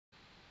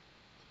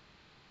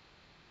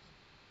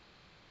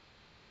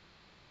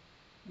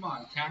Come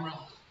on, camera.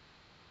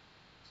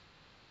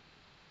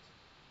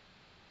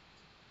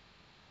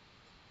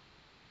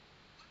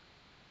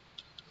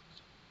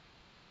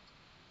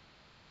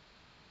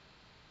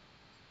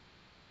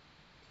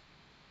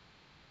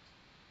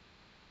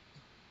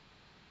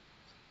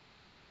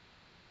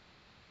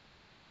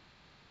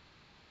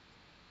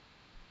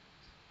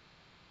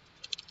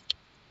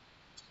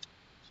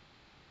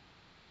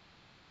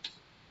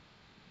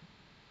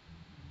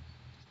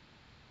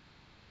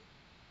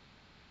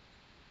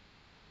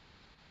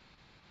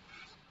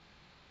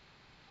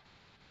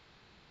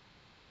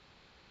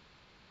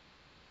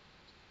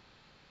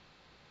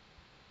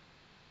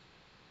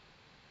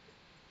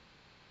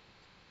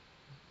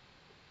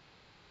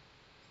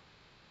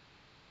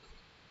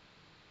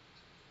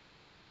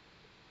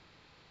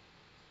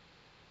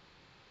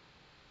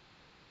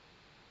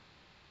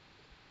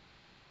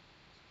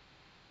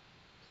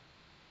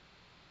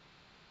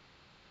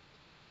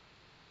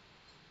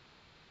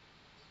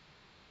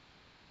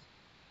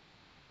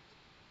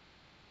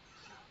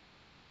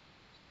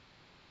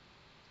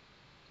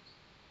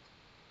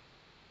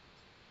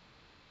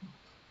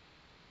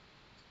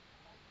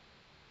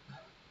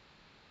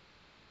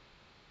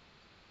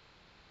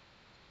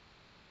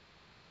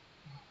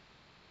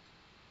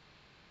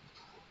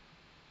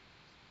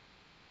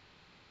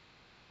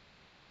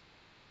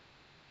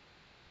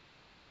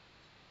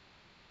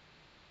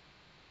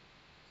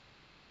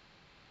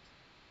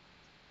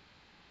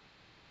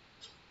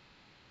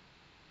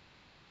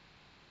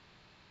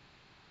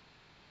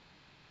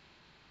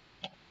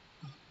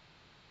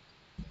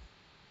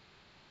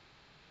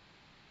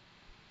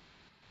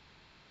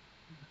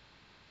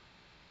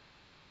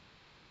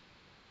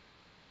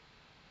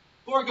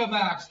 Borga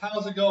Max,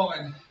 how's it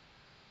going?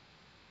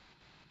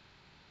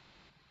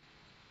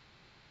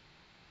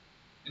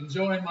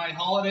 Enjoying my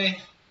holiday?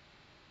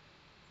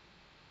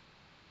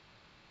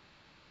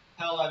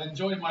 Hell, I've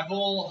enjoyed my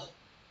whole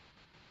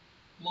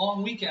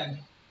long weekend.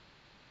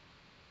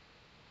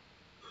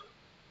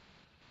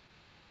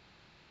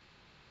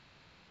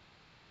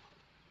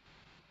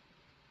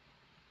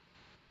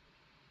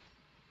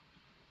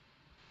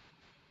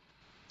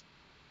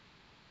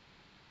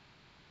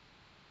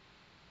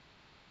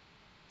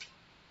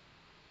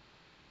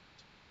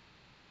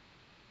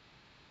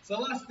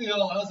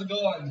 Celestial, how's it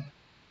going?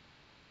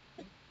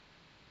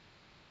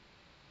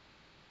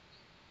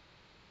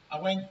 I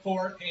went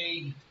for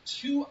a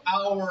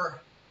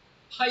 2-hour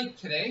hike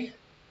today.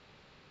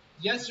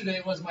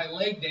 Yesterday was my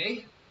leg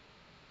day.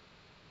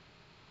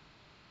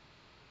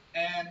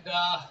 And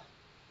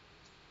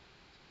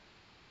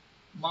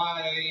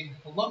my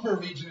lumbar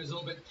region is a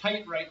little bit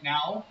tight right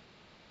now.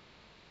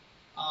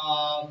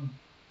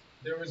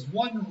 There was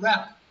one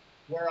rep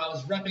where I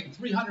was repping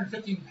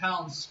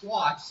 315-pound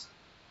squats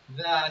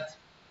that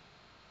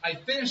I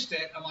finished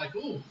it. I'm like,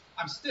 ooh,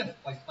 I'm stiff.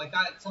 Like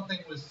that, something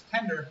was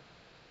tender.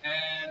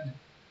 And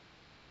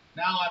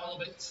now I'm a little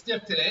bit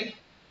stiff today.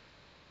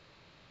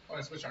 Oh,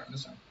 I switch arm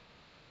this time.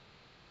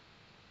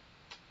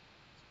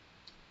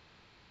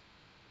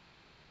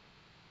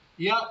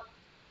 Yep.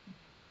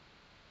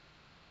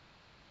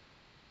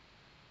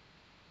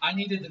 I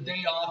needed the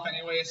day off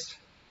anyways.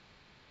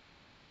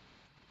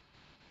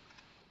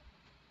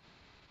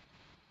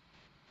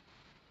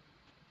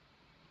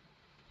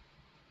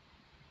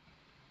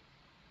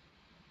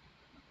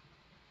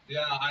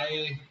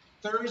 Yeah,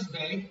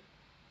 Thursday,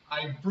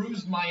 I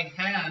bruised my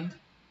hand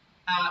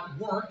at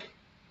work.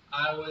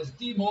 I was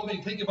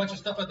demotivated, taking a bunch of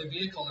stuff out of the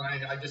vehicle,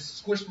 and I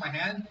just squished my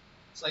hand.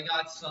 So I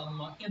got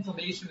some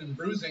inflammation and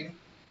bruising.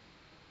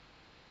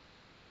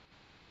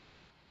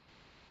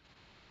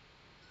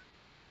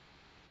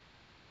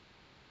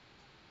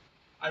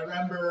 I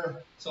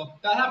remember, so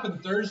that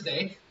happened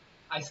Thursday.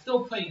 I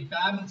still played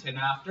badminton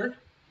after,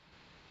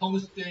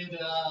 posted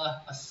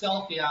a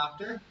selfie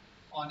after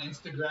on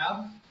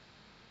Instagram.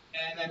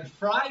 And then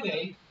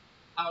Friday,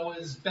 I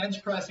was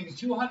bench pressing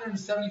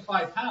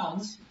 275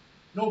 pounds,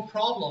 no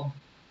problem.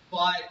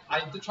 But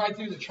I tried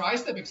to do the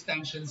tricep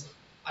extensions.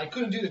 I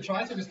couldn't do the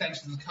tricep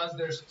extensions because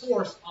there's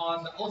force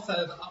on the outside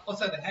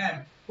of the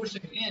hand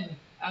pushing in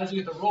as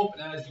you get the rope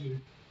and as you.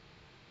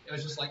 It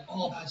was just like,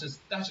 oh,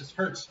 that just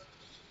hurts.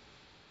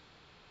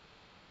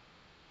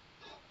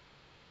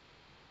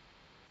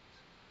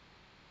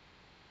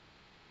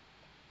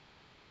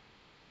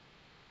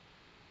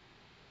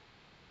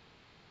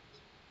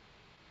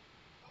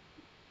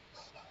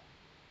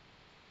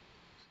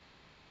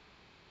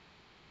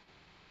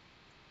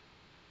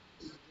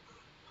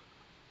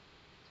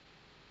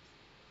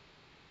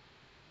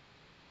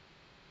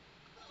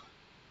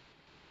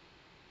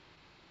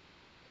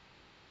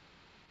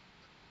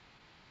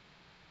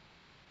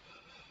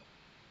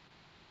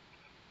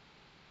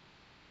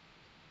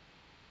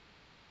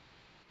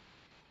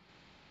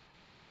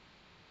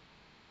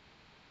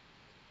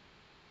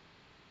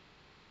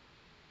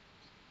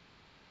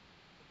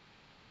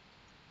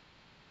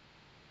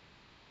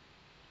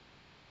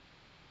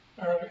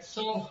 All right,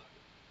 so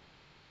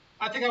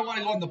I think I want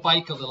to go on the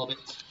bike a little bit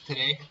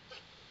today.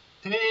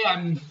 Today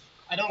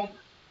I don't.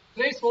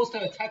 Today's supposed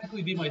to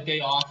technically be my day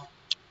off,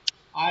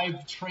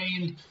 I've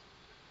trained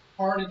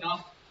hard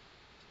enough,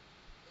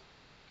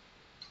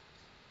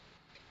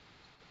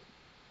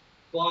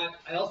 but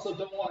I also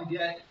don't want to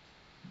get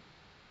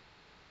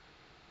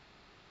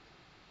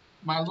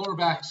my lower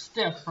back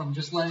stiff from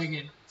just letting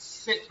it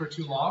sit for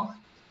too long.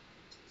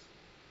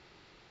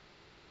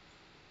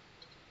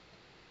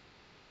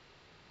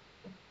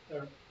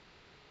 There.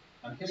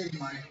 I'm hitting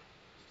my,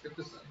 get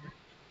this up here.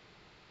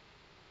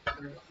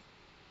 There we go.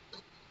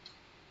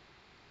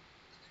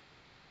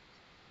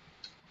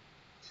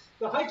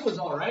 The hike was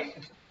all right.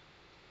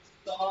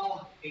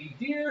 Saw a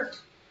deer,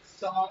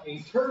 saw a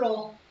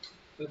turtle.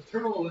 The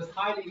turtle was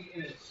hiding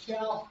in its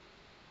shell.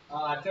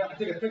 I took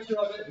a picture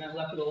of it and then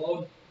left it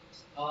alone.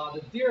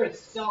 The deer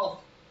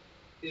itself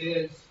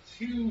is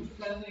too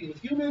friendly with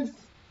humans.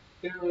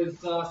 There was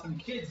some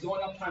kids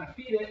going up trying to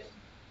feed it,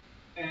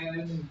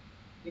 and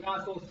you're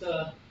not supposed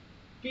to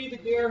feed the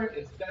deer.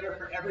 It's better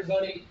for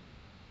everybody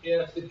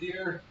if the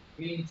deer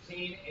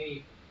maintain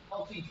a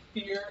healthy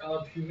fear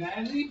of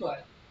humanity,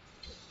 but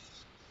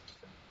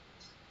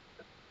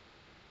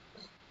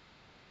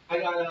I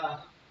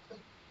got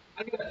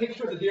a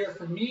picture of the deer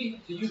from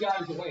me to you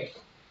guys away.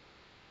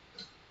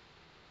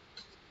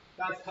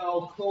 That's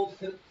how close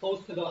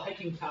to the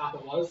hiking path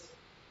it was.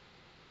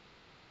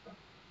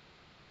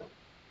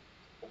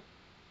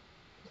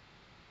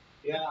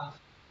 Yeah,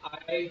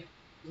 I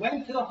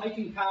went to the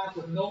hiking path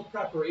with no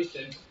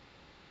preparation.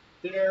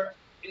 There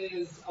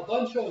is a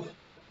bunch of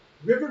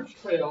river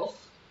trails,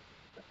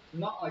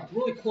 not like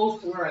really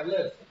close to where I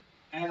live,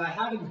 and I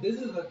haven't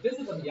visited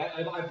them yet.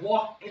 I've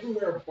walked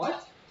everywhere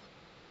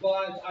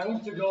but I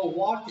went to go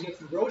walk to get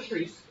some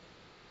groceries,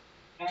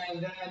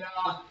 and then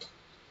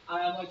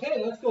I'm like,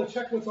 hey, let's go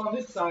check what's on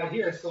this side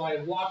here. So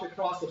I walked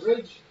across the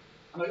bridge.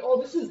 I'm like,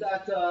 oh, this is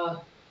that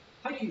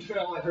hiking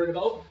trail I heard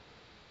about.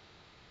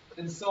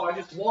 And so I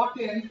just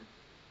walked in.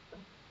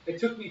 It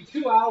took me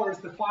 2 hours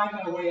to find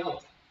my way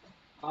out.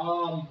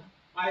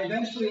 I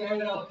eventually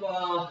ended up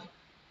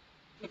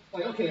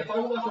like, okay, if I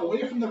walk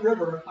away from the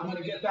river, I'm going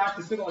to get back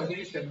to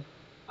civilization.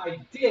 I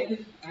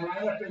did, and I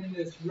ended up in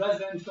this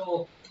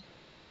residential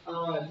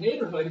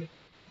neighborhood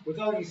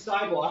without any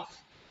sidewalks.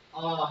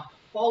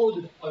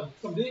 Followed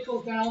some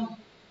vehicles down,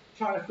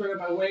 trying to figure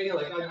my way.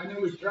 Like I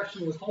knew which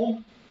direction was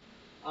home.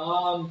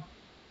 And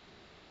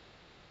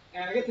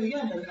I get to the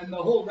end, and the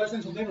whole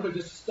residential neighborhood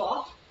just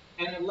stopped,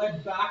 and it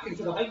led back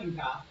into the hiking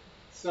path.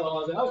 So I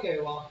was like, okay,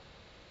 well,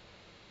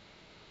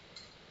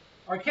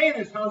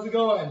 Arcanus, how's it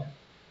going?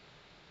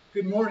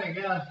 Good morning,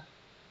 yeah.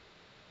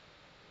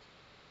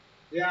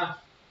 Yeah,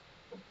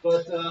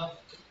 but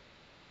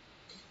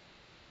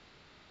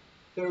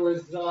there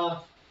was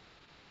a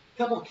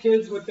couple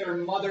kids with their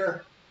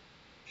mother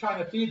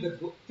trying to feed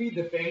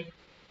the thing,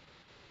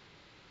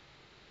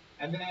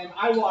 and then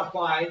I walked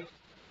by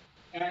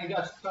and I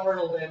got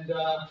startled, and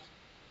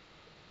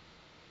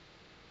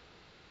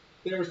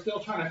they were still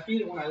trying to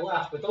feed it when I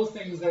left. But those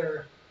things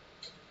are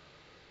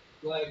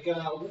like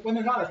when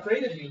they're not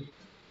afraid of you,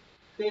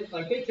 they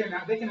can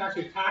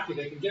actually attack you.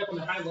 They can get up on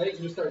their hind legs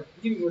and just start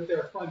beating with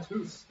their front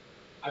hooves.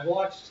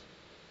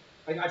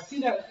 I've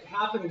seen that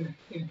happen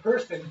in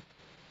person,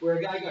 where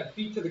a guy got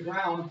beat to the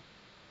ground.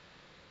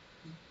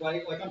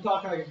 Like I'm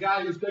talking like a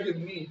guy who's bigger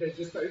than me. They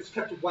just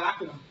kept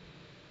whacking him.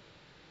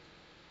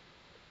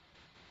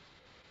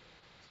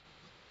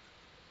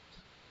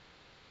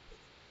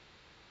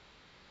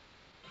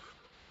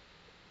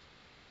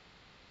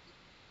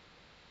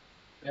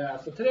 Yeah.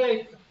 So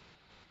today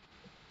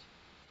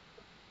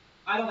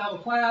I don't have a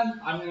plan.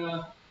 I'm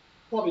gonna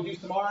probably do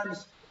some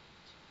arms,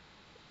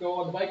 go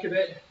on the bike a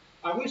bit.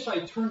 I wish I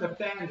turned the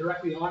fan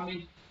directly on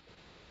me.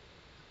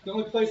 The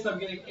only place I'm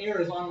getting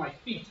air is on my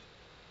feet.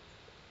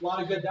 A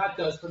lot of good that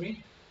does for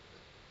me.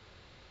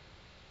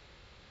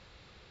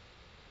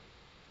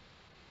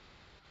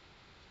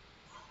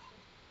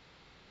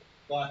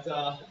 But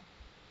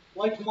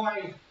like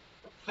my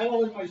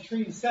title in my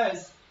stream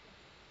says,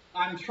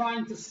 I'm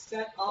trying to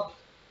set up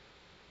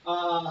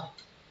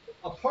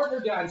a partner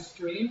dance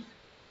stream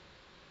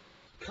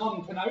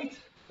come tonight.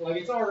 Like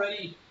it's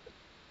already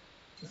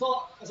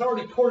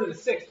quarter to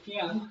 6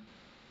 p.m.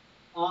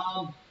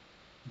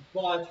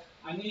 But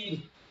I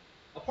need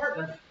a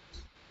partner,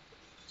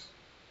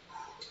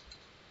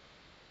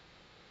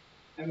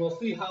 and we'll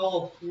see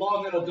how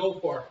long it'll go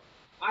for.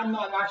 I'm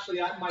not actually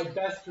at my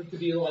best to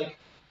be like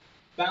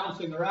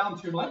bouncing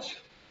around too much,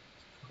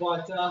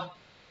 but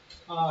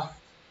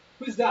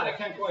who's that? I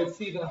can't quite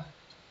see the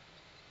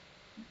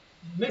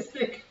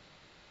mystic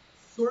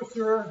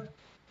sorcerer.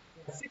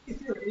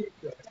 63 or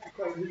 83. I can't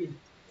quite read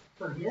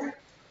from here.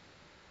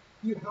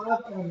 You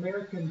have an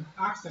American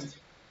accent.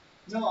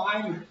 No,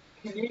 I'm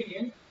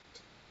Canadian,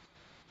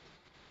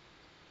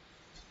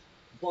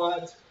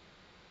 but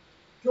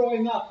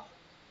growing up,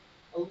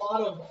 a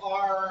lot of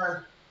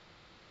our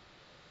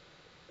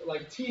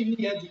like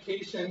TV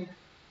education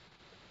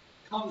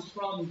comes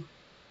from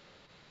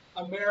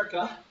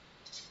America.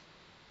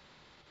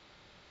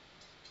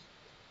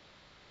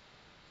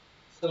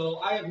 So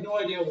I have no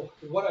idea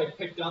what I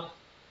picked up.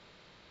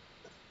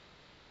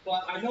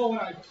 But I know when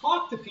I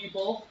talk to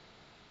people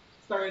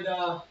started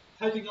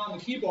typing on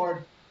the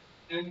keyboard,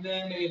 and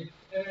then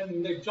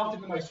they jumped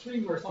into my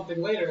stream or something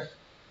later.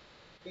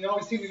 They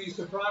always seem to be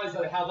surprised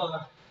that I have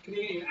a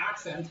Canadian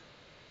accent.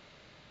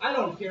 I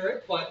don't hear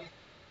it, but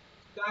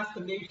that's the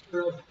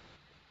nature of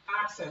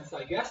accents,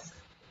 I guess.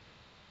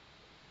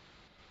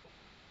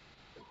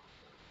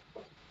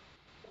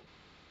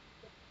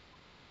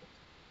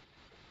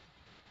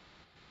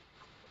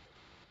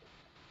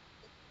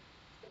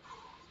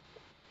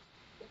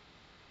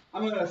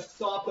 I'm going to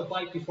stop the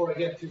bike before I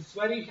get too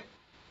sweaty,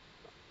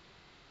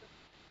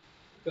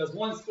 because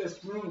once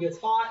this room gets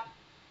hot,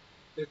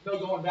 there's no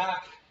going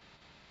back.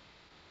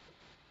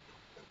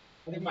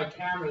 I think my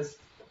camera's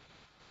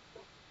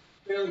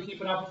barely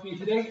keeping up with me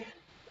today.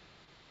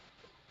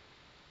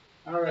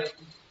 All right.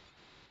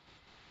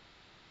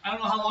 I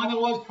don't know how long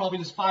it was, probably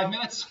just 5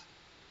 minutes,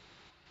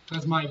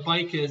 because my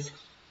bike is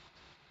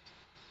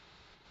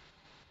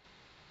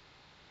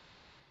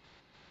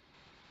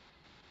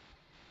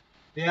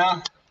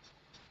yeah.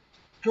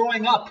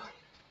 Growing up,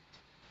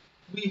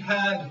 we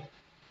had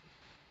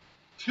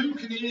 2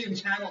 Canadian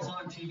channels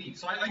on TV.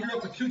 So I grew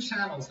up with 2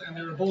 channels, and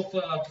they were both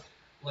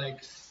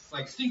like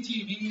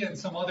CTV and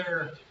some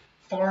other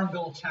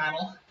Farmville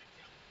channel.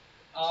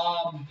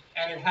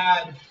 And it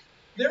had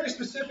very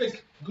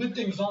specific good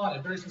things on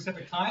at very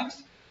specific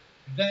times.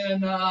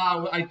 Then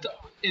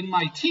in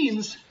my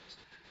teens,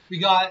 we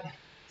got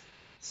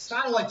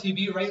satellite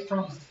TV right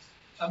from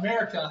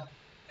America,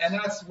 and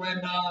that's when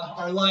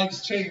our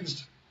lives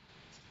changed.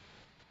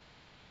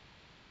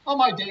 Oh,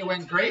 my day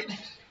went great.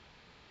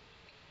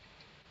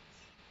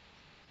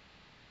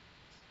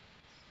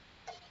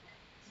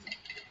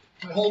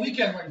 My whole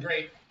weekend went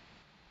great.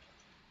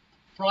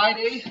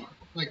 Friday,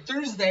 like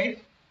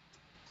Thursday,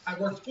 I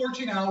worked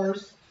 14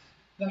 hours.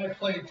 Then I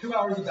played 2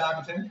 hours of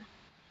badminton.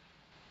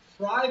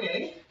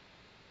 Friday,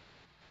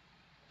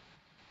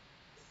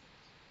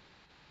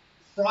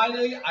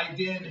 I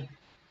did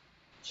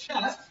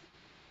chest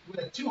with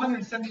a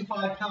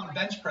 275-pound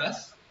bench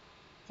press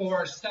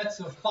for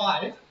sets of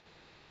 5.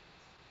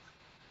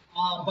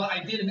 But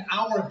I did an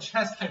hour of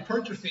chest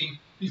hypertrophy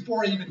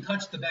before I even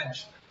touched the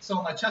bench.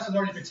 So my chest was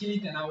already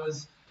fatigued, and I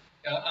was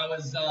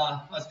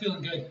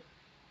feeling good.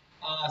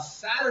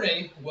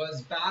 Saturday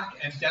was back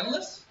and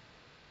dentless.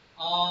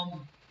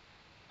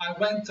 I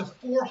went to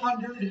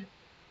 400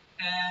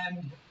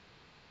 and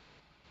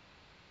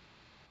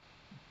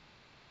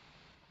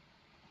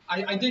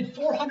I did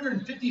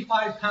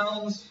 455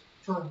 pounds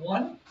for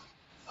 1.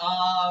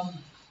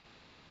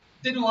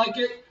 Didn't like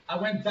it. I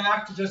went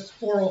back to just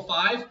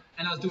 405,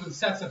 and I was doing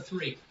sets of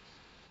 3.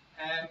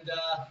 And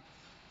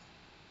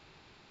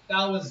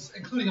that was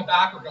including a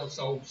back workout,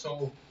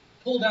 so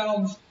pull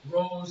downs,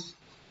 rows,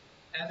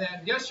 and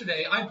then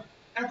yesterday,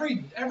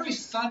 every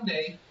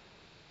Sunday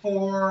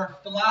for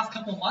the last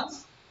couple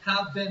months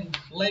have been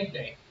leg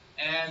day,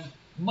 and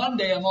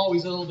Monday I'm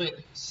always a little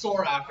bit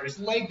sore after. It's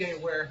leg day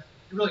where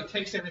it really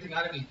takes everything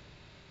out of me.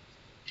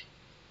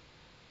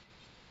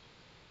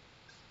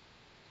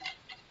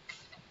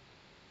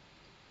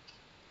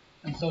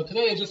 And so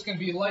today is just going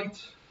to be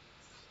light.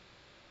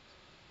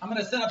 I'm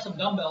going to set up some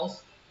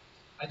dumbbells.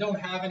 I don't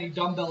have any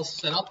dumbbells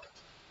set up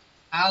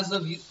as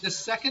of this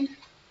second,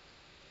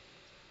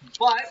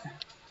 but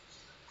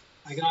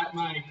I got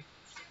my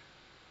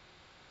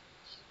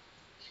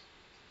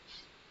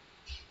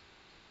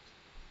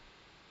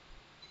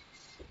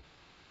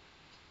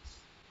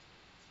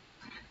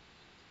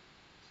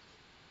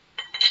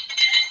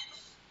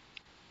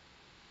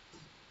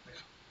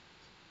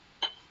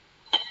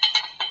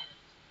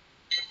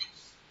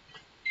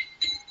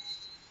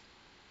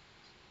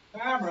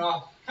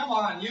camera. Come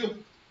on,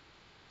 you.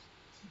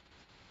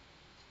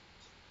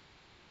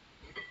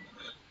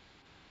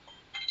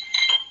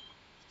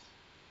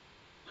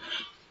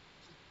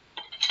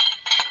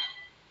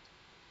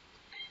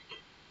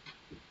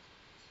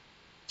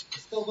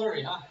 It's still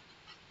blurry, huh?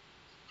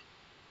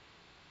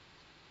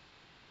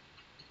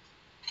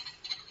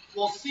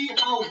 We'll see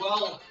how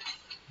well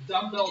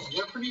dumbbells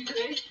work for me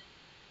today,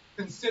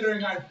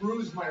 considering I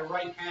bruised my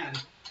right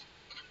hand.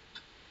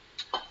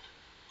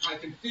 I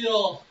can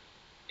feel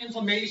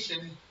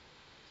inflammation.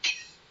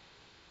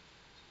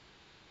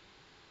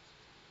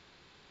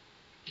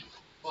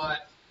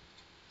 But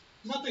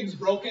nothing's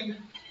broken,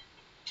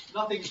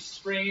 nothing's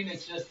sprained,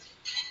 it's just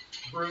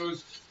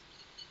bruised.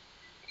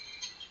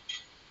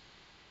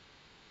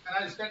 And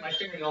I just bent my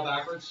fingernail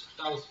backwards.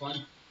 That was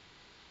fun.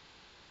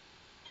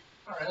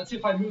 All right, let's see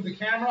if I move the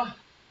camera.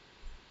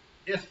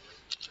 If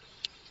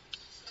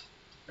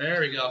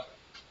there we go.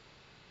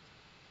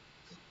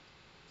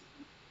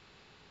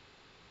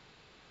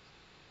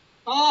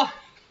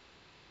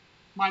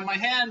 My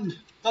hand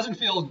doesn't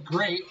feel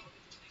great.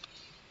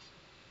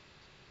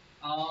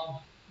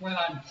 When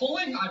I'm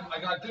pulling, I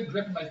got good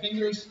grip in my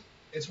fingers.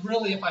 It's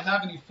really if I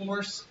have any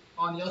force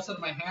on the outside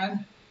of my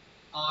hand.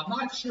 I'm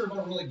not sure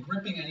about really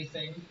gripping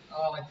anything,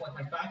 like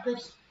my back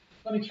grips.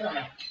 Let me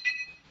try.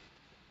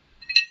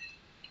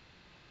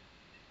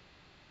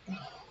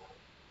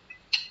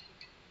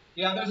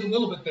 Yeah, there's a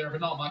little bit there,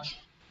 but not much.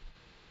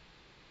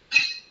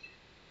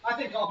 I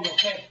think I'll be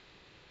okay.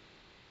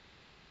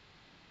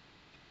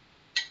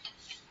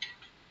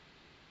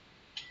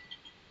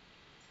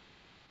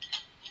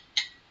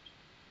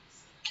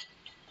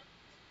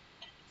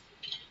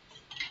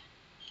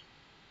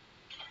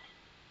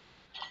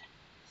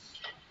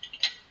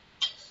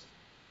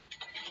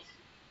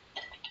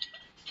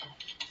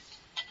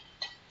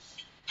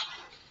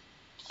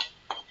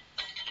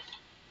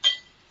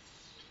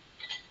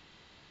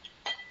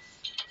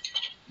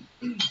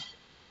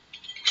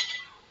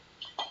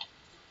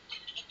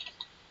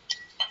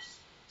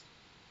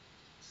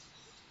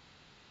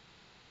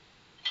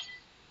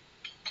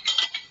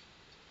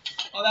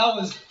 Oh,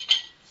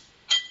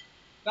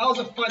 that was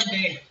a fun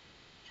day.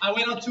 I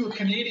went out to a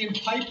Canadian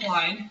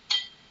pipeline,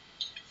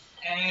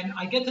 and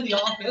I get to the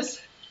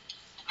office.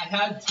 I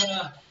had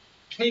to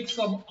take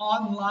some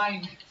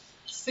online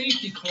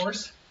safety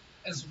course,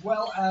 as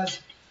well as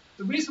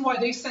the reason why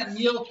they sent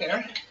me out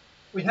there.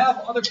 We have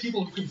other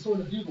people who can sort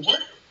of do the work,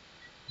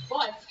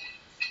 but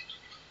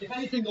if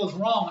anything goes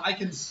wrong, I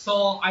can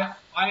solve. I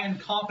am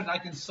confident I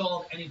can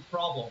solve any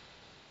problem,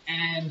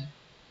 and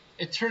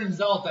it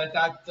turns out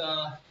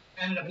that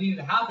ended up needing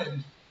to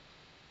happen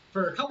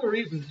for a couple of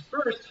reasons.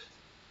 First,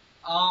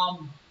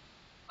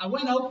 I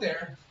went out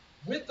there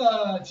with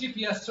a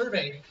GPS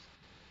survey,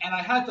 and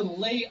I had to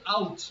lay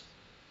out.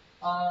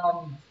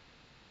 Um,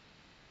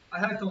 I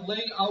had to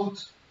lay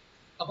out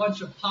a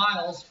bunch of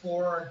piles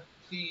for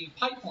the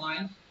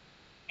pipeline,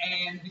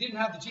 and we didn't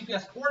have the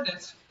GPS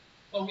coordinates,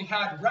 but we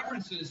had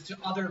references to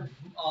other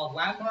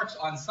landmarks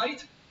on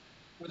site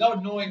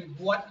without knowing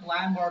what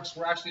landmarks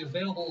were actually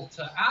available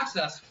to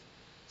access.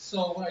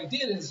 So what I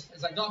did is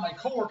I got my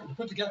coworker to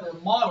put together a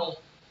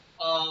model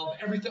of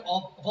everything,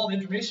 of all the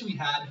information we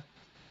had,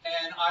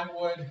 and I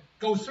would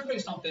go survey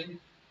something,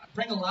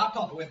 bring a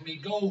laptop with me,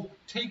 go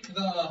take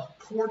the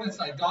coordinates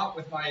I got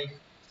with my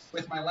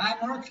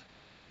landmark,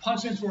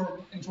 punch into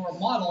our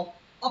model,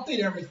 update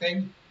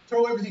everything,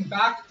 throw everything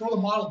back, throw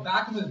the model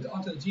back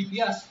onto the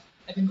GPS,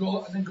 and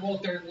then go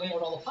out there and lay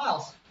out all the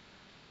piles.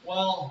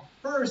 Well,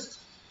 first,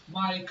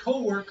 my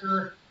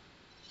coworker,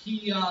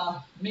 he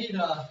made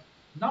a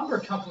number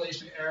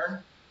calculation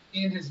error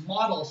in his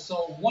model.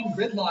 So one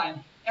grid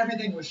line,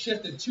 everything was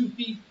shifted 2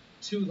 feet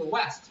to the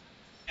west.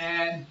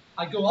 And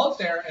I go out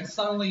there and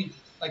suddenly,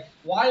 like,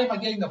 why am I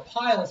getting the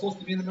pile that's supposed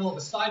to be in the middle of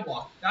the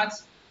sidewalk?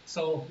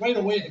 So right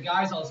away the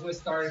guys I was with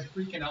started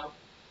freaking out.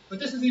 But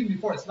this is even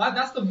before it. So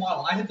that's the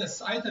model. I had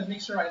to make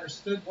sure I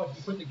understood what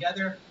he put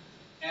together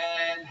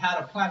and had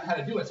a plan on how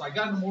to do it. So I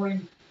got in the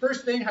morning.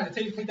 First thing, I had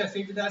to take that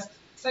safety test.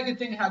 Second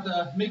thing, I had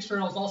to make sure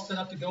I was all set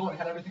up to go and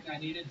had everything I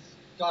needed.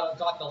 Got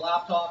the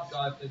laptop,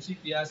 got the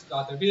GPS,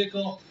 got the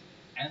vehicle,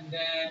 and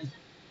then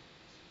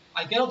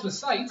I get out to the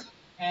site,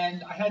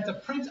 and I had to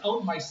print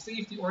out my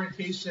safety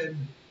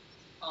orientation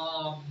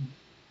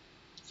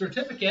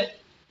certificate.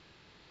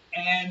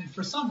 And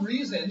for some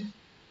reason,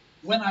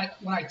 when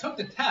I took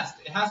the test,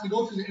 it has to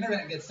go through the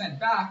internet and get sent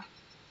back.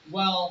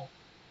 Well,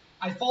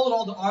 I followed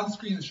all the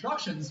on-screen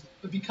instructions,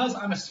 but because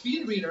I'm a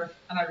speed reader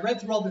and I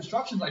read through all the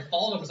instructions, I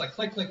followed. It was like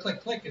click, click,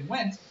 click, click, and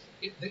went.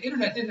 The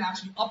internet didn't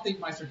actually update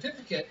my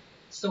certificate,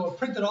 so it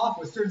printed off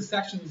with certain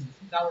sections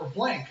that were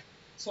blank.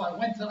 So I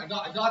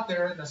got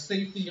there, and the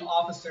safety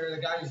officer,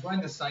 the guy who's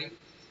running the site,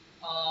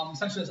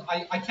 essentially says,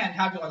 I can't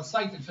have you on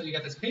site until you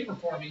get this paper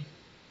for me,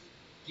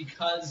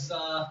 because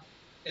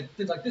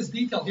this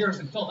detail here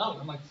isn't filled out.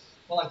 I'm like,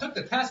 well, I took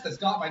the test. It's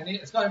got my name.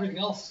 It's got everything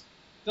else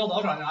filled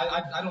out on it.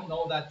 I don't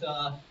know that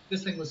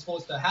this thing was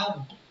supposed to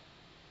have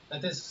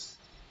that. There's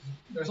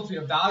supposed to be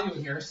a value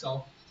in here.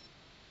 So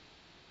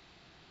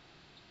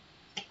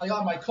I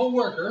got my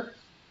coworker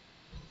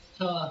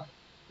to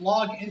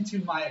log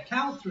into my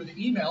account through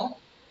the email,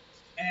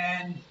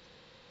 and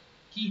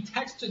he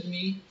texted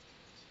me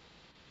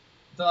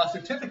the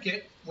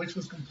certificate, which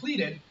was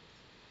completed.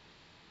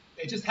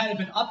 It just hadn't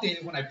been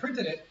updated when I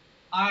printed it.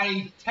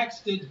 I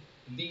texted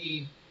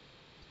the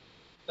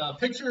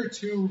picture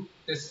to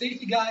the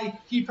safety guy.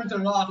 He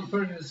printed it off. He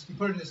put it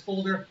in his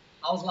folder.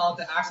 I was allowed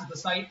to access the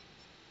site,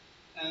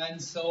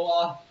 and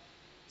so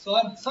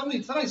then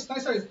I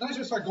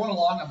start going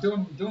along. I'm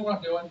doing what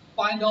I'm doing.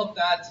 Find out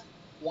that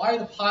why are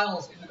the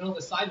piles in the middle of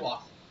the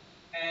sidewalk?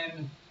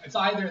 And it's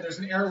either there's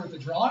an error with the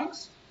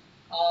drawings,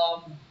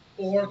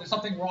 or there's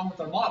something wrong with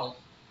our model.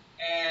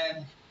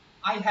 And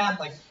I had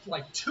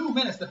like 2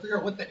 minutes to figure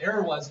out what the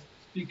error was,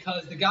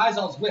 because the guys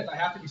I was with, I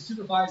have to be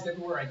supervised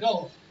everywhere I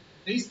go.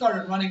 They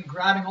started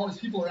grabbing all these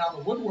people around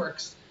the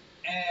woodworks,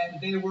 and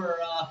they were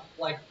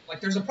like,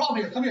 there's a problem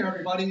here. Come here,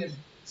 everybody. And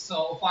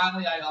so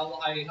finally, I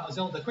was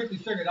able to quickly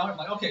figure it out. I'm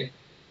like, okay,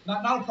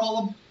 not a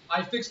problem.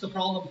 I fixed the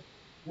problem.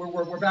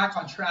 We're back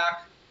on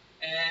track,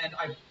 and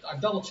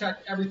I've double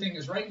checked everything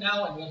is right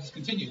now, and we'll just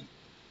continue.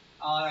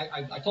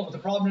 I told what the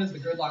problem is. The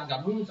grid line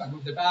got moved. I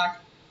moved it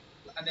back,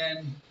 and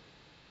then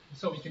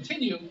so we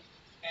continue,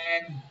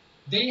 and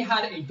they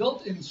had a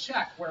built-in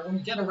check where when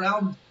we get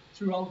around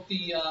throughout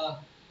the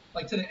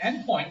to the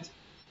endpoint,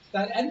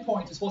 that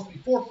endpoint is supposed to be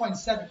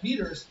 4.7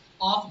 meters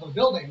off of a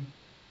building.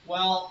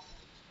 Well,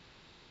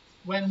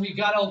 when we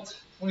got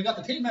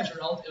the tape measure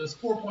out, it was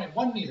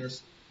 4.1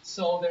 meters.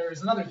 So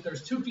there's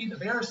 2 feet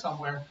of error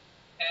somewhere,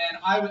 and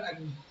I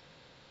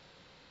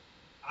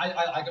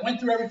went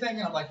through everything,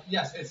 and I'm like,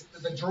 yes,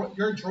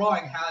 your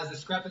drawing has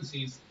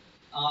discrepancies.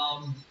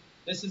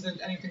 This isn't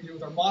anything to do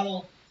with our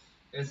model.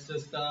 It's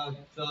just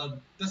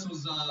this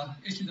was an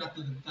issue that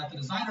the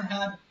designer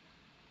had.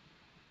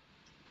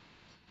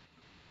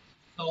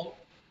 So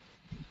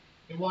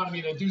they wanted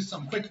me to do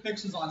some quick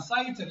fixes on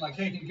site, and like,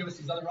 hey, can you give us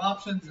these other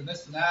options and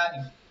this and that?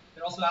 And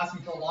they're also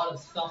asking for a lot of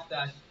stuff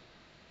that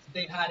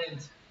they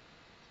hadn't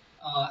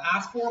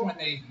asked for when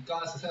they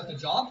got us to set up the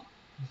job.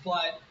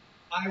 But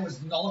I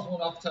was knowledgeable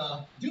enough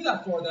to do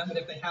that for them. And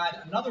if they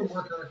had another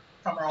worker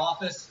from our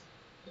office,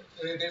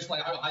 they're just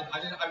like, I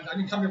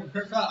didn't come here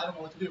prepared for that. I don't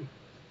know what to do.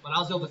 But I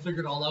was able to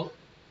figure it all out.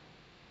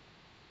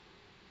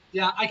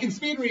 Yeah, I can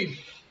speed read.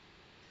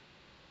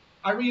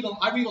 I read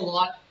a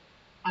lot.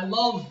 I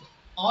love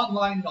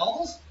online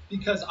novels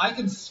because I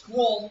can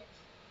scroll.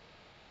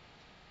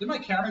 Did my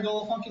camera go a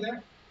little funky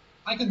there?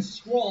 I can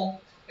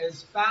scroll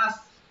as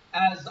fast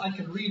as I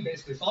can read,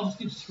 basically. So I'll just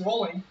keep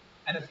scrolling,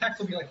 and the text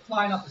will be like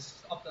flying up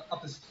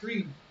the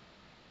screen.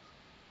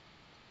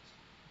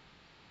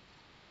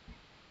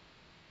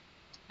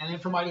 And then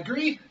for my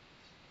degree,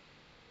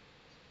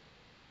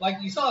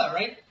 like you saw that,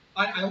 right?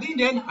 I leaned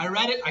in, I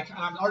read it,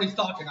 I'm already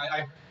talking.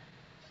 I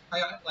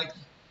like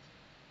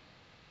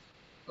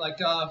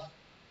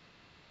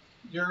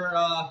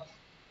your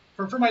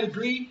for my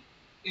degree,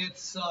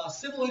 it's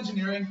civil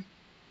engineering.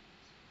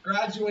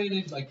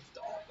 Graduated like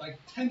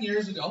 10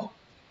 years ago,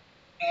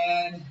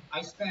 and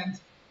I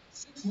spent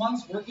 6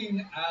 months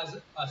working as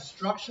a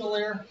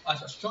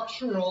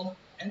structural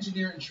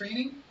engineer in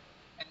training,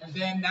 and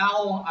then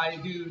now I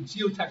do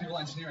geotechnical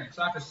engineering.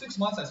 So after 6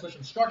 months, I switched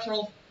from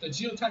structural to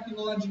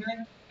geotechnical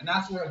engineering, and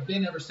that's where I've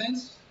been ever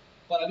since.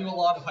 But I do a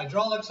lot of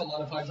hydraulics, a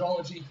lot of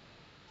hydrology,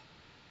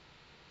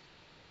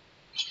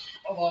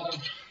 a lot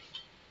of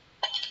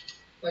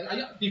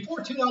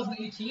before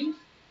 2018,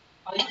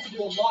 I used to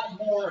do a lot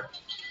more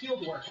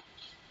field work,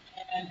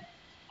 and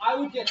I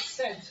would get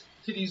sent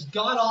to these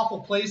god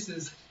awful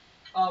places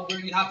where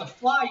you have to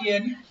fly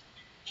in,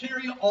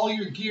 carry all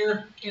your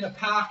gear in a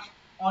pack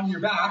on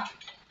your back,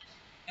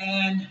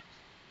 and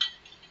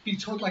be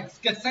told, like,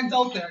 get sent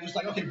out there. Just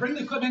like, okay, bring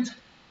the equipment,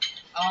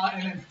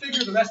 and then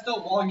figure the rest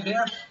out while you're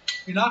there.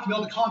 You're not gonna be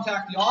able to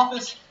contact the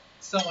office,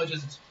 so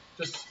just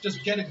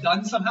get it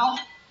done somehow.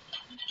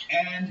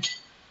 And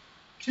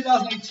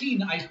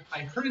 2018, I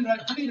hurt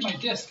into my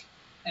disc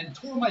and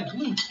tore my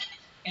glute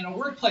in a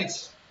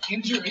workplace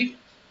injury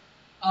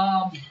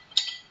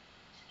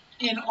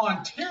in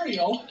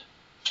Ontario,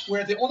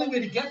 where the only way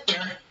to get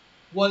there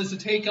was to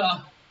take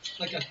a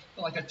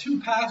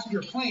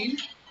 2-passenger plane,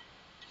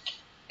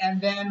 and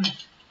then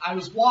I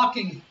was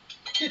walking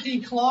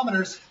 15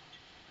 kilometers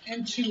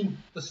into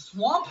the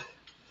swamp,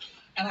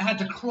 and I had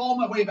to crawl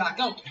my way back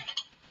out.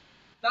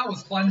 That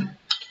was fun.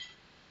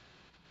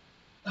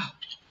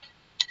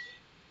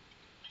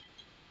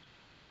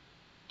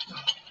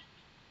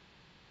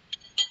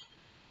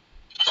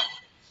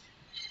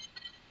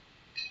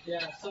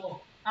 Yeah,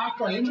 so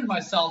after I injured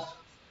myself,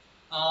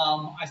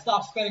 I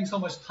stopped spending so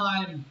much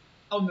time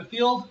out in the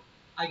field.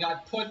 I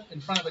got put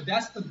in front of a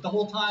desk the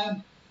whole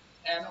time,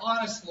 and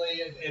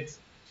honestly,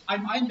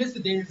 I miss the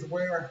days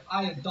where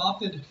I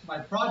adopted my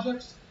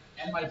projects,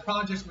 and my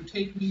projects would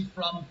take me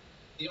from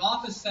the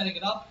office setting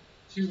it up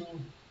to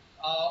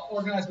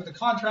organize with the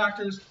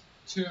contractors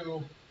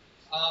to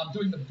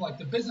doing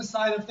the business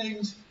side of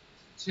things,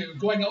 to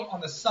going out on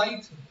the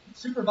site,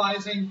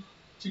 supervising,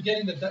 to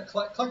getting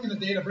collecting the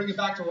data, bring it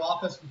back to our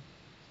office.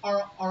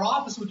 Our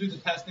office would do the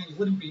testing. It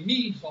wouldn't be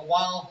me, but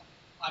while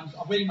I'm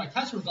awaiting my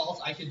test results,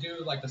 I could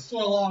do like the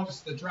soil logs,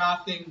 the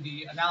drafting,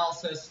 the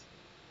analysis,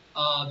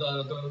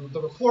 the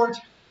report,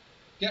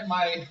 get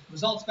my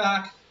results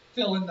back,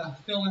 fill in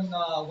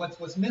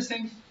what's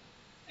missing,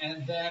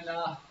 and then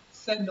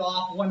send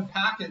off one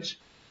package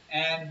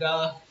and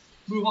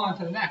move on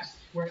to the next.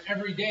 Where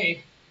every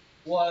day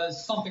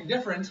was something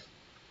different,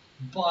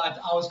 but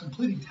I was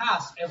completing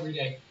tasks every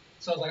day.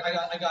 So I was like,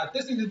 I got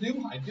this thing to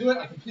do. I do it.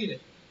 I complete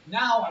it.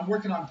 Now I'm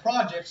working on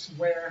projects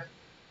where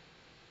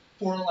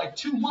for like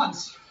 2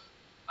 months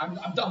I'm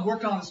done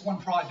working on this one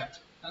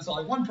project. And so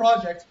like one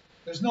project,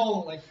 there's no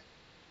like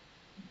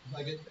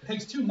it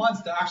takes 2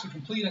 months to actually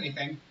complete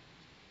anything.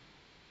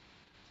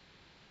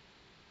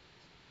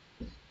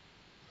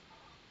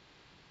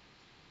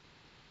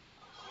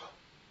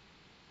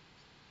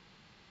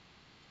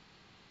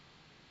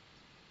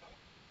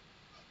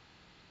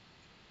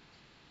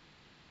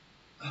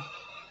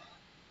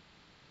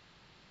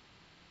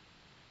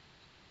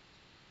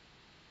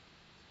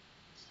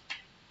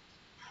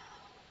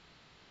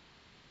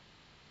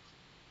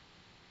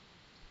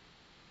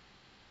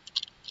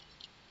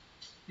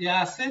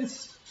 Yeah,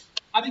 since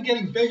I've been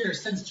getting bigger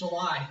since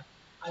July.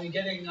 I've been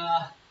getting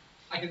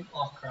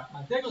oh crap,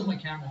 there goes my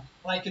camera.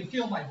 But I can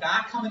feel my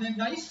back coming in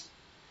nice.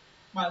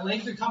 My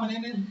legs are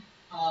coming in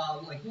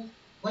like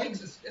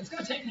legs. It's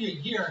gonna take me a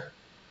year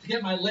to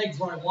get my legs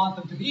where I want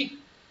them to be.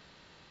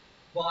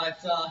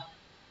 But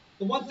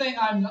the one thing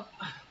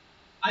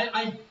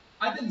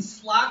I've been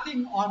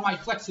slacking on my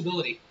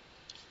flexibility.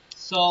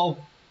 So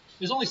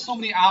there's only so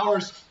many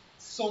hours,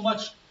 so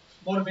much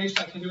motivation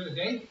I can do in a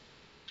day,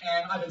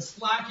 and I've been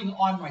slacking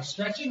on my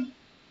stretching.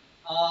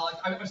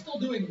 I'm still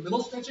doing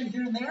little stretching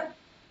here and there,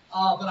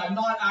 but I'm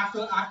not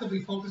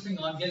actively focusing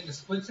on getting the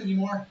splits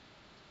anymore.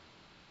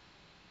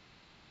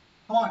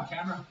 Come on,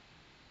 camera.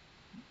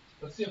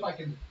 Let's see if I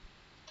can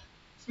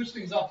switch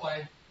things up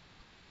by.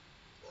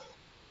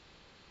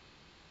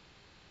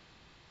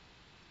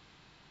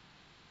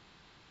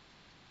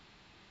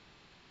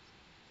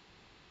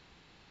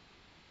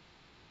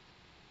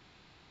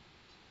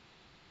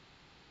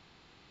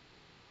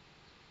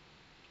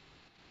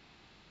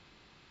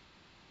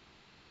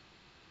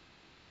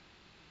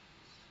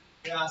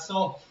 Yeah,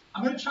 so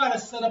I'm going to try to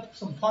set up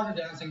some partner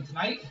dancing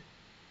tonight.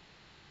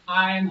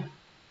 I'm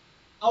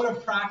out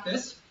of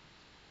practice,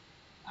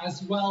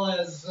 as well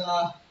as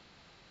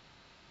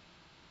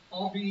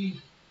I'll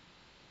be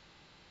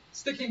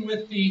sticking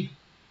with the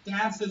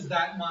dances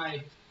that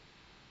my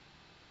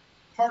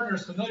partner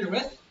is familiar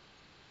with.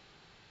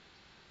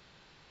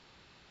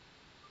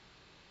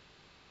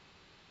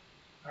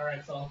 All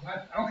right, so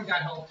I don't think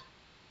that helped.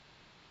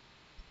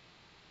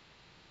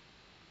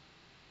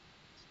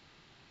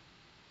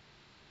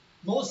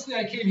 Mostly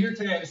I came here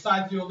today, I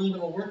decided to do a little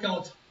bit of a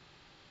workout,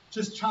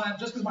 just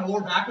because my lower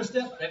back was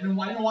stiff. I didn't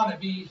want to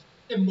be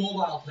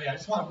immobile today. I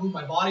just want to move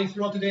my body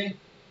throughout the day.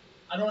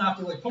 I don't have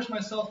to really push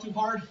myself too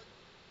hard.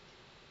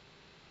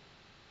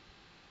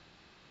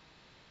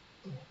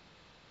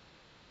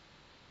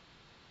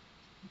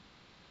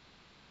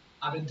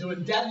 I've been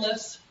doing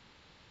deadlifts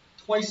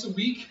twice a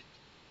week,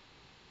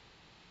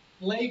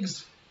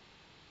 legs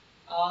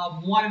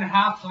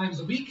 1.5 times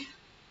a week.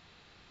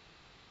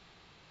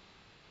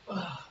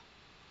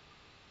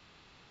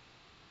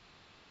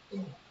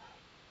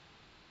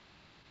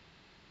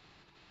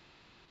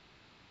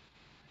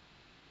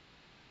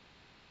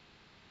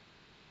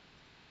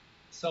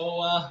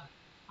 So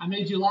I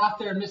made you laugh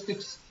there,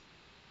 Mystics.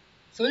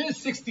 So it is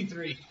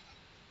 63.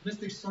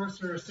 Mystic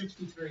Sorcerer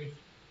 63.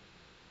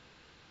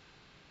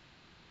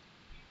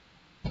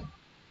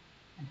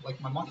 Like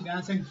my monkey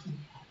dancing.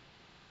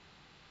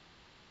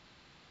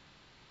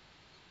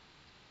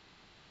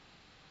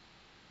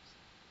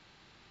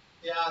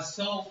 Yeah,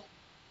 so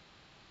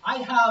I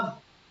have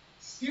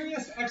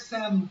Sirius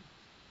XM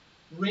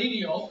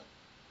radio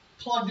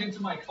plugged into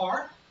my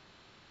car.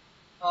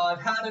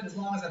 I've had it as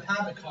long as I've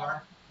had the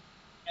car.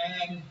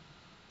 And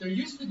there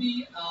used to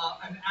be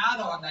an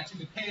add-on that you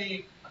could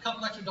pay a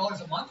couple extra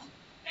dollars a month,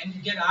 and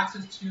you get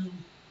access to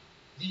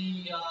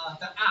the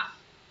app.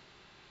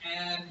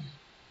 And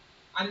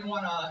I didn't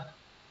want to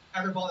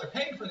ever bother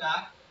paying for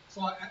that,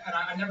 so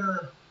I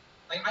never,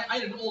 like, I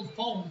had an old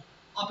phone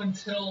up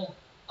until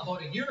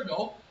about a year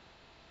ago,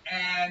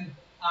 and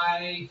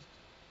I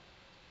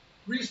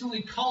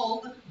recently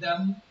called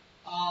them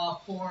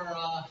for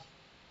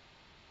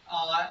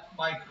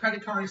my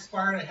credit card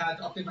expired. I had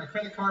to update my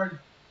credit card,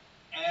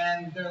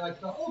 and they're like,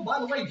 "Oh, by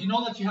the way, do you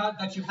know that you have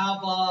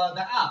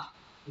the app?" I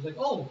was like,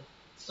 "Oh,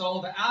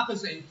 so the app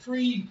is a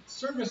free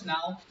service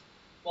now."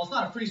 Well, it's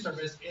not a free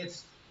service.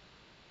 It's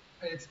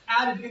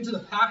added into the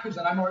package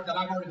that I've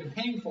already been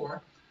paying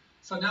for.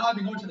 So now I've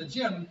been going to the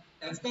gym,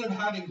 and instead of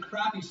having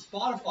crappy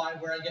Spotify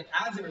where I get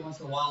ads every once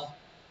in a while,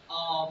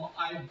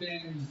 I've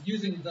been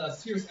using the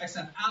Sirius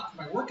XM app for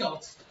my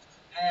workouts,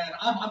 and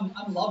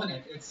I'm loving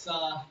it. It's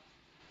the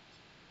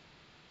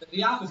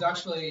app is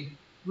actually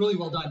really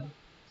well done.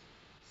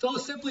 So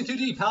Simply Too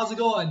Deep, how's it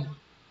going?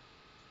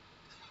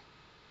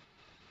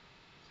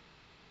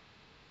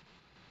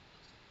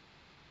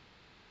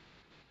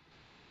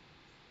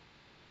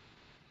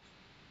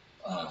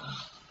 Uh,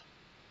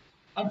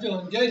 I'm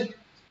feeling good.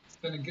 It's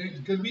been a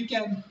good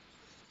weekend.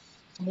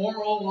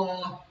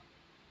 Tomorrow,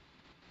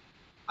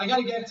 I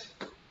gotta get.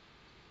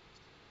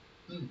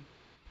 hmm,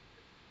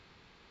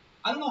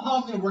 I don't know how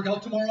I'm gonna work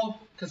out tomorrow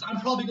because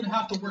I'm probably gonna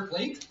have to work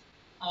late.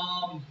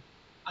 Um,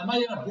 I might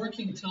end up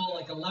working till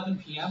like 11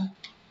 p.m.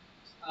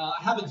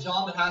 I have a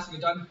job that has to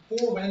get done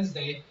for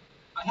Wednesday.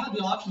 I had the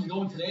option to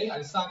go in today. I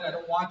decided I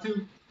don't want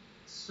to,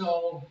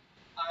 so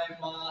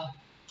I'll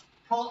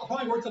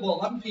probably work till about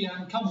 11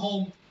 p.m. Come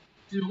home,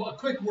 do a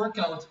quick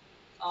workout,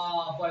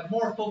 but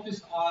more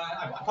focused on.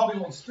 I probably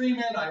won't stream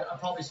it. I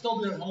probably still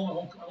do it at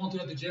home. I won't do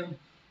it at the gym.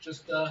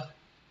 Just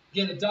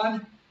get it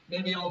done.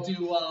 Maybe I'll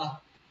do.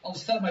 I'll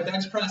just set up my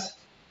bench press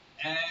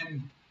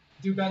and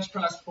do bench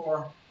press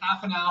for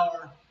half an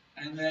hour,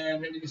 and then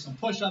maybe do some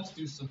push-ups,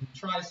 do some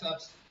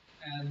triceps,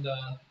 and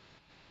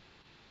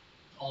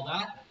all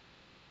that.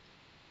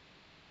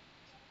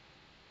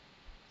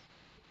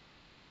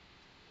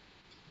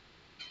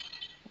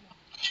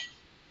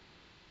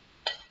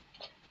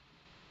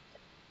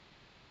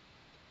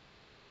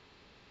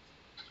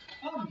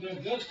 Oh, I'm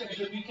doing good. It's been a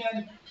good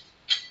weekend.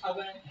 I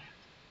went.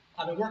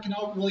 I've been working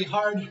out really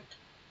hard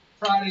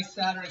Friday,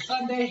 Saturday,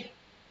 Sunday.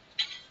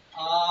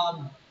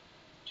 Um,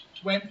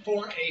 went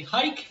for a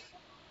hike.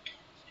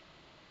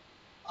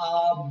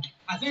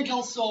 I think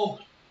also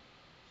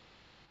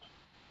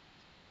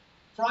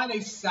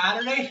Friday,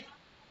 Saturday,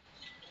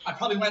 I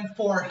probably went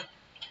for.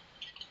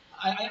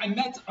 I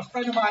met a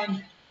friend of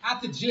mine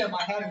at the gym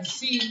I hadn't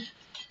seen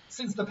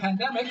since the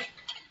pandemic,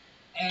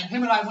 and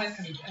him and I went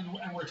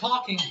and we're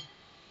talking,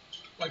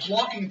 like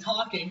walking and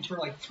talking for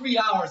like 3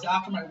 hours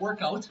after my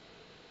workout.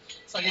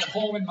 So I get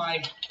home and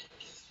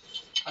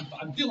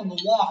I'm feeling the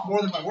walk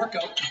more than my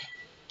workout.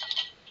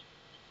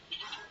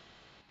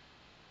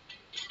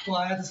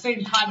 But at the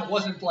same time, it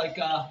wasn't like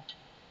an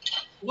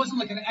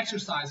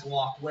exercise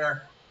walk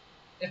where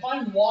if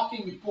I'm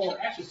walking before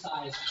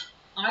exercise,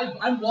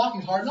 I'm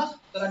walking hard enough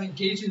that I'm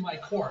engaging my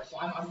core. So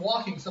I'm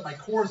walking so my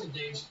core is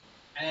engaged,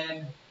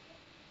 and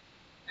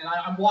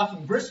I'm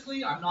walking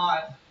briskly. I'm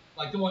not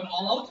like going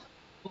all out,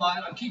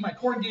 but I'm keeping my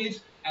core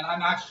engaged. and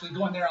I'm actually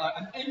going there.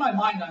 In my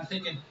mind, I'm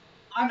thinking,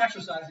 I'm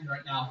exercising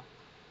right now.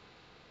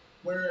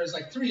 Whereas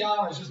like 3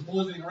 hours just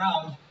moseying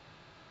around.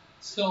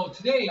 So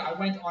today I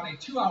went on a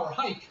 2 hour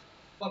hike,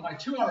 but my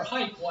 2 hour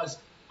hike was,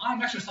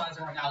 I'm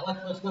exercising right now.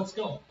 Let's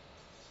go.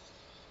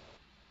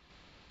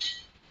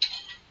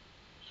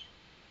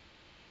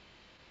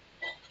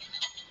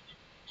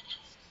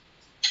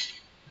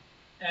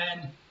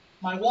 And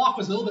my walk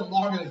was a little bit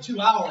longer than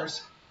 2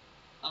 hours.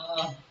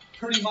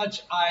 Pretty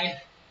much I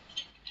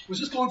was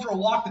just going for a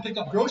walk to pick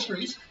up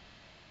groceries.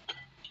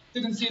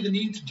 Didn't see the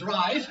need to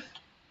drive.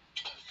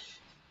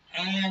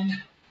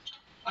 And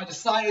I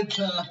decided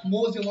to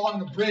mosey along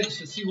the bridge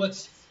to see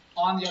what's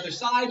on the other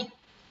side.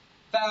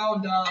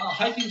 Found a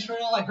hiking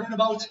trail I heard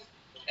about,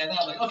 and I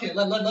was like, okay,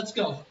 let's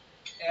go.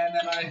 And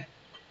then I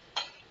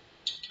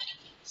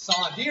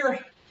saw a deer,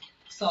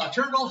 saw a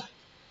turtle,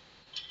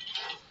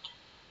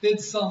 did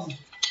some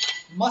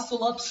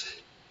muscle ups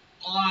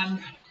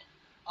on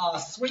a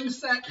swing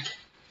set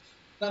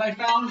that I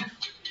found.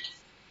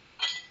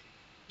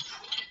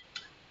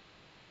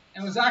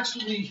 And it was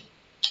actually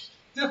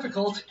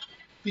difficult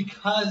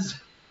because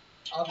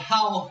of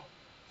how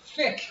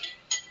thick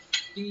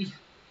the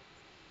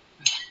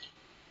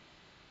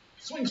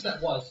swing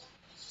set was.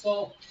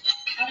 So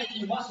I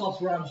do muscle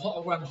ups where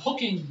I'm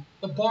hooking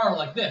the bar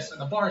like this, and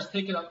the bar is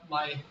taking up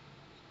my.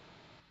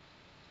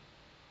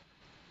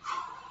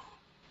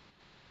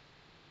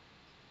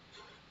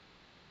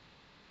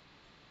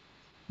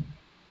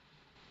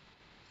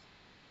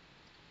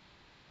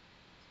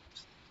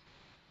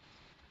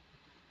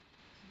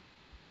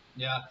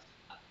 Yeah.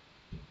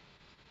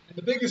 And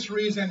the biggest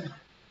reason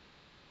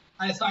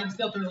I decided to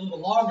stay up there a little bit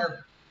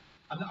longer,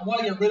 I want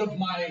to get rid of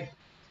my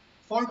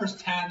farmer's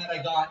tan that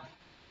I got.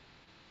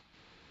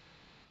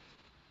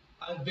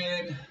 I've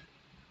been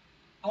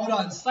out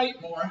on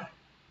site more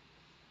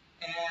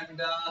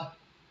and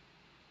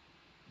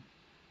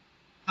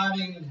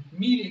having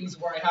meetings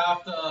where I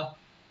have to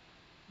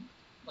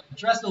like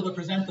dress a little bit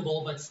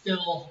presentable, but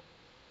still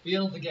be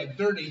able to get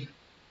dirty.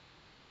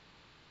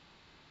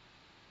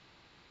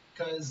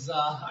 Because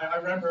I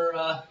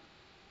remember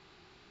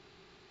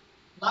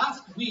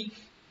last week,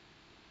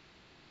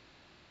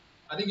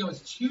 I think it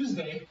was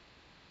Tuesday,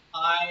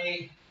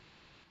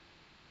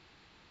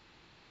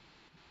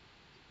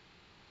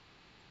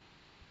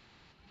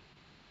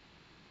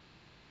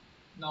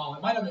 no,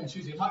 it might have been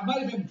Tuesday. It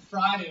might have been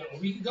Friday a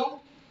week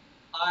ago.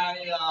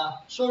 I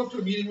showed up to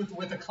a meeting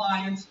with a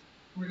client.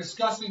 We were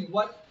discussing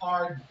what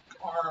our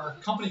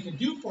company can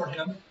do for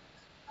him,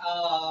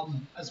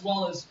 as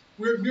well as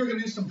we were going to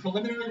do some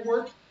preliminary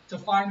work to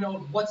find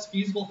out what's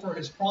feasible for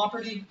his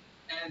property.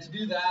 And to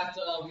do that,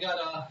 we got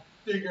to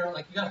figure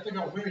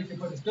out where he can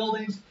put his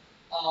buildings,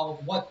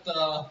 what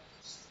the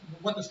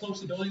slope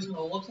stability is going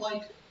to look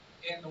like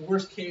in the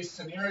worst case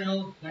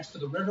scenario next to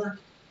the river.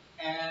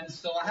 And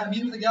so I had a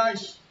meeting with the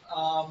guys.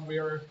 We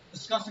were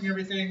discussing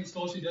everything,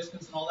 social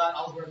distance and all that.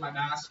 I was wearing my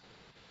mask.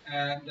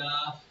 And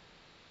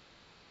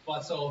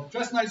but so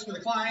dressed nice for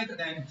the client, and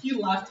then he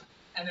left,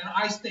 and then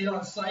I stayed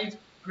on site,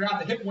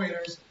 grabbed the hip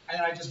waders,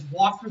 and I just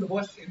walked through the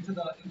bush into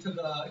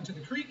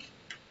the creek.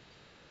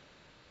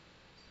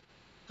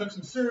 Took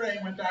some survey,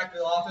 went back to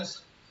the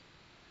office.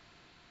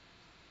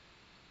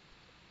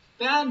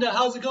 Banda,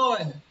 how's it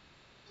going?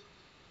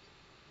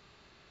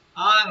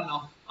 I don't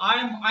know.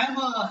 I'm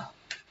a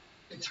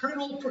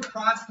eternal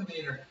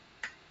procrastinator.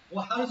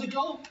 Well, how does it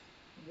go?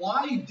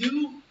 Why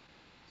do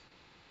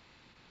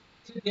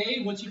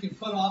today what you can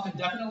put off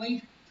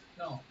indefinitely?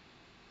 No.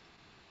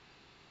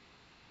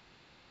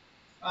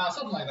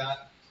 Something like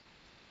that.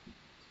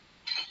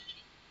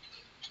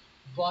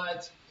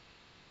 But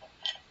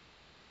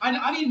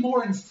I need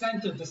more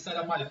incentive to set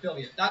up my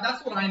affiliate.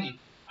 That's what I need.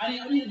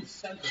 I need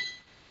incentive.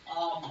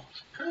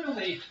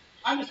 Currently,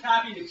 I'm just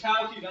happy to chat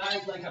with you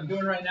guys like I'm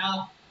doing right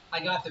now.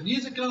 I got the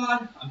music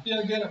on. I'm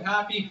feeling good. I'm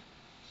happy.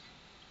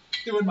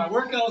 Doing my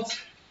workouts.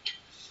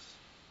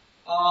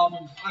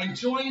 I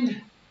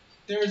joined.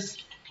 There's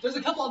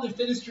a couple other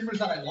fitness streamers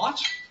that I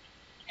watch,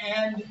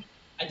 and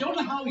I don't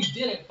know how he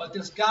did it, but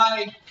this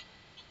guy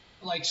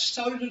like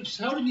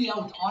shouted me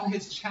out on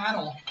his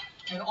channel,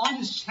 and on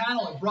his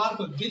channel it brought up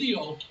a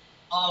video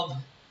of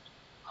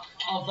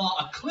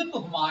a clip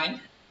of mine,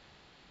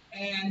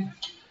 and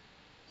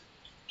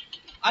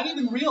I didn't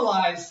even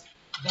realize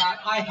that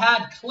I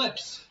had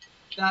clips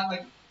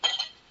that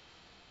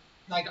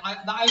I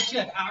actually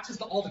have access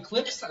to all the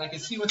clips and I can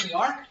see what they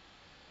are.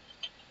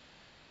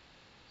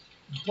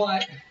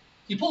 But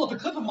he pulled up a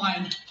clip of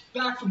mine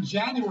back from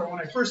January when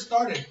I first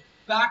started,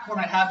 back when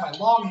I had my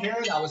long hair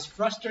that was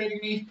frustrating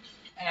me,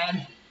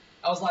 and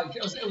I was like,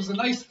 it was a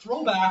nice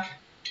throwback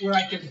where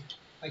I could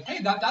like,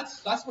 hey,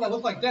 that's what I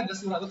looked like then.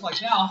 This is what I look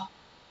like now,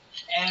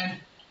 and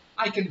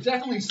I can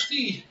definitely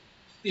see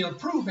the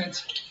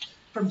improvement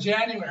from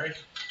January,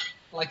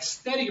 like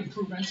steady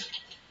improvement.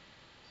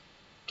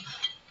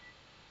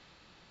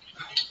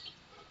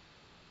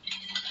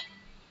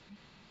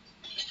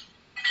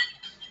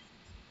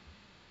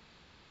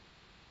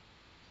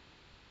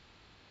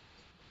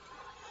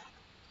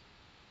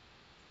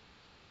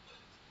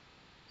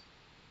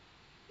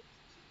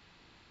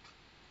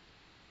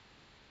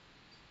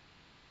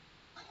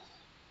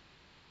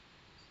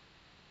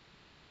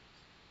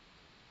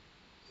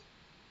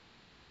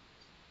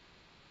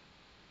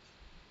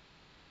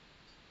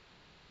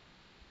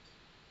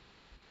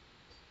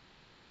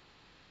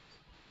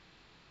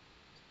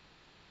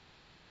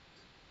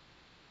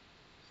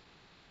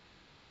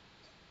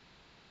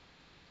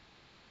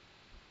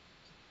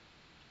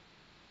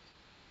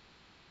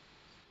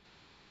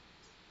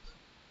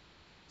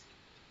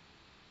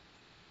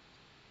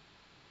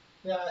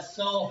 Yeah,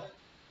 so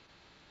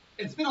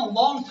it's been a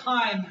long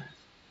time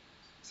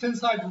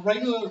since I've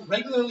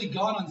regularly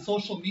gone on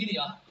social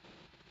media.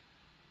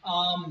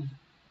 Um,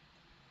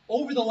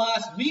 Over the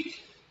last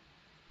week,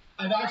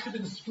 I've actually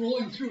been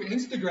scrolling through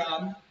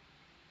Instagram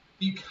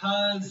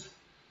because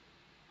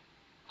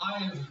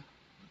I've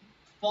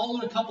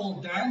followed a couple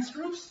of dance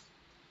groups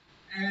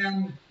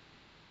and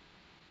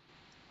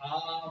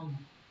um,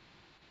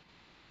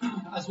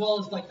 as well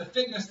as like the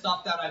fitness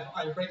stuff that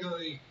I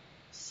regularly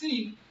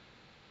see,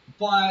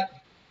 but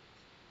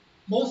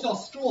most I'll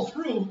scroll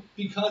through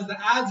because the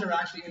ads are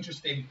actually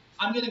interesting.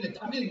 I'm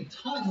getting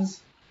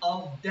tons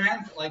of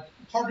dance like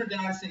partner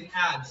dancing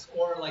ads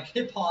or like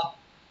hip hop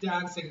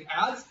dancing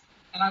ads,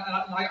 and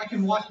I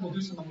can watch people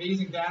do some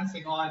amazing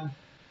dancing on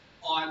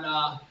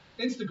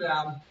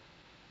Instagram,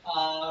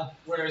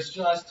 where it's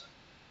just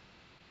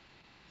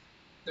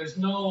there's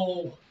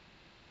no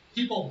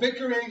people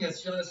bickering.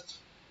 It's just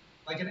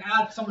like an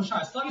ad. Someone's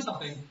trying to study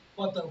something,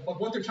 but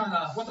what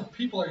the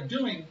people are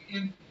doing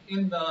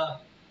in the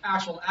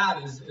actual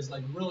ad is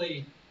like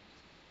really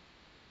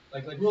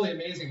like really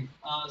amazing.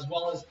 As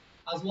well as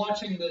I was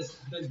watching this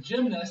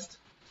gymnast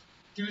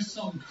do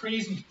some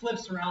crazy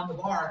flips around the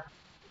bar,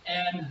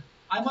 and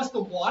I must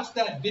have watched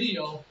that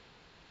video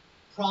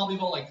probably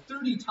about like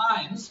 30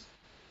 times.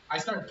 I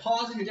started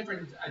pausing at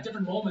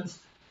different moments,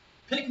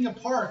 picking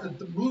apart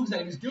the moves that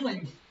he was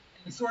doing,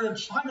 and sort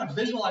of trying to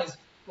visualize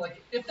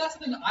like if that's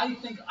something I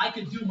think I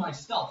could do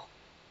myself.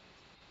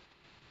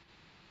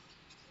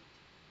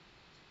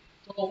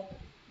 So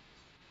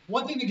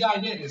one thing the guy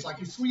did is like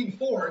he's swinging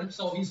forward,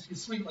 so he's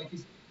swinging like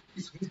his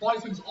body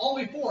swings all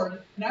the way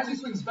forward, and as he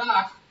swings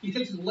back, he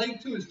takes his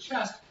leg to his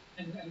chest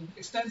and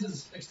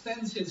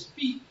extends his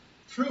feet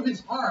through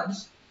his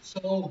arms,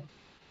 so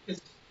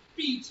his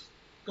feet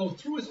go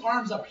through his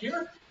arms up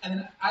here, and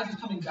then as he's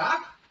coming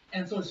back,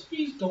 and so his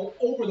feet go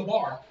over the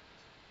bar,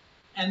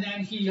 and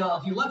then he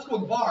lets go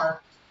of the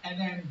bar,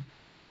 and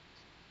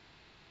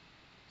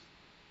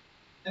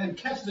then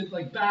catches it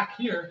like back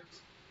here.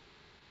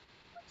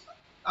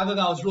 I thought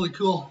that was really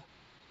cool.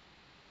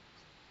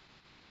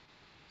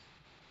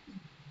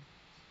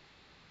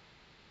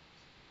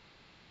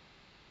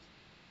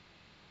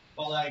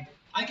 But like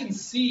I can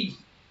see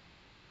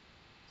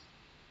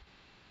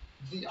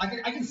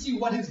I can see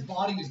what his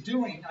body is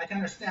doing. I can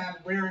understand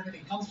where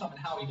everything comes from and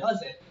how he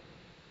does it.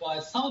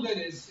 But some of it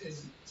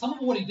is some of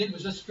what he did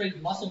was just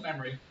straight muscle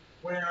memory,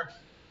 where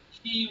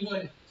he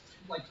would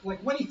like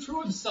when he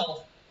threw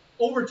himself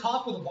over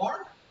top of the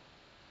bar.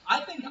 I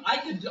think I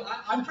could.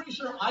 I'm pretty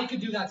sure I could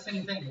do that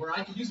same thing, where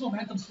I could use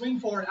momentum, swing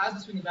forward as I'm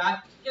swinging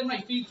back, get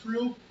my feet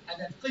through, and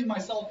then fling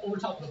myself over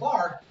top of the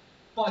bar.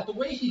 But the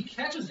way he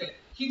catches it,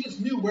 he just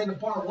knew where the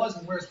bar was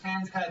and where his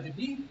hands had to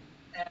be,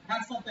 and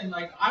that's something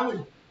like I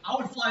would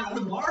fly over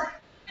the bar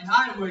and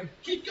I would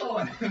keep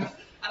going, and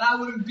I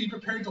wouldn't be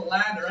prepared to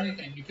land or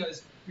anything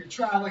because you're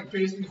traveling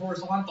facing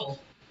horizontal.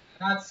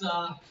 And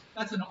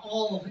that's an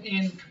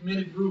all-in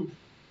committed move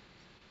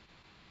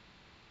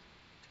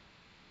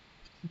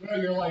where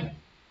you're like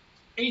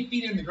 8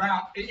 feet in the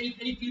ground, 8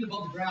 feet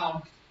above the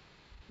ground,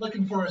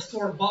 looking for a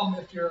sore bum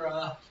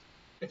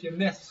if you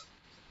miss.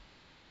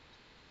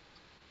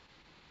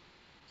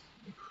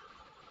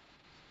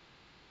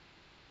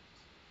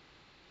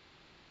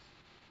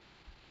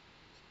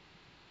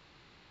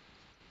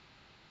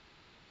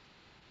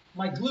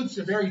 My glutes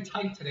are very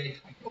tight today.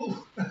 Like,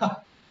 oh,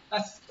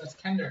 that's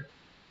tender.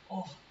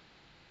 Oh,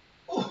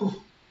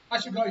 oh, I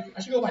should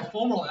go my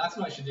foam roller. That's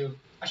what I should do.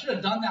 I should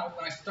have done that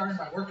when I started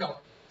my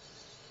workout.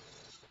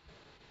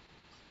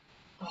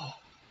 Oh,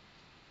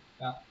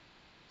 yeah,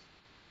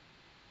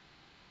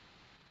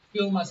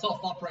 feeling myself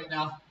up right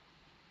now.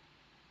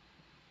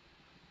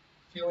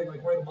 Feeling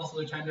like where the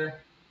muscles are tender.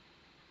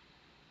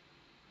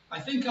 I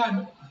think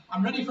I'm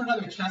ready for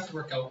another chest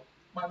workout.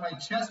 My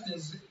chest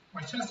is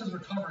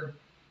recovered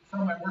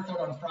from my workout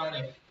on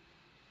Friday.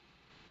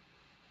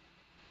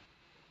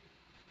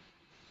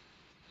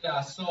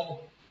 Yeah, so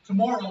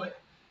tomorrow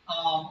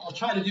I'll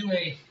try to do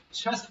a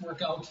chest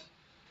workout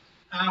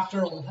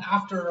after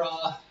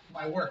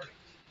my work.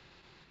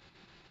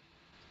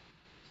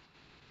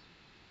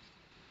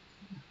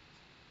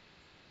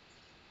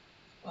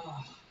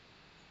 Uh,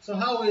 so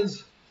how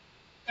is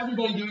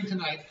everybody doing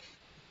tonight?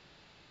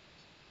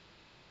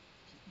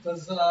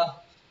 Does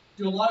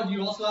do a lot of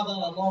you also have a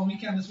long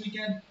weekend this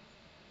weekend?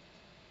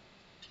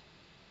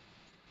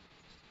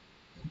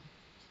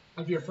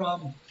 If you're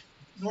from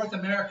North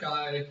America,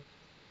 I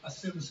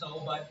assume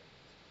so. But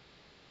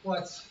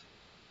what's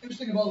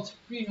interesting about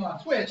being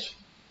on Twitch,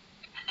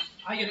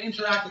 I get to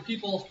interact with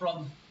people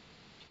from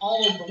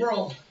all over the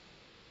world,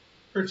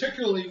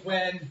 particularly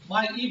when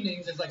my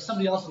evenings is like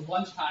somebody else's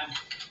lunchtime.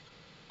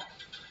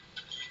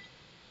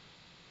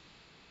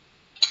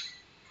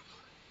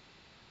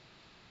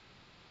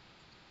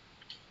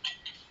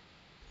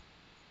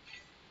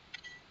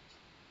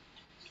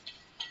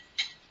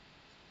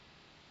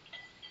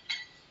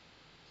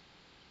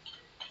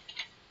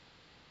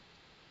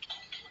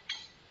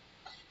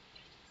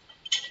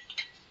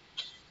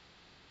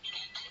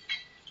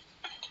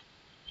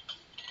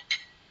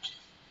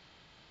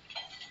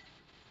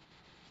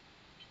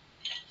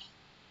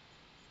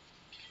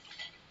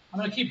 I'm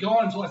gonna keep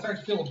going until I start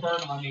to feel a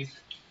burn on these.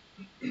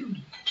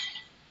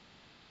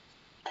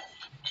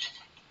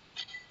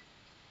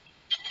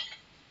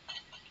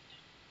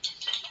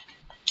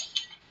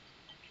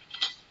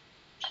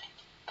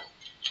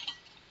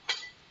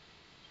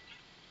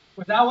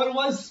 Was that what it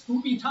was?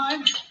 Spoopy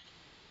time?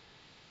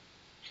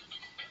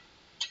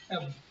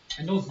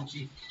 I know it's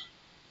itchy.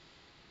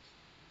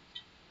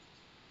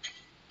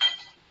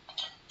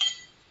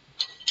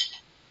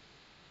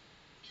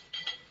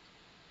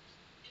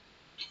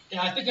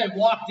 Yeah, I think I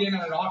walked in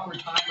at an awkward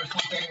time or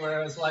something where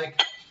it was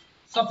like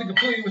something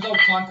completely without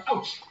context.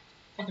 Ouch!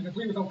 Something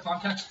completely without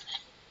context.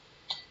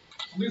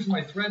 I'm losing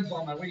my threads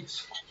on my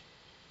weights.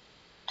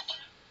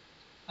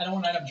 I don't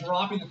want to end up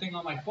dropping the thing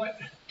on my foot.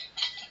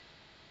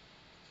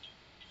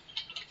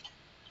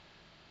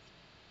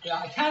 Yeah,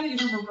 I can't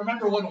even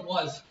remember what it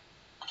was.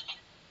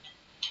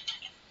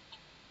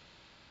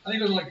 I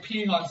think it was like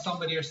peeing on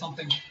somebody or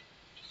something.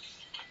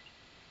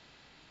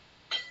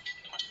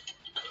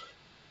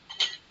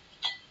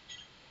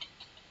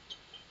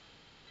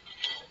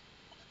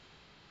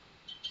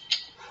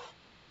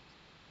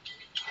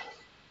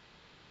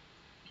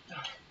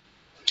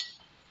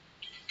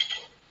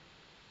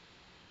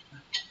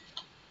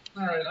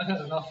 All right, I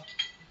had enough.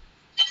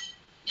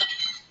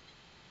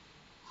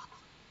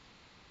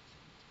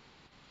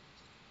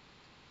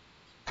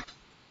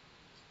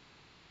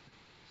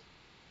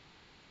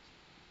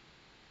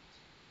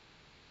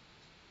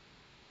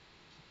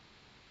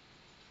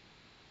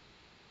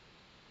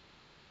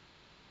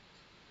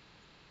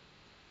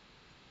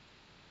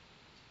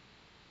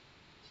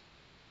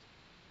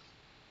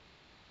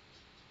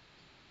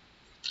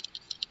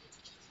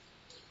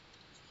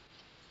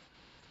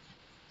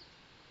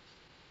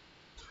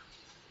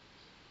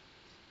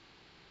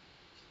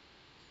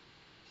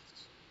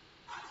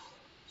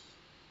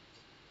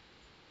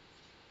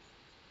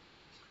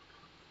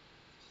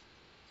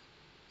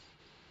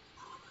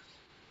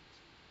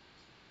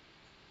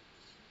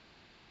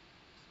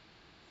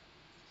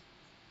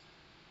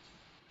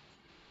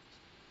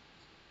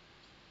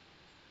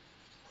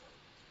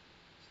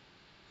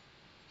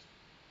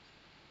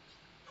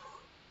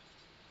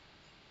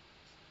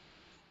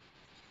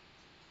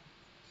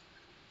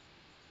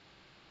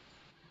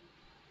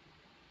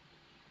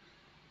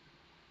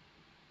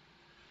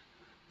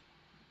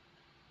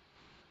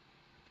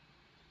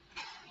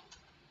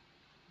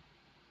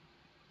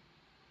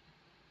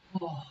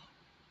 Oh,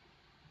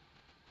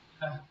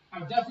 yeah.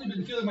 I've definitely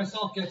been feeling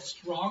myself get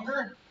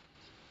stronger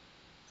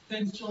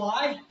since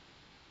July,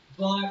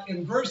 but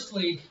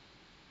inversely,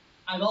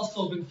 I've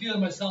also been feeling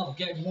myself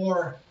get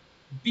more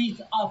beat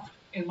up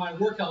in my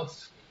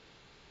workouts.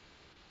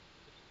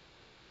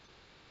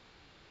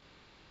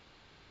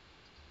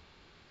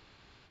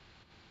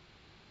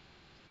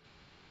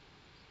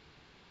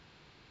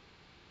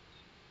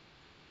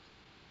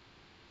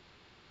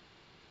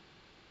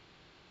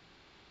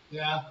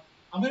 Yeah,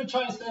 I'm gonna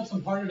try to set up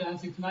some partner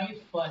dancing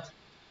tonight, but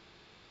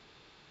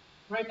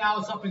right now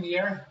it's up in the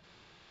air.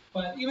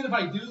 But even if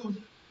I do,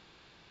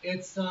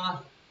 it's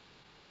not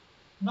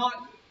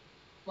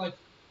like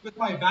with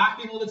my back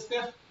being a little bit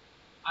stiff.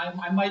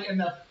 I might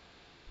end up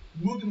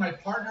moving my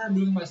partner,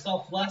 moving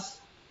myself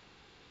less.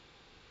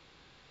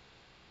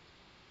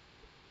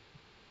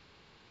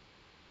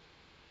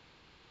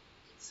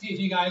 See if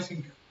you guys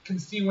can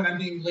see when I'm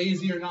being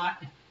lazy or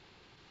not.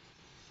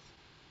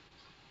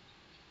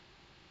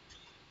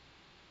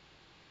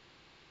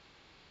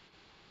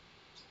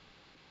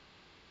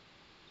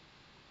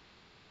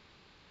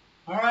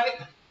 All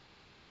right.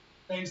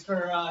 Thanks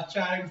for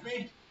chatting with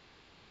me.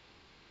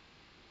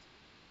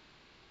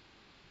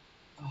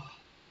 Oh,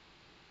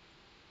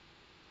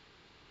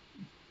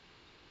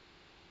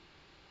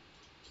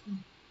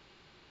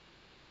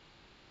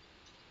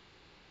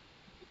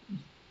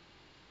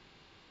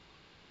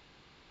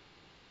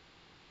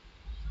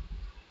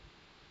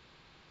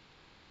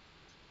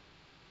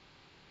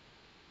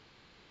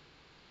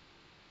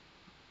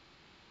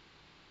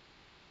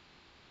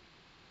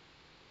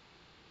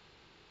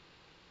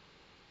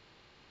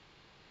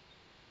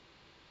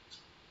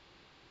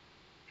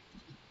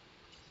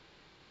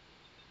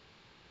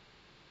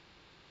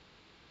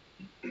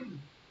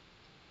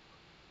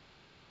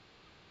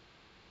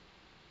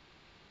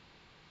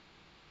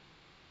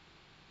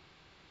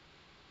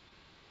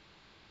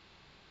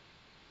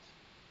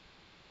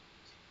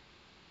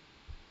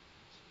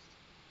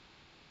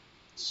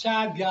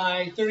 Chad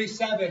guy,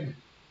 37.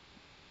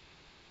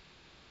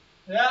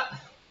 Yeah,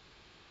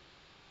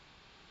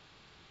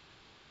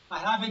 I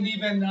haven't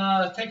even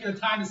taken the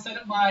time to set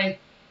up my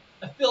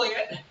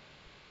affiliate.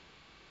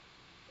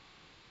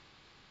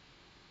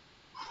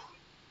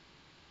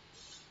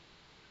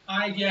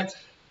 I get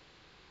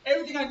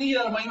everything I need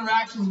out of my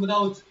interactions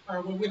without,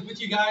 or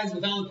with you guys,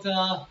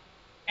 without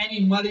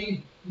any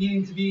money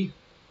needing to be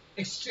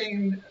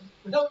exchanged,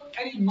 without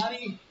any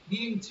money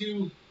needing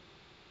to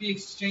be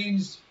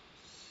exchanged.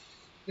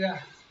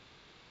 Yeah,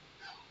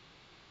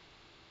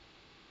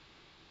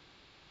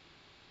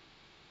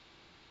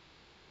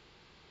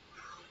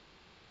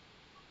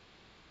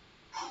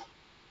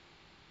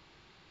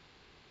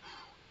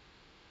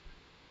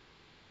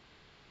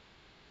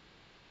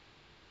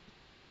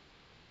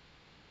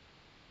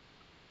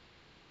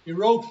 Your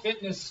Rogue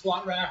Fitness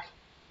squat rack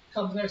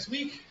comes next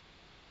week.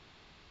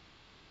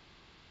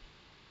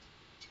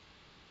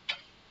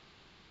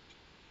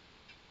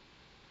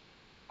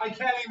 I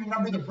can't even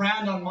remember the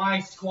brand on my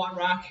squat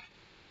rack.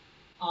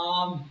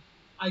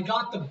 I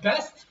got the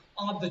best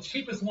of the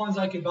cheapest ones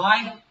I could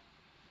buy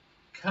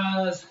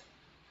because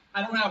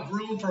I don't have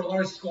room for a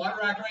large squat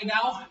rack right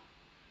now.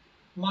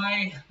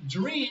 My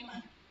dream,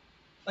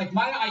 like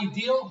my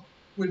ideal,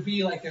 would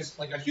be like this,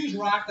 like a huge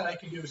rack that I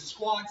can do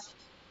squats.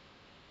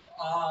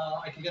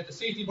 I can get the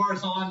safety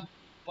bars on,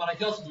 but I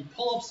can also do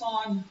pull-ups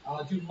on,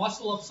 do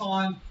muscle-ups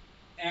on,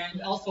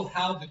 and also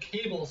have the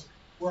cables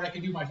where I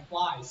can do my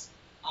flies,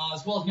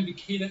 as well as maybe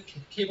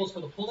cables for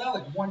the pull-down,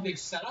 like one big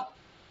setup.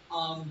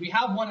 We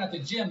have one at the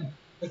gym.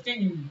 The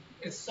thing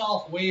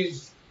itself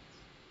weighs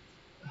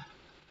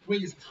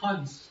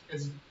tons,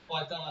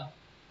 but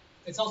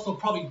it's also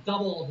probably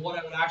double of what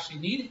I would actually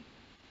need.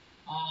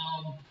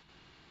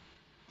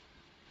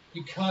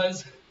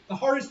 Because the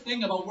hardest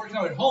thing about working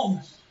out at home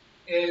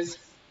is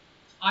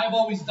I've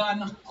always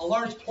done a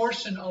large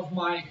portion of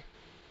my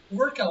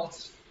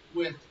workouts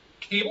with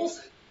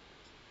cables.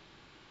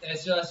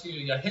 It's just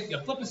you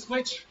flip a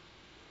switch,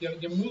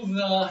 you move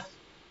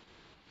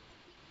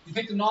you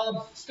take the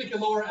knob, stick your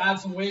lower, add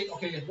some weight.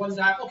 Okay, what is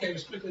that? Okay,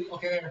 just quickly.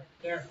 Okay,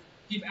 there.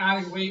 Keep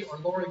adding weight or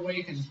lowering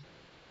weight, and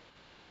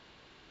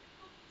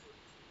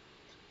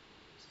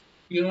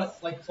you know,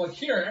 like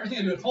here, everything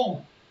I do at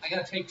home, I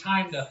gotta take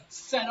time to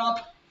set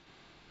up,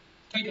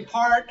 take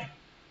apart.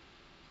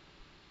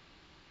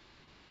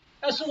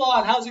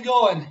 Echelon, how's it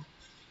going?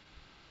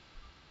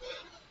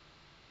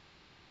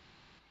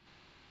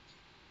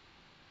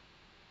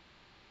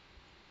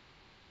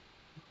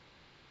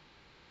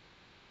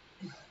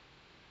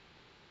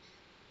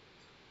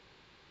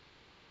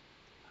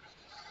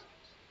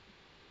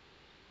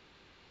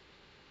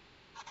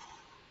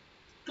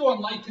 Going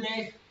light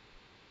today.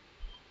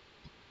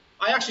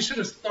 I actually should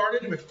have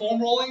started with foam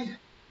rolling.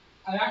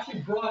 I actually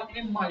brought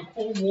in my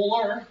foam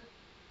roller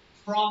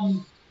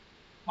from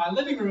my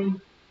living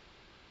room,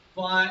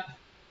 but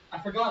I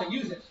forgot to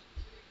use it.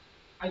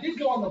 I did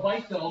go on the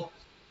bike though,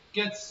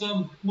 get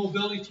some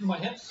mobility through my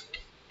hips.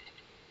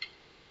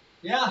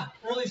 Yeah,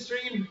 early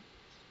stream.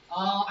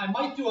 I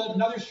might do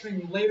another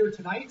stream later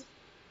tonight.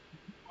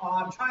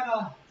 I'm trying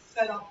to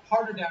set up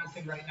partner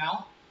dancing right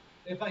now.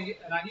 And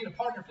I need a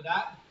partner for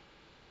that.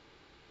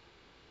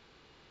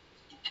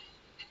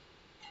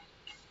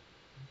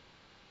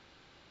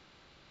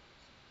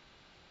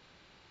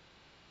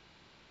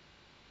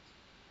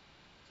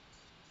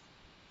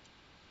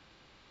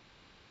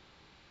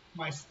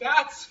 My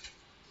stats,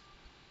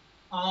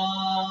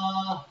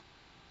 5'11",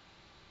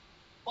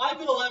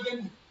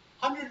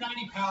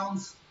 190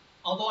 pounds.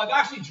 Although I've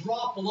actually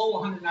dropped below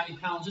 190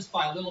 pounds just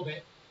by a little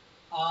bit.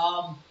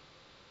 I'll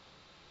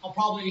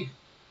probably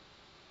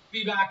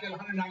be back at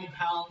 190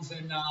 pounds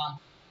in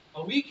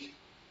a week.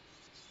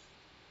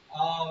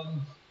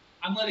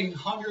 I'm letting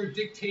hunger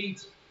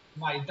dictate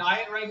my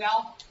diet right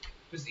now.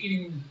 Just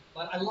eating,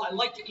 I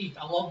like to eat.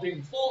 I love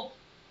being full.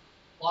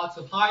 Lots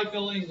of high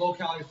filling, low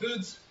calorie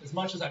foods as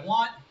much as I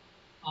want.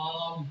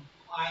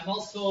 I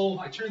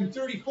turned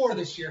 34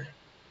 this year,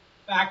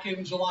 back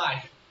in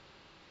July.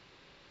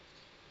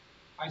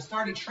 I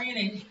started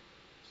training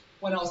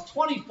when I was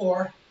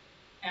 24,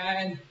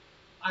 and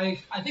I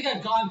think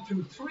I've gone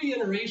through 3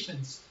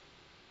 iterations.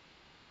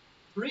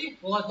 3?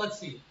 Well, let's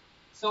see.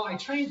 So I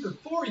trained for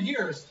 4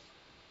 years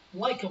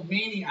like a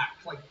maniac.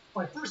 Like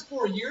my first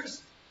 4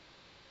 years,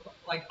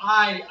 like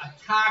I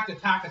attacked,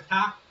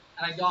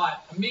 and I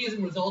got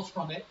amazing results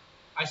from it.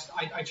 I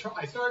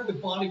started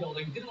with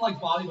bodybuilding, didn't like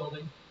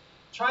bodybuilding.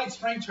 Tried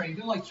strength training,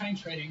 didn't like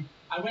strength training.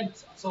 I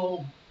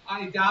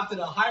adapted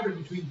a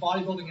hybrid between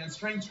bodybuilding and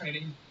strength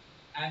training,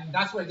 and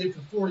that's what I did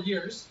for 4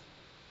 years.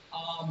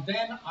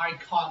 Then I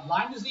caught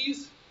Lyme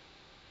disease.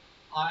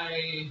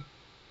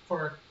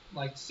 For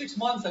like 6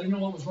 months, I didn't know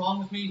what was wrong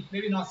with me.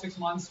 Maybe not 6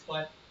 months,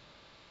 but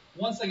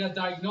once I got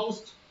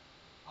diagnosed,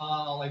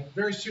 like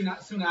very soon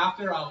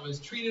after, I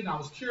was treated and I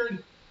was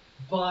cured,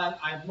 but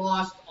I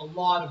lost a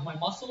lot of my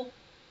muscle,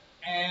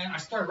 and I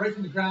started right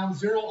from the ground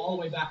zero all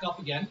the way back up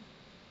again.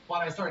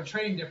 But I started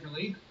training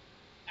differently,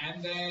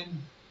 and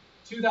then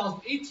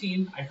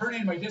 2018, I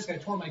herniated my disc, I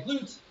tore my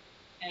glutes,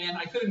 and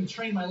I couldn't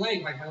train my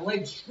leg. Like my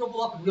legs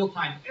shrivel up in real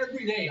time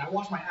every day. I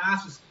watch my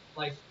ass just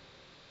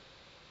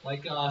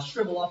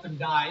shrivel up and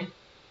die.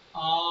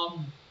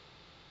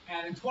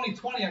 And in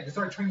 2020, I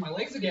started training my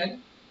legs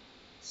again.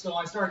 So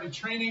I started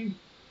training,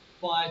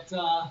 but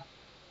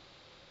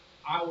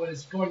I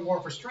was going more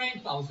for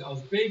strength. I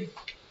was big,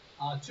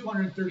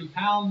 230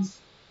 pounds,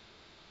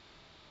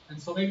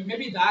 and so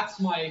maybe that's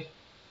my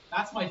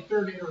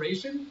third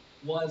iteration,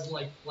 was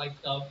like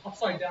the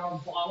upside down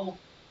bottle,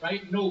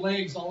 right? No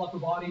legs, all upper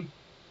body.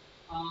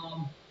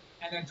 And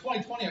then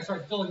 2020, I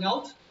started filling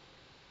out,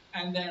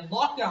 and then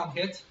lockdown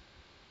hit,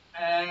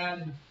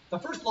 and the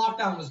first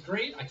lockdown was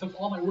great. I took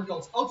all my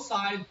workouts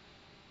outside.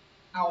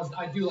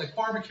 I do like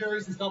farmer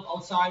carries and stuff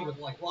outside with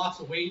like lots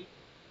of weight.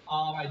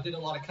 I did a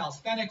lot of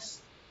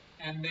calisthenics,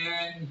 and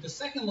then the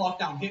second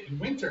lockdown hit in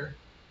winter,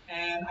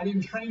 and I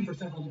didn't train for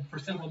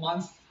several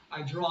months.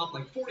 I dropped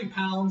like 40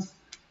 pounds,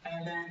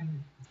 and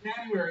then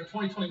January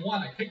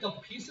 2021, I picked up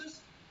the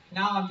pieces.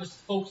 Now I'm just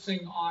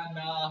focusing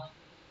on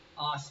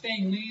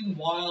staying lean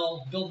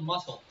while building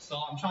muscle. So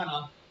I'm trying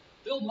to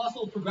build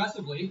muscle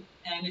progressively.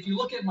 And if you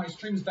look at my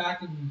streams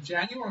back in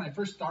January when I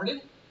first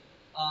started,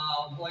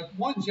 like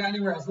 1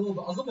 January, I was a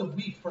little bit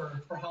weak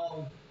for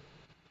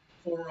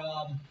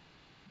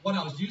what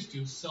I was used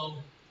to. So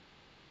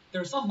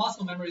there's some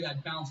muscle memory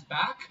that bounced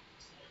back.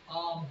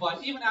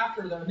 But even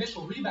after the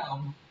initial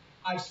rebound,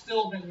 I've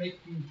still been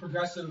making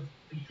progressive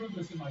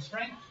improvements in my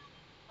strength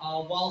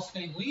while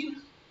staying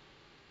lean.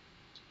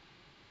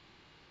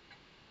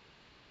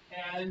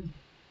 And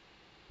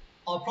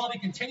I'll probably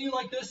continue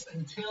like this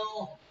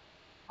until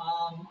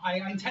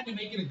I intend to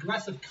make an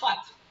aggressive cut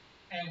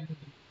and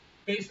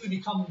basically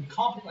become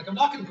competent. Like I'm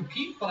not going to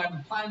compete, but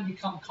I'm planning to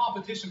become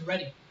competition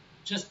ready.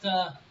 Just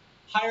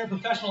hire a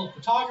professional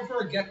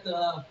photographer, get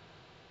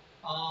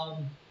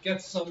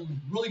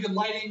some really good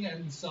lighting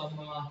and some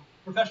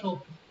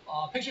professional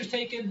pictures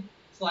taken,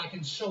 so I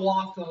can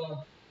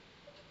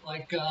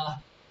like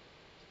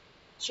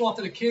show off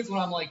to the kids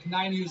when I'm like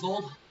 9 years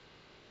old.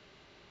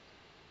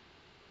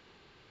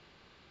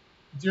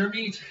 Deer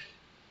meat.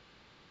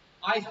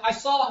 I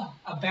saw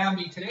a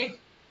Bambi today.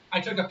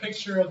 I took a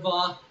picture of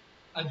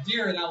a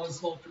deer that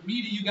was, well, from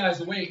me to you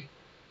guys away.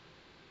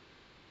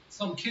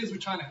 Some kids were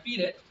trying to feed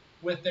it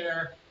with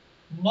their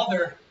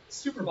mother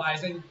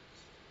supervising.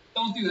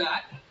 Don't do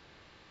that.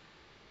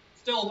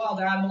 Still a wild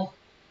animal,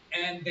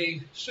 and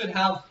they should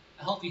have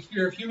a healthy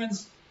fear of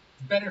humans.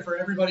 It's better for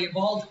everybody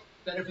involved,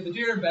 better for the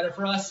deer, better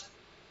for us.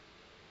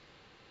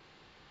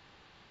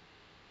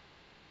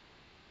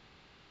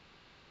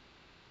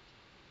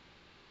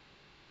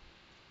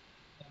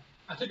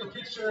 I took a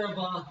picture of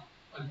a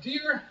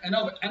deer and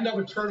of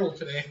a turtle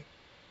today.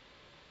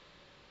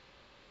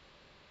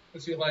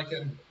 Let's see if I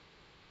can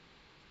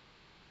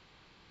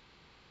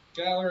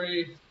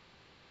gallery.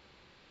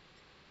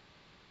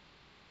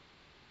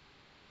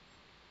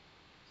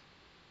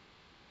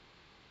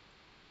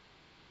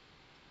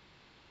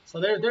 So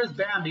there's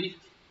Bambi.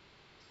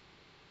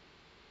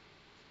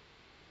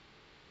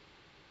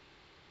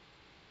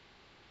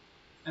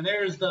 And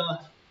there's the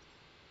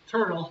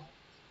turtle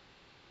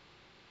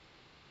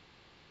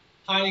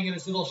hiding in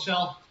its little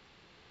shell.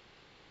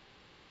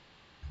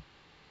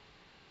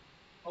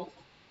 Oh,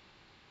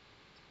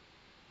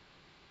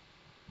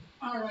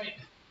 all right.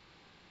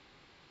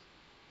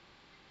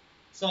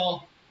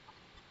 So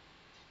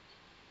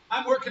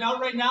I'm working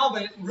out right now,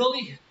 but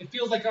it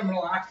feels like I'm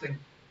relaxing.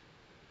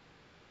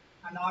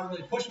 I'm not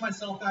really pushing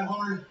myself that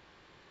hard.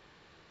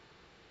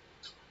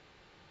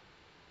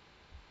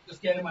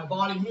 Just getting my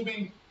body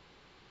moving.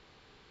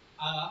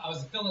 I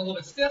was feeling a little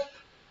bit stiff.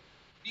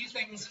 These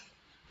things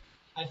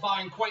I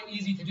find quite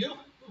easy to do. Ooh,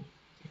 you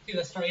can see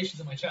the striations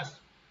in my chest.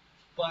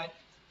 But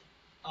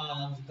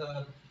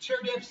the chair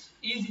dips,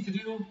 easy to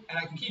do, and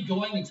I can keep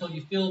going until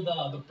you feel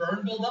the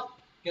burn build up.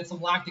 Get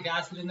some lactic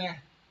acid in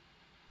there.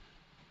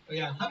 But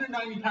yeah,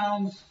 190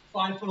 pounds,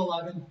 5'11",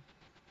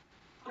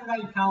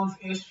 190 pounds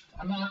ish.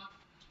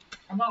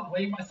 I'm not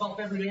weighing myself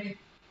every day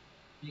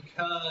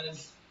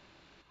because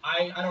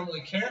I don't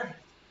really care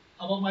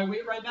about my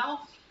weight right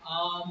now.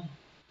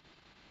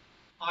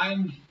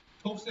 I'm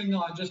focusing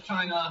on just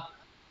trying to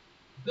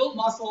build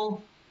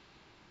muscle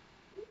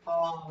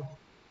uh,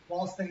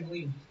 while staying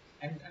lean.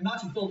 And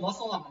not just build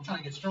muscle, I'm trying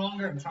to get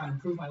stronger, I'm trying to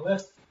improve my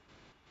lifts.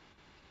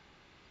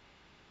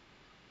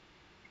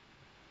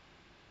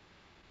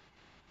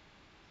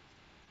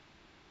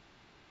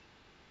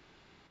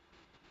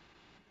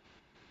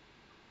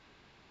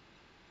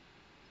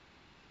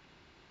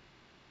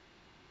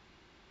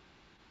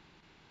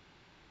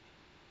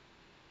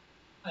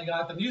 I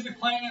got the music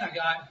playing, I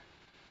got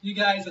you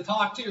guys to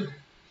talk to.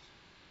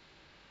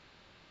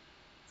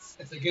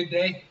 It's a good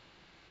day.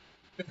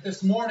 But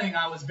this morning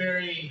I was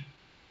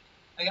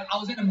I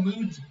was in a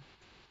mood,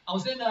 I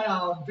was in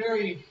a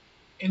very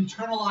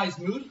internalized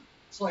mood.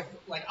 So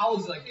like I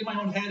was like in my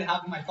own head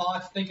having my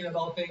thoughts, thinking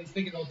about things,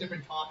 thinking about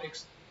different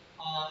topics.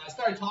 I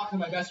started talking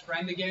to my best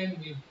friend again.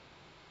 We've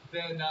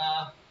been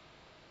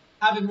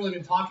haven't really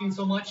been talking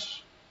so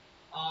much,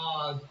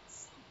 uh,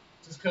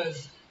 just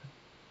because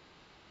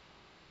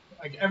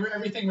like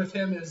everything with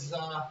him is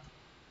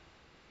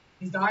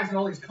he dives in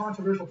all these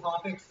controversial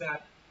topics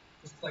that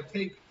just like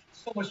take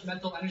so much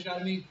mental energy out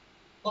of me.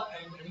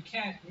 And we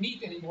can't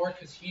meet anymore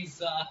because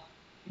he's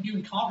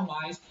immune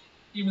compromised,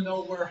 even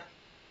though we're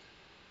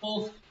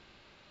both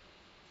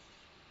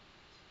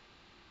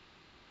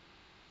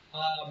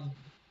um,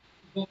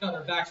 both got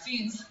our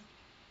vaccines,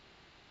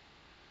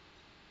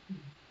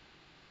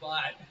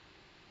 but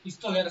you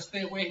still got to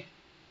stay away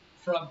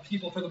from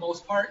people for the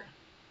most part.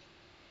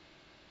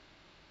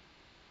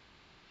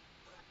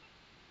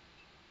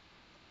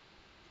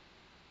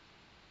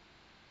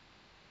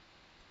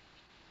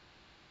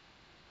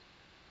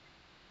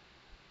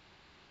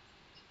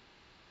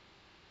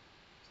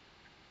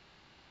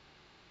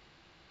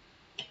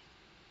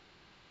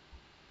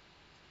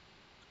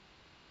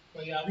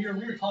 But yeah, we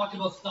were talking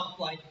about stuff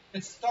like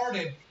it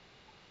started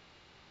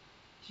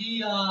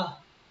he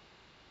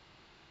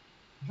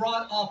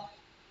brought up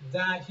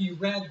that he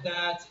read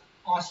that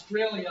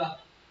Australia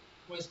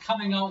was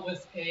coming out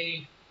with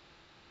a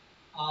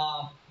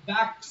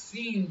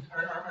vaccine,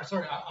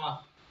 sorry, a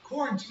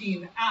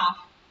quarantine app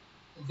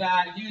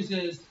that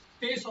uses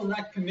facial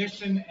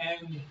recognition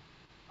and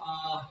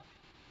uh,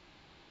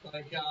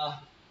 like uh,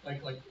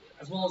 like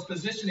as well as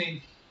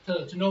positioning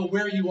to know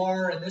where you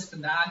are and this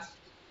and that.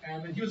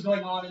 And then he was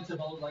going on into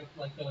about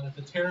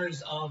the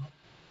terrors of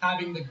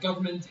having the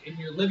government in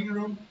your living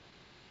room.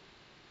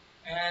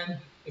 And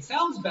it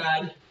sounds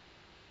bad.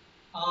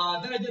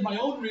 Then I did my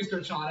own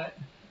research on it,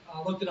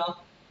 looked it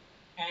up,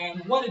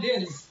 and what it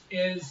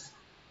is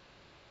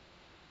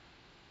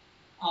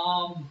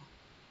um,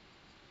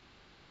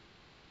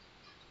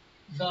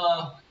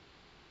 the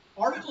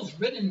articles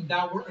written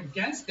that were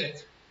against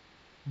it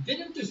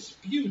didn't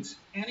dispute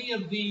any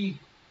of the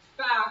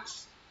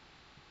facts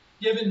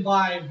given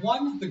by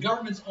one, the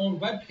government's own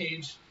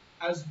webpage,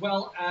 as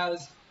well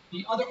as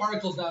the other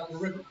articles that were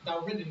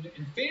written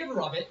in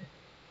favor of it.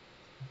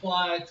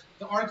 But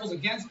the articles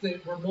against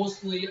it were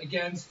mostly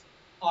against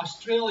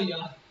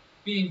Australia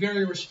being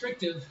very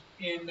restrictive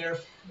in their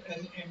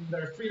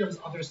freedoms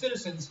of their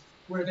citizens,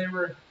 where they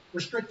were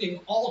restricting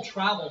all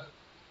travel.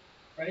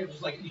 Right? It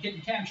was like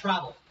you can't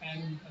travel,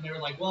 and they were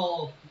like,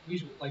 well, we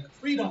should, like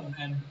freedom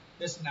and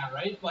this and that,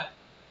 right? But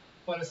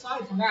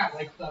aside from that,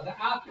 like the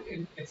app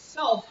in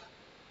itself,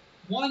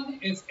 one,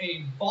 it's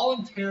a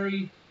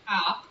voluntary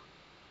app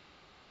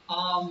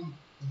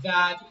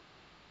that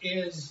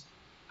is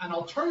an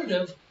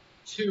alternative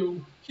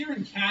to here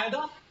in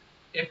Canada.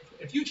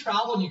 If you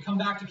travel and you come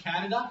back to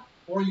Canada,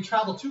 or you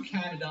travel to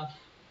Canada,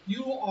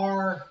 you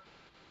are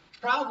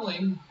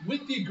traveling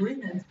with the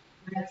agreement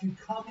that you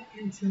come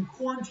into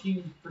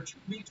quarantine for 2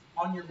 weeks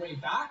on your way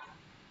back,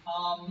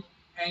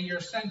 and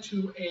you're sent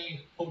to a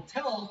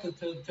hotel to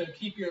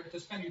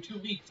spend your 2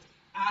 weeks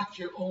at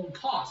your own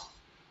cost,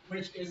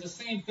 which is the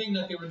same thing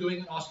that they were doing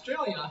in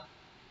Australia.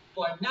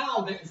 But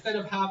now that instead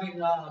of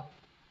having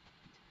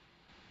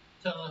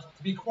to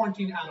be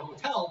quarantined at a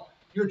hotel,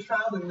 you're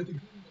traveling with the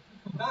agreement that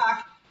you come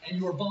back and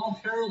you are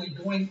voluntarily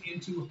going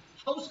into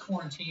house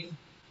quarantine,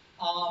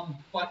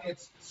 but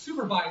it's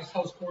supervised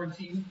house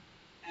quarantine.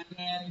 And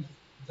then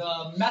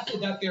the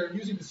method that they're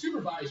using to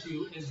supervise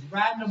you is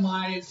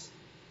randomized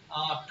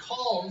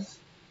calls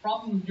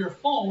from your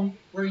phone,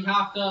 where you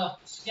have to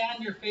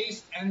scan your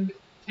face and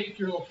take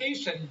your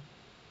location,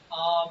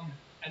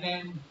 and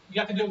then you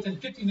have to do it within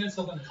 15 minutes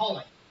of them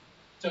calling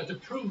to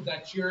prove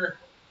that you're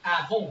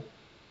at home.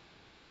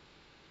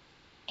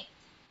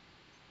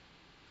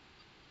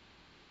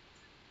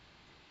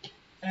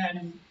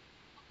 And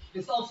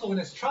it's also in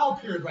its trial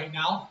period right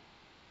now,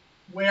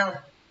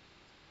 where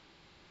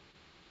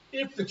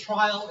if the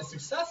trial is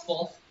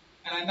successful,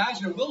 and I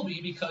imagine it will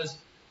be because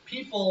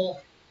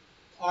people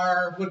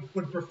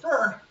would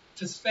prefer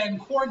to spend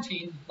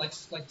quarantine, like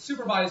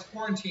supervised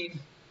quarantine,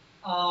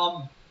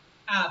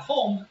 at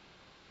home,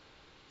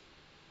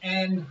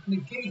 and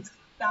negate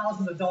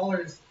thousands of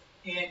dollars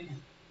in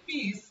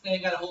fees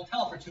staying at a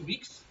hotel for 2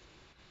 weeks.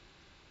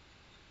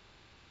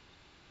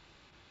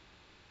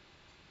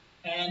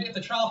 And if the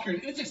trial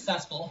period is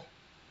successful,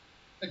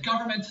 the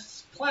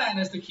government's plan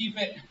is to keep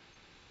it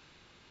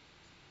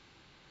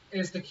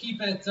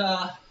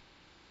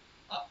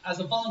as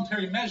a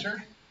voluntary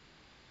measure.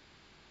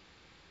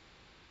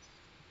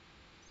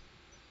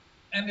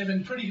 And they've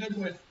been pretty good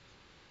with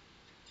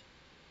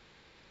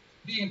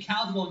being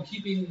accountable and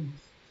keeping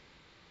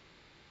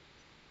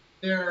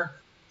their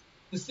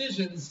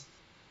decisions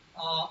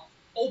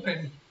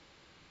open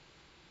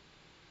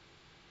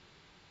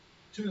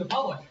to the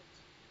public.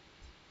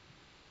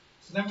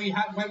 So then we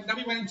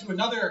went into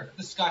another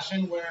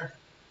discussion where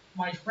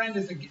my friend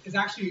is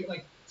actually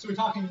like, so we're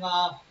talking.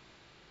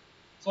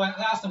 So I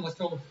asked him,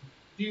 so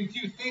do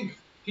you think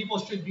people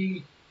should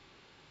be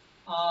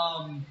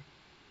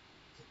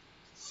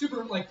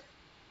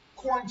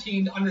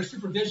quarantined under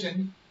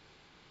supervision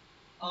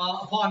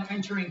upon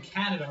entering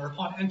Canada or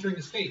upon entering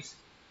the States?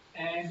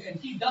 And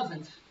he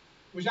doesn't,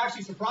 which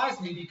actually surprised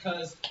me,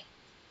 because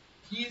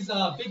he's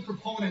a big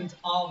proponent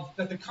of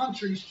that the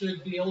country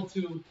should be able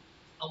to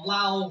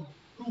allow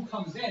who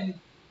comes in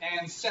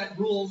and set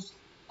rules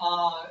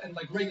and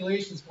like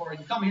regulations for it.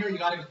 You come here, you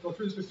got to go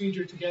through this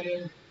procedure to get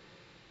in,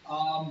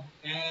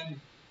 and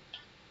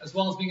as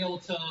well as being able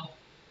to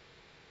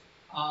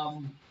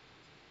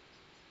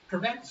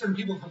prevent certain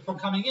people from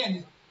coming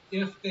in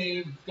if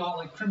they've got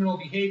like criminal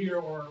behavior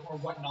or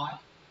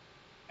whatnot.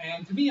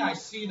 And to me, I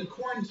see the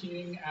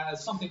quarantining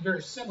as something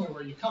very similar,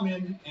 where you come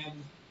in and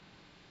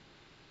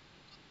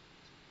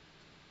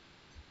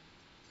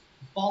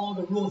follow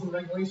the rules and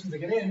regulations to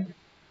get in,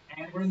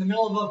 and we're in the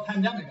middle of a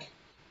pandemic,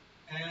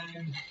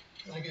 and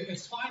like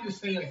it's fine to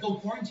say like go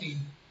quarantine,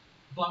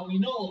 but we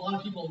know a lot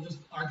of people just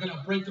are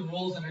gonna break the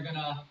rules and are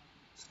gonna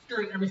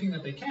skirt everything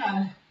that they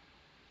can,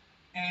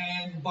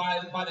 and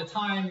by the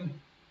time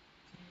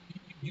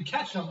you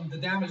catch them, the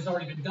damage has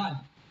already been done.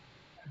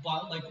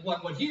 But like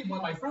what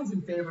my friend's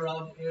in favor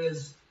of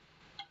is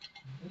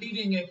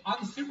leaving it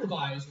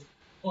unsupervised,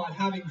 but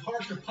having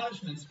harsher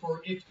punishments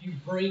for if you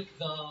break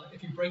the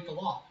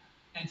law.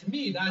 And to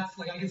me, that's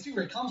like I can see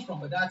where it comes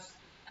from, but that's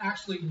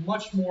actually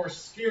much more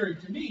scary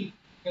to me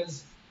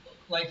because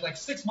like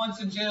 6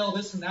 months in jail,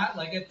 this and that,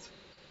 like it,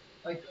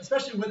 like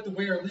especially with the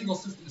way our legal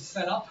system is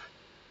set up,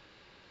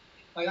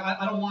 like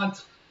I don't want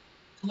to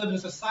live in a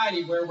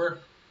society where we're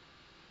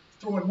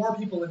throwing more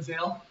people in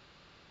jail,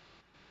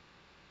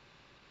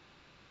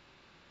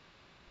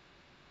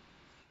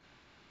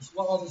 as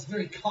well as this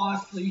very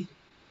costly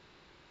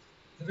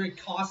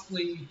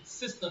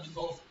system in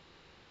both.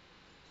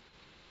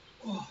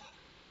 Oh,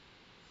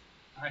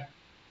 all right.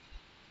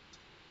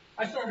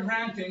 I started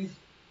ranting,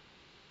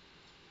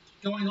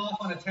 going off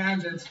on a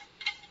tangent,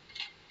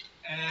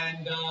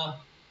 and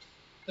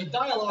the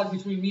dialogue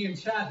between me and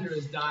Chad here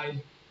has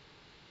died.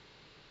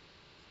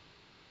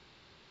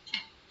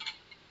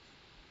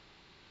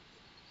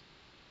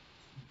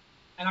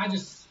 And I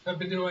just have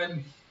been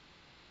doing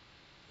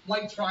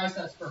light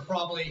triceps for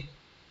probably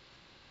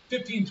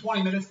 15,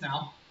 20 minutes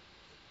now.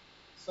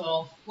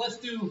 So let's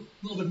do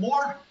a little bit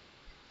more.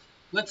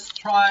 Let's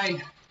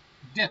try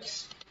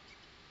dips.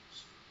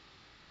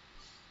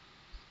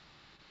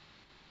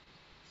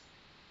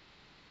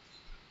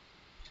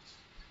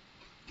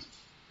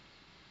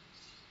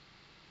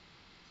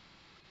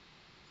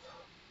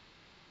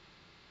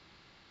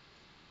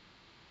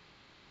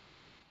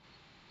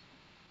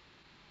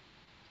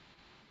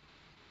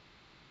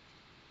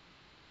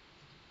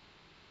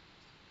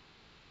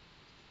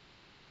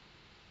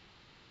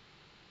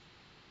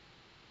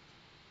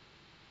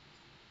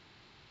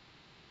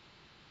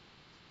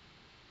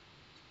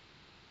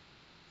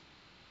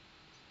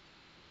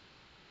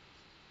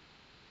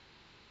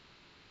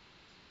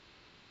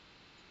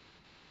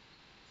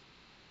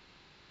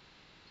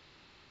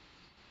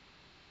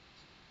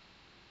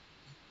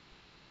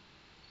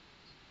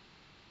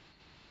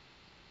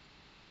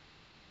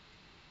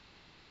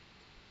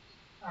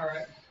 All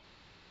right.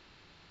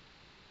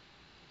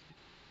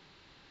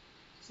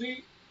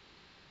 See,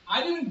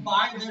 I didn't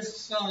buy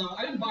this.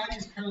 I didn't buy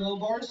these parallel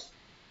bars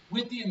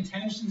with the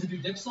intention to do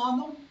dips on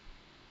them,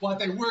 but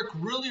they work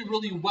really,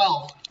 really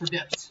well for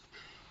dips.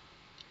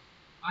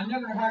 I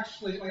never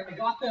actually like. I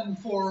got them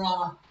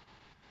for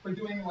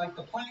doing like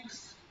the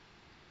planks,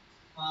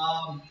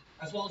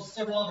 as well as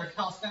several other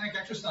calisthenic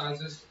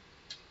exercises.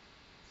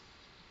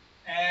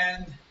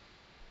 And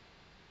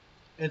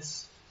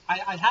it's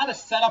I had a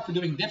setup for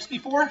doing dips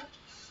before,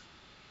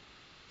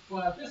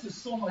 but this is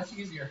so much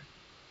easier.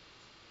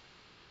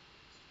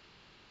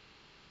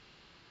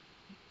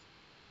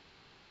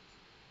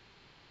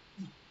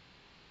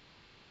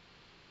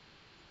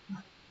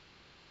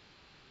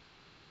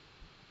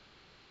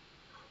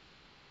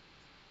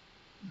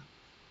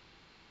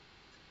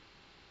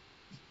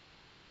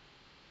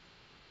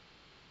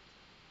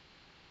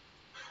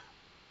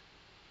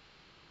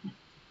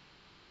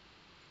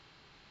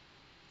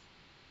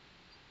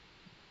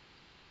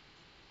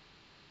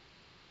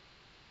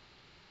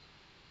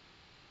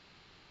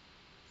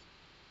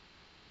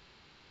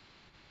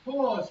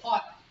 Oh, it's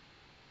hot.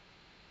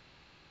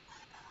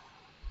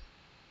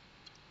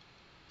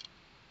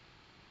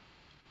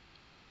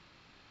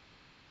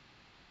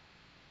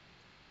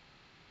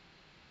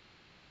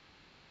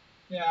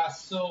 Yeah,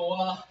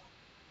 so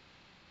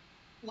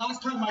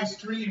last time I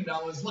streamed,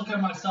 I was looking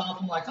at myself.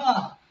 I'm like,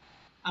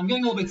 I'm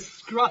getting a little bit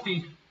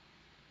scruffy.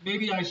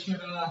 Maybe I should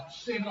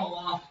shave it all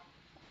off.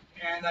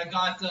 And I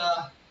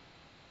got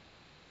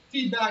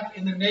feedback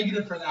in the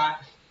negative for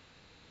that.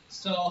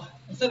 So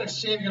instead of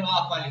shaving it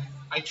off,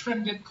 I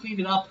trimmed it, cleaned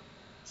it up.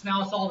 So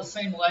now it's all the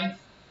same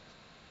length.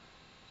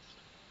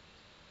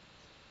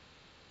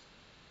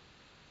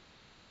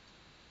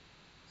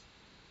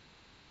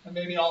 And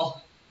maybe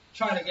I'll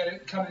try to get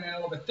it coming in a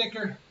little bit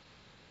thicker.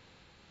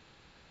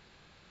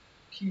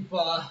 Keep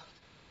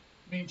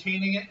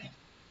maintaining it.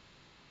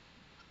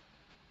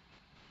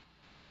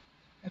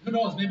 And who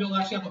knows, maybe I'll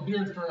actually have a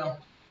beard for a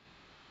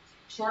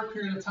short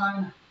period of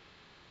time.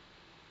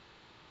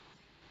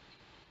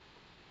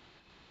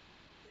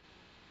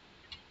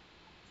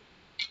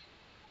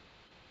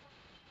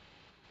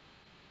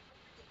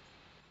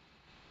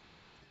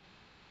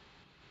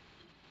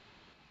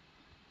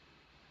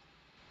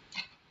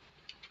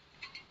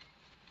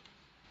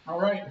 All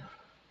right.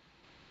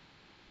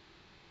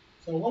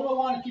 So what do I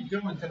want to keep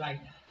doing tonight?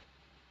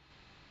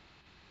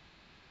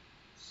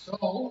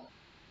 So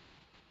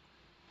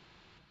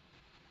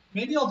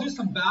maybe I'll do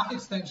some back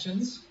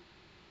extensions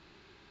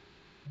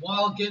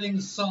while getting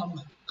some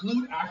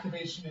glute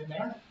activation in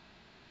there.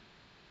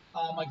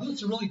 My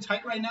glutes are really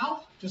tight right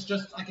now. Just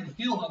I can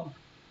feel them.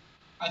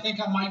 I think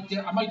might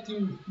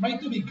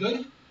do me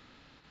good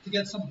to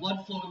get some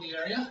blood flow in the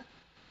area.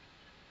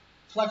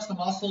 Flex the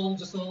muscle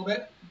just a little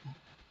bit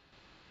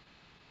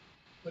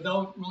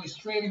without really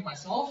straining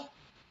myself.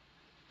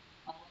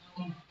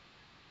 Um,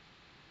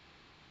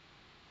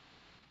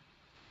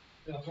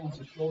 yeah, throwing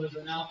some shoulders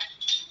right now.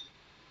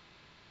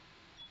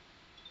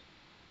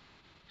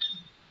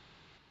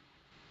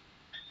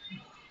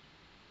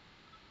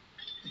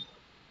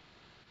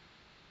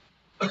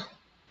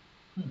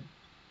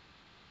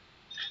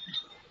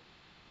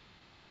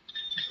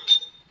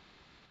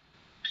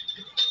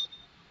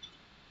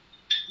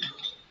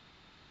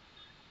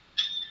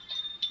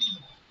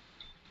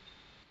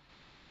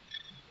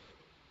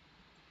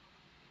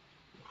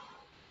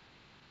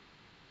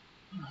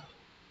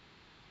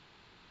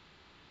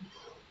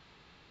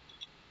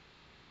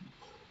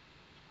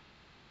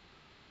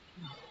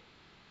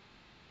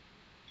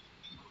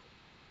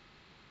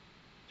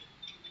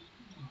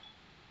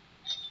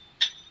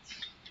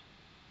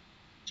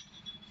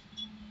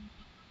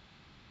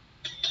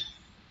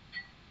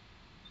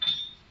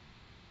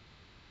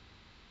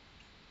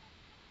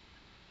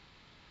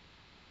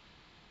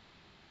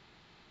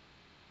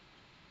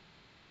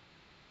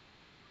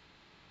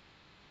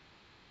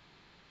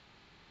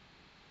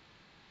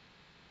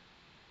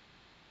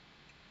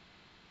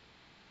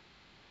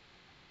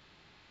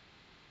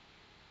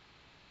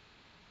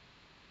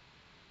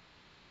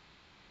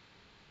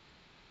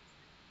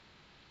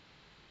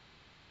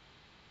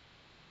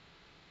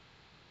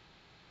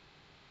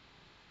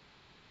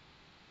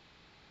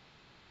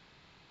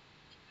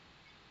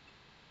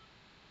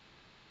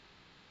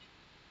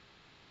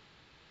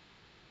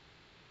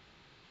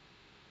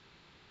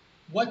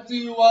 What do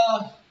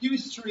you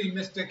stream,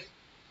 Mystic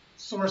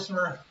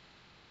Sorcerer?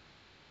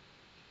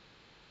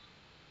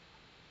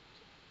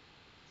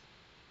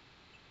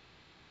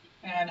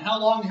 And how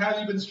long have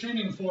you been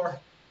streaming for?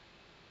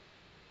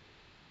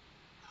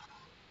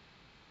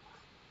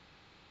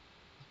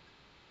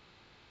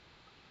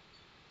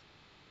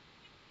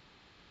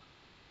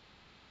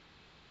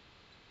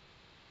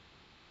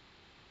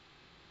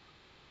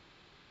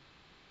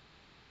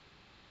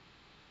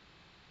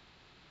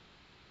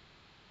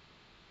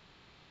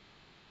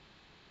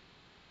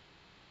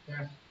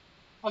 There.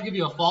 I'll give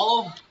you a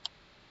follow.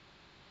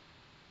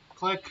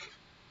 Click.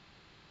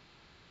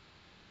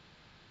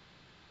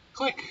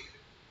 Click.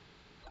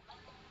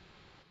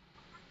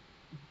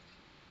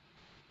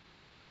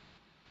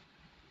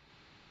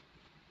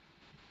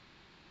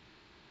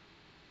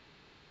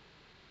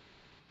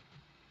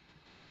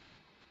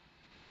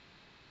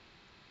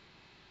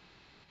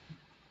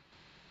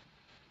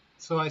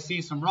 So I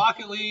see some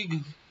Rocket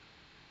League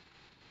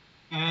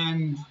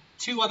and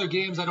two other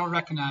games I don't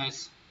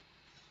recognize.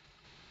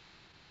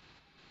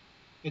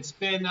 It's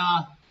been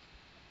a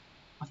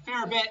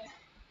fair bit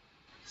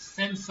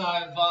since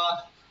I've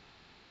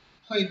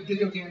played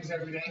video games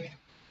every day.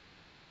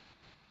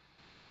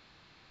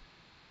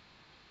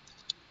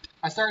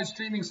 I started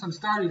streaming some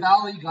Stardew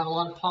Valley, got a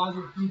lot of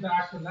positive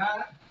feedback from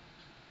that.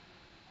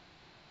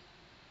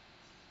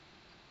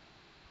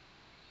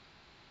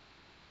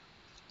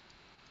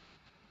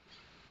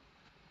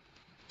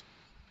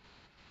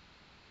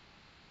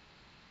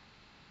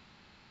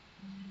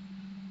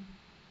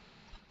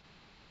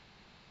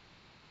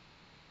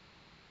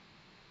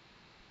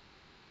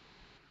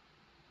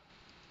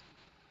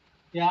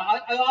 Yeah,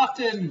 I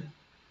often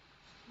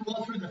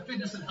roll through the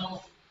fitness and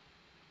health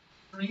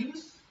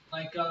streams,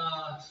 like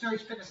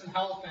search fitness and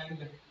health, and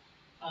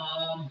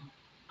I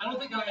don't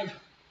think I've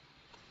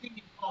seen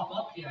it pop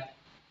up yet,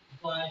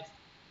 but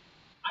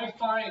I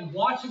find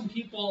watching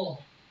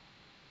people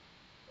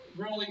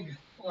really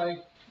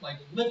like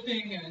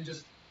lifting and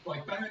just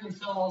like bettering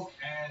themselves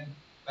and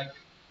like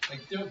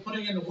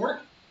putting in the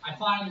work. I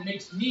find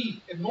it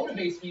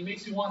motivates me,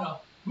 makes me want to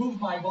move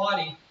my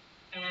body,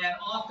 and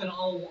often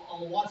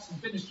I'll watch some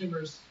fitness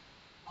streamers,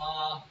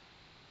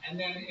 and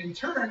then in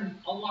turn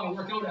I'll want to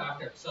work out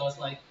after. So it's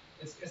like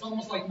it's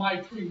almost like my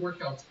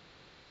pre-workout.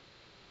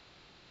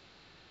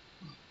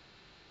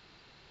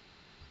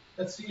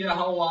 Let's see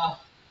how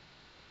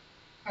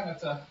kind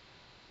of to.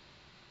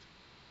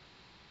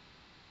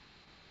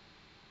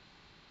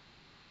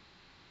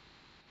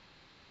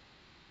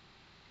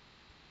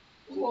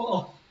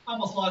 Whoa, I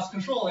almost lost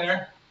control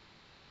there.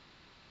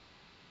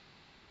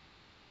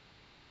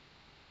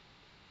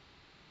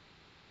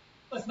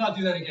 Let's not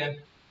do that again.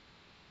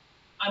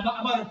 I'm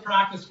out of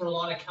practice for a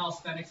lot of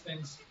calisthenics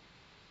things.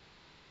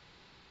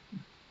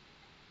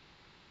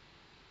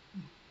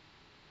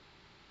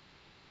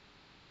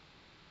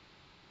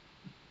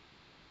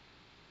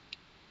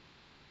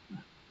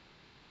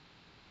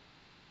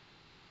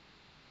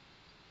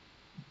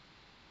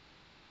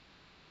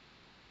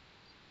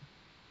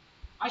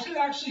 I should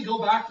actually go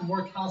back to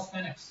more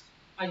calisthenics.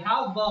 I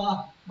have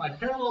my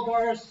parallel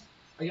bars.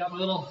 I got my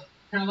little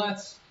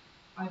parallettes.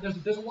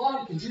 There's a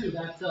lot I can do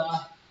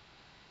that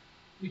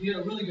we can get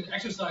a really good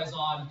exercise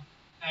on,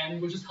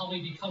 and would just help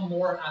me become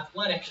more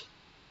athletic.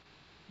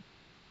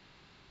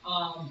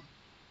 Um,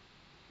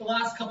 the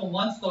last couple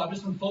months, though, I've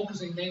just been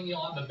focusing mainly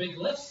on the big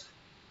lifts.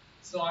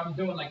 So I'm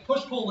doing like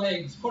push pull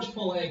legs, push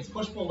pull legs,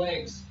 push pull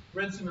legs,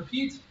 rinse and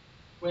repeat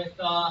with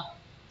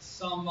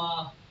some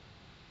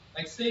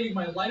like saving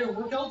my lighter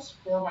workouts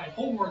for my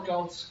home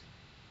workouts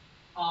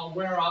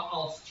where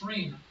I'll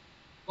stream.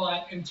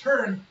 But in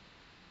turn,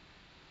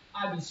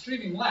 I've been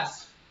streaming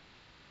less.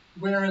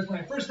 Whereas when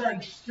I first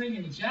started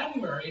streaming in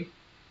January,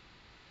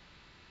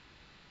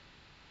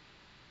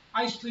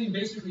 I streamed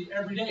basically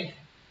every day.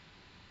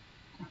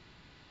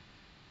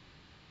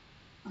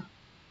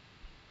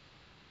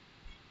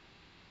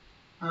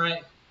 All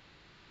right.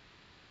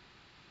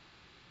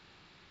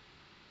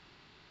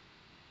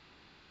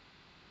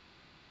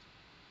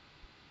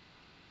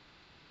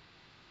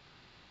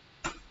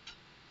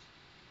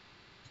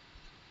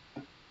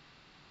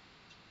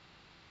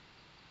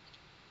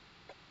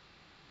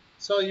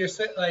 So you're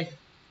like,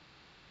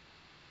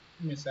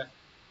 give me a sec.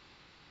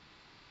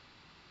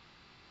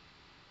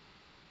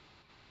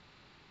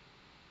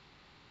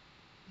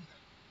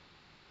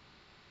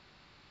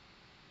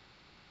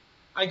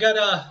 I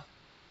gotta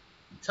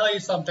tell you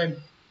something.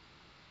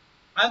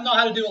 I don't know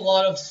how to do a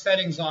lot of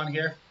settings on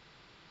here.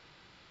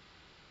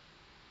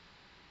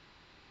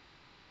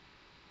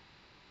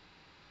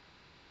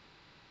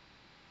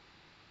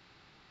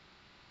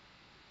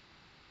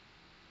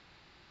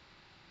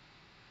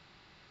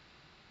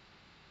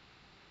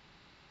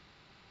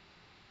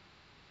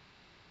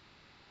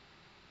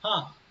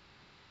 Huh.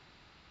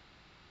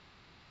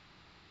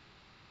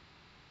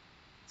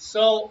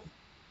 So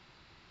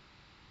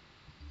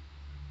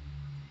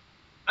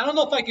I don't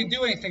know if I can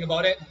do anything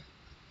about it.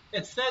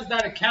 It says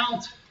that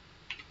account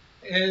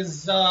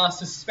is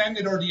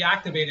suspended or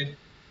deactivated.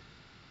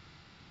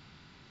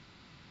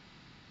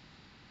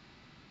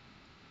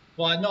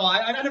 But no,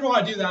 I never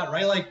want to do that,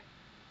 right? Like,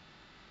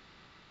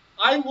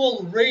 I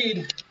will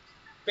raid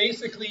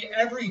basically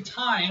every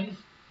time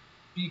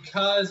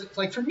because,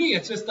 like, for me,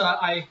 it's just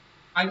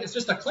it's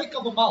just a click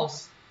of a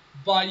mouse.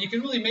 But you can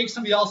really make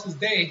somebody else's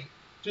day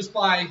just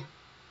by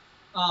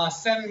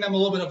sending them a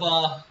little bit of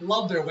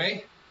love their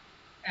way.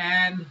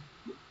 And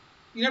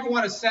you never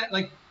want to send,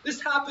 like,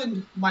 this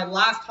happened my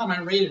last time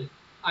I raided.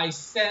 I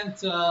sent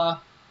some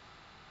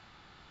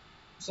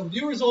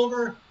viewers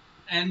over,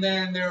 and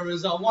then there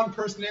was one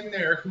person in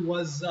there who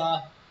was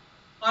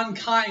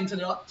unkind to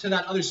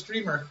that other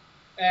streamer,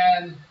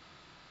 and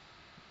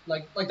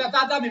like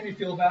that made me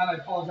feel bad. I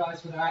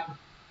apologize for that,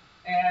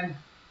 and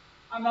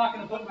I'm not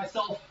going to put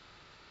myself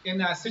in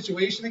that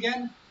situation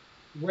again.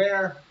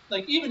 Where,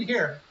 like, even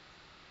here,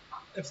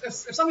 if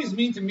somebody's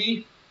mean to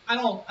me, I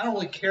don't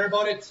really care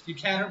about it. You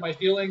can't hurt my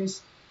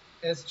feelings.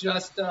 It's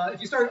just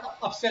if you start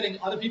upsetting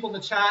other people in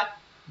the chat,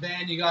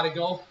 then you got to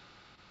go.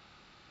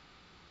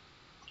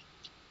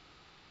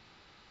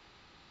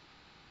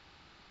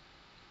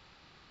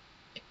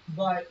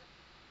 But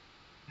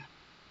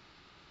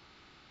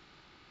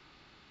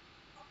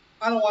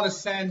I don't want to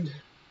send.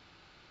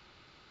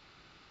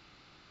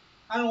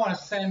 I don't want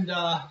to send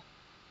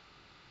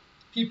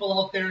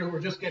people out there who are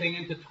just getting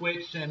into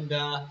Twitch and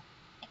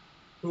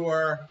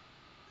who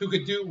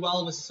could do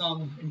well with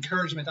some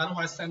encouragement. I don't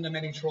want to send them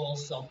any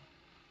trolls. So,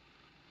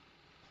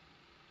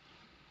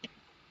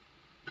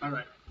 all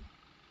right,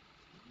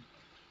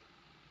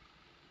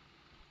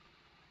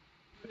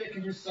 maybe I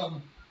can do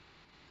some.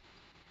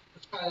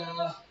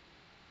 I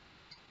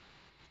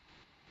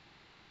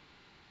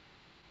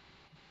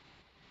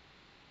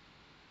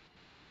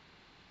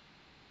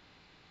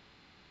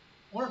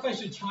wonder if I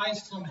should try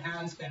some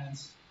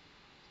handstands.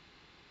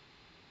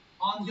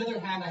 On the other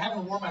hand, I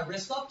haven't worn my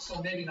wrist up,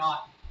 so maybe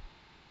not.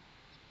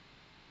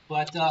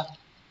 But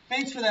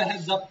thanks for that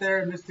heads up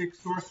there, Mystic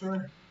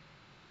Sorcerer.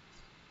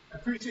 I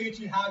appreciate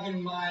you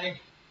having my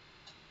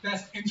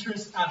best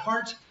interest at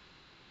heart.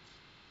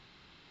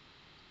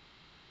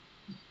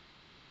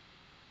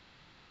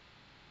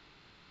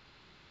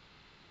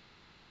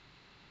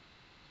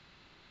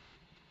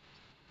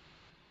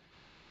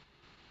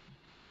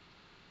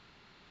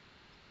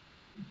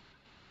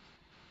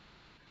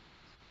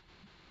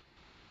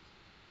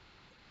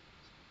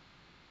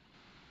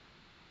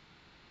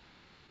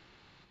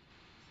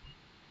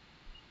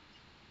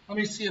 Let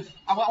me see if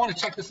I want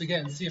to check this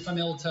again, see if I'm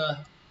able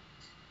to.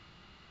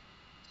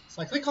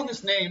 So I click on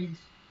this name.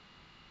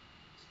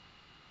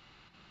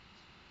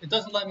 It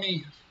doesn't let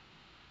me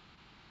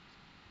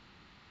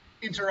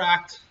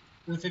interact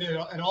with it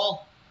at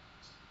all.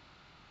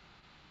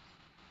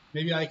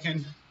 Maybe I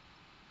can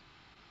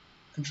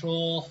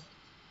control.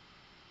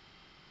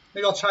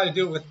 Maybe I'll try to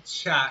do it with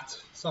chat.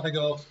 So if I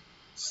go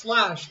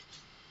slash.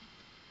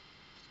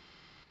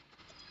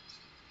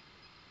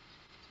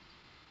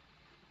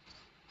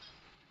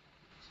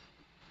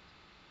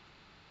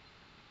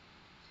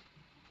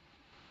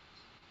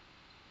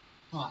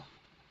 Huh.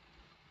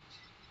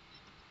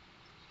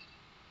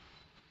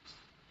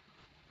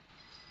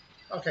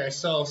 Okay,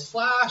 so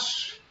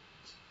slash.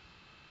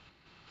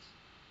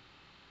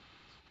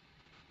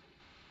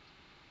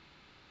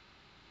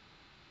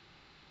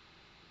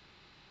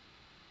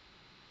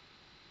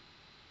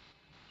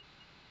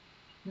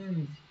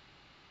 I'm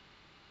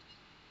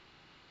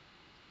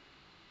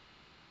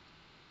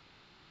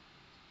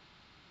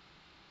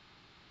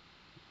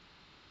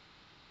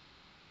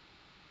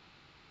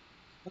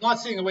not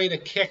seeing a way to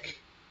kick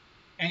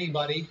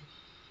anybody.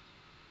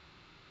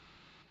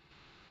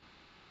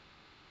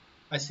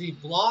 I see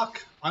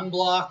block,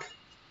 unblock,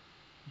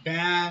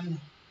 ban.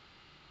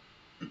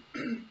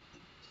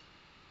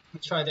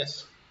 Let's try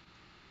this.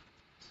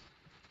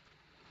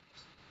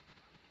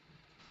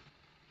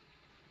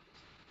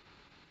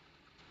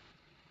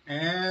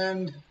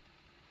 And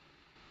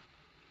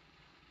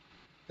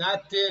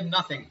that did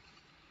nothing.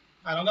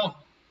 I don't know.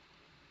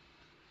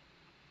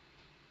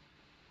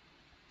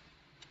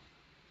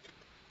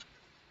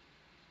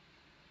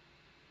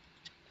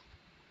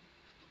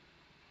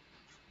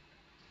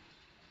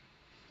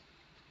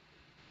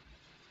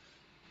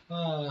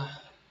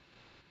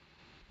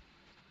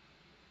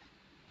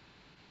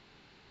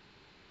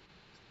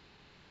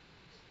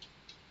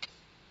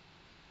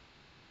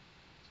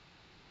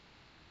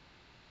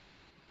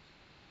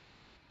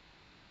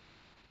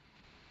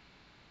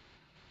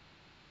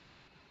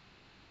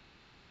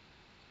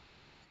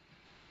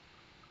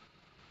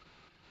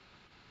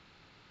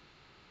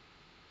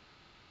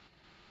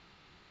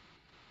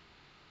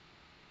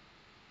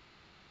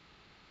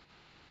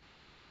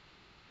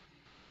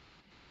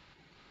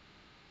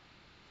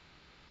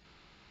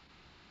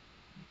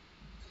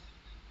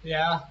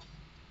 Yeah.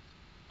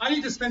 I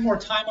need to spend more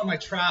time on my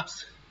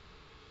traps.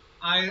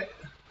 I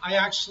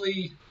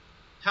actually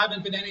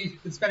haven't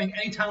been spending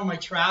any time on my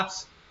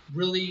traps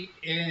really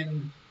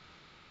in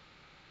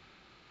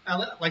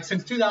like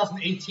since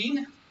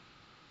 2018.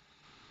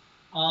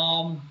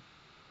 But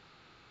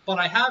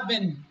I have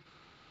been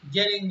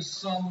getting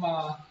some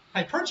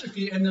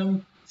hypertrophy in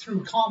them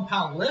through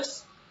compound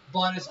lifts.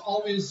 but it's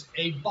always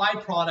a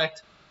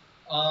byproduct,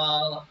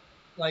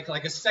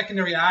 like a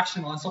secondary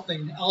action on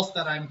something else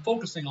that I'm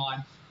focusing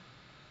on.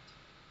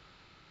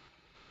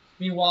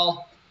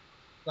 Meanwhile,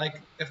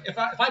 like if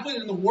I put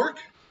in the work,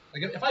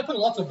 like if I put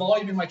lots of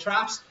volume in my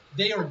traps,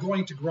 they are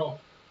going to grow.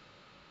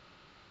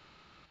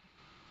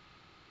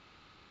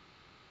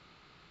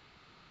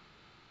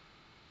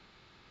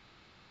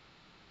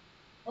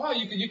 Oh,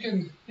 you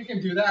can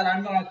do that.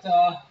 I'm not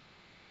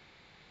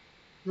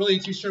really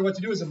too sure what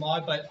to do as a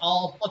mod, but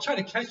I'll try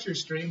to catch your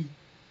stream.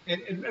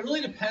 It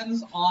really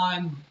depends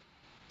on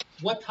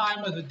what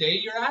time of the day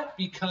you're at,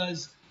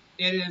 because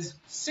it is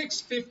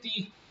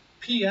 6:50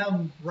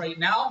 p.m. right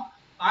now.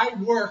 I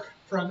work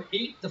from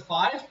 8 to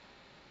 5,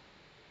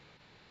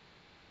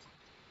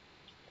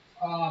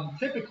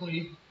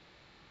 typically,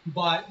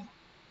 but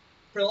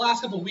for the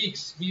last couple of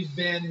weeks, we've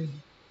been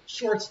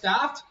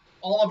short-staffed.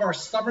 All of our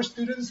summer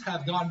students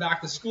have gone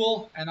back to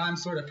school, and I'm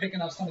sort of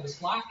picking up some of the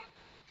slack.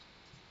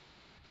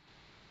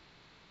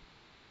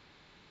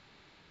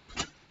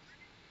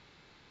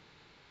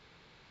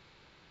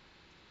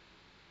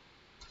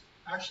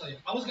 Actually,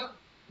 I was gonna.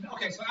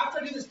 Okay, so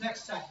after I do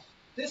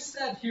this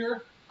set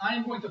here,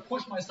 I'm going to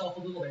push myself a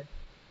little bit.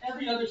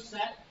 Every other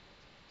set,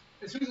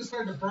 as soon as it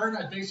started to burn,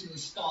 I basically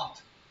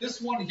stopped.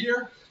 This one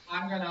here,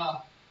 I'm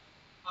gonna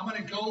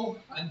go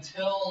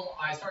until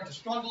I start to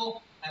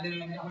struggle, and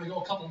then I'm gonna go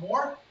a couple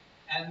more,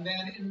 and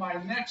then in my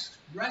next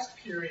rest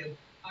period,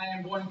 I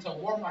am going to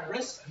warm my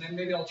wrists, and then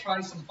maybe I'll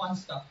try some fun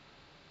stuff.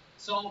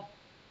 So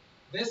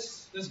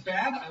this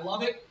band, I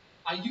love it.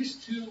 I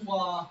used to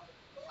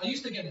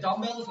get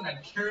dumbbells and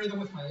I'd carry them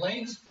with my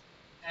legs,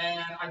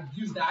 and I'd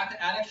use that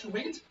to add extra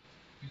weight.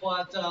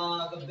 But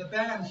the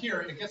band here,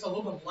 it gets a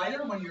little bit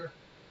lighter when you're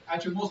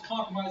at your most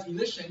compromised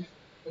position,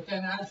 but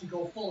then as you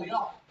go fully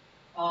up,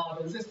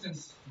 the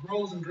resistance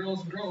grows and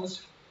grows and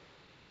grows,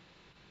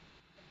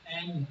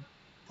 and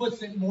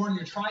puts it more in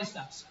your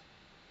triceps.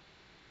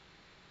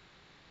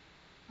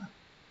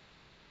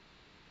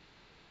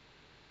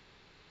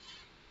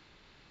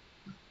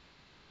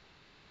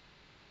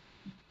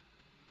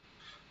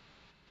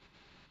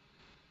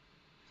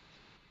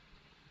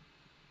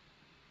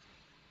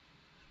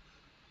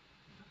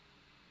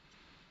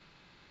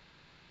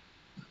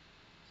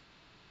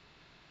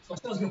 So I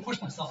said I was going to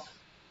push myself.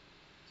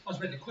 I was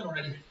ready to quit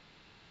already.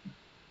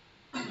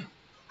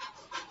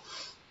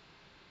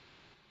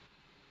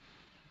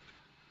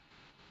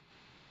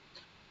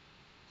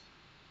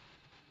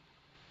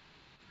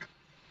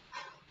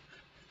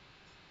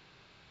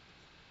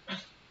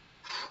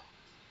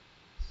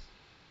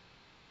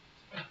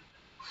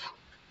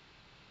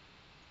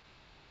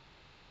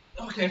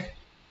 Okay.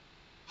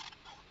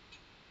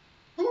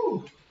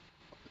 Whew.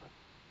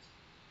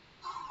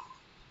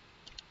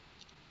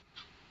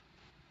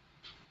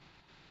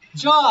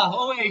 Jaw,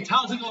 oh wait,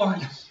 how's it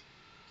going?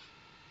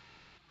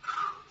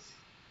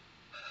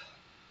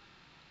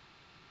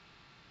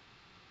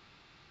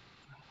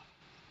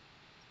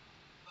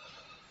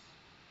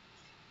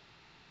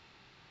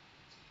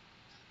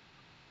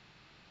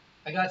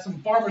 I got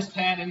some farmer's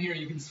tan in here.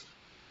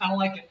 I don't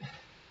like it.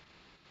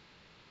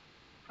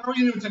 How are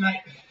you doing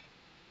tonight?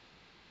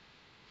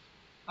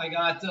 I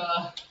got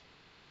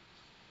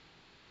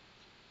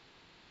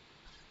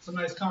some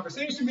nice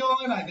conversation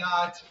going. I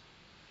got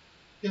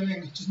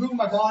just moving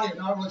my body. I'm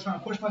not really trying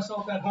to push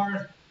myself that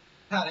hard.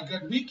 Had a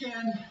good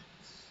weekend.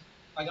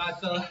 I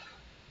got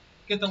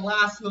get the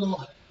last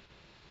little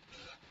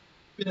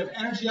bit of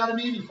energy out of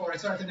me before I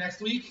start the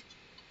next week.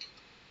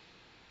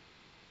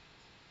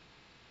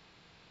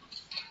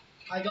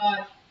 I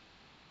got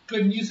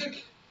good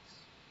music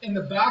in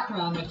the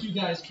background that you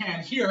guys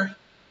can't hear.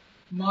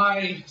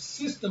 My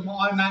system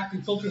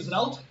automatically filters it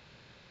out,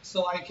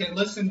 so I can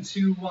listen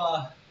to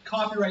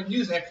copyright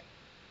music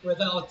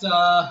without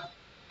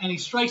any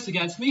strikes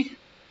against me.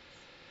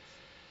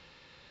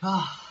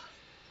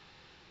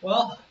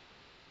 Well,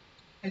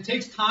 it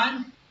takes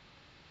time,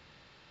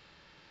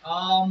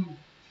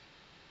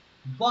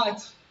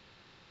 but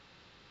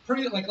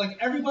pretty like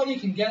everybody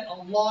can get a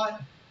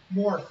lot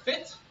more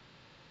fit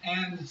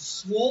and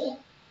swole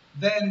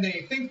than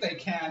they think they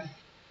can.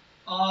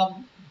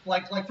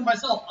 Like for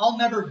myself, I'll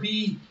never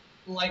be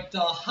like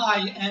the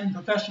high-end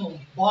professional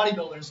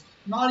bodybuilders,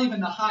 not even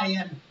the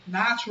high-end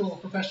natural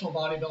professional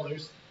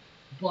bodybuilders.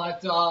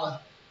 But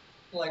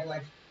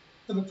like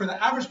for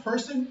the average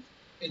person,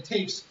 it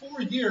takes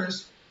 4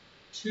 years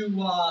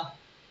to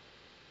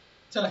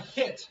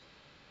hit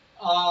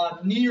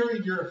near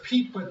your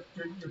peak, but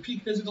your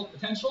peak physical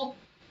potential,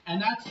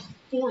 and that's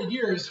 4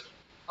 years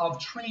of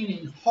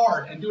training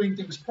hard and doing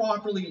things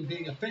properly and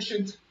being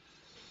efficient.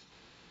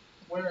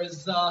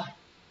 Whereas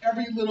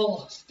every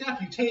little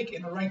step you take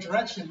in the right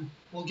direction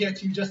will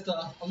get you just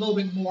a little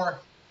bit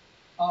more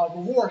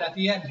reward at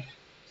the end.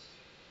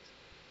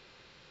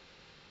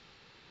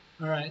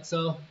 All right,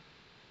 so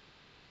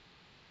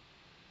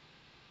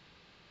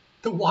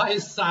the Y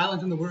is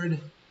silent in the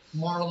word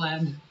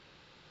Marland.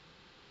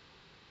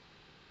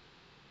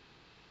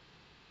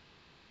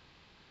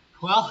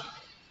 Well,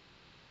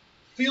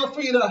 feel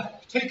free to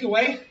take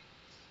away.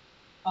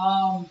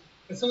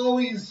 It's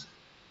always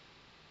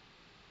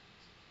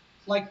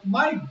like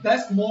my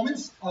best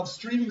moments of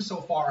streaming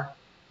so far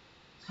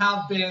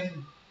have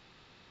been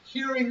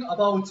hearing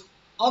about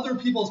other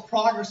people's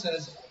progress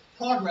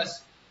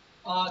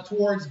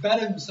towards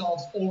bettering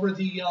themselves over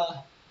the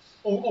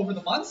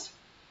months.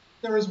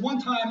 There was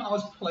one time I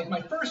was like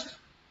my first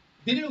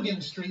video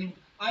game stream.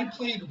 I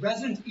played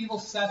Resident Evil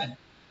 7,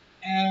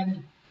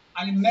 and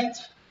I met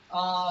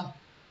uh,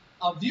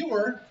 a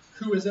viewer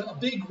who is a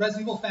big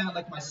Resident Evil fan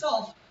like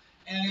myself,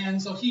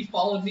 and so he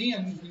followed me,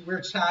 and we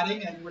were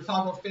chatting, and we were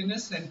talking about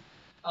fitness, and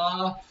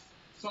uh,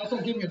 so I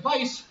started giving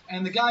advice,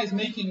 and the guy's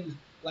making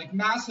like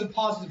massive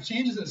positive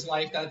changes in his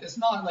life. That it's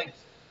not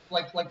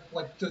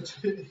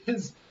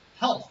his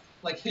health,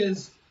 like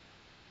his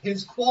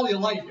quality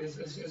of life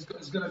is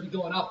going to be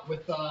going up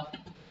with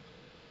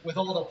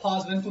all the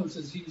positive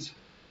influences he's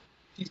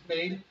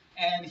made,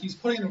 and he's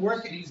putting in the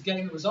work and he's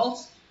getting the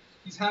results.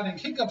 He's having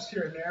hiccups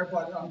here and there,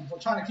 but we're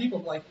trying to keep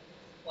him like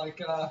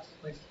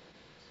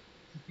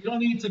you don't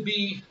need to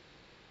be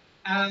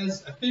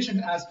as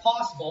efficient as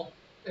possible.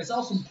 It's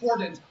also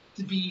important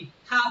to be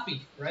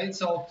happy, right?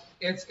 So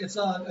it's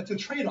a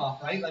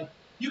trade-off, right? Like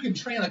you can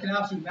train like an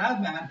absolute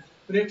madman,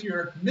 but if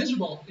you're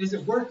miserable, is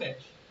it worth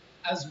it?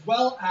 As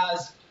well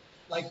as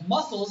like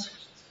muscles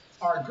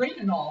are great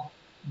and all,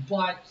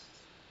 but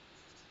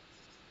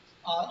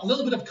a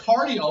little bit of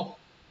cardio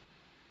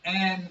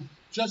and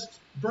just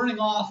burning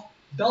off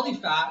belly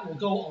fat will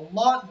go a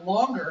lot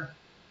longer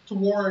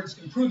towards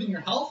improving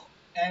your health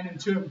and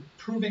into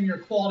improving your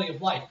quality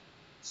of life.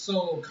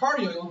 So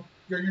cardio,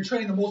 you're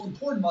training the most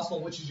important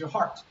muscle, which is your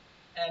heart.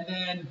 And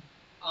then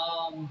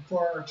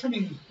for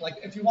trimming, like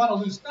if you want to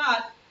lose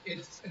fat,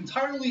 it's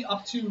entirely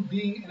up to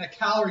being in a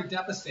calorie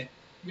deficit.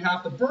 You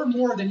have to burn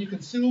more than you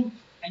consume,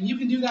 and you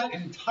can do that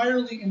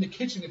entirely in the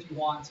kitchen if you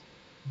want.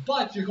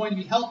 But you're going to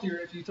be healthier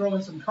if you throw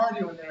in some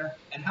cardio in there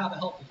and have a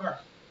healthy heart.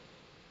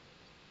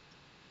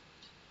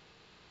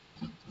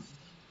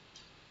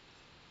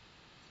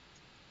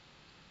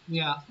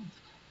 Yeah,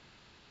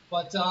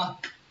 but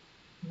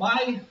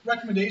my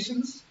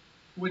recommendations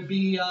would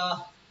be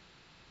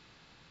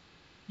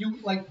you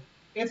like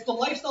it's the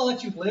lifestyle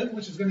that you live,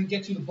 which is going to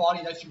get you the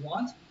body that you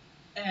want.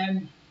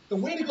 And the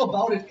way to go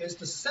about it is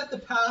to set the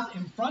path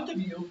in front of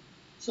you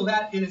so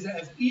that it is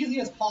as easy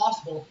as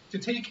possible to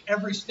take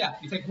every step.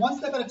 You take one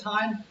step at a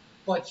time,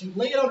 but you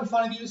lay it out in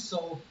front of you.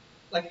 So,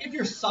 like if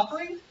you're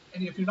suffering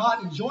and if you're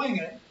not enjoying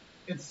it,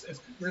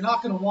 you're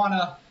not going to want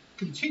to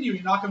continue.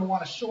 You're not going to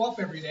want to show up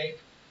every day.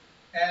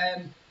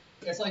 And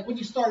it's like when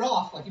you start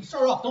off, like if you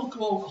start off, don't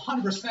go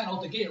 100%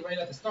 out the gate right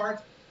at the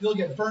start. You'll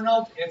get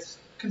burnout. It's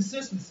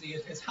consistency.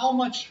 It's how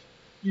much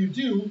you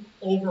do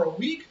over a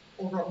week,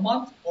 over a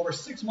month, over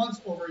 6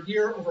 months, over a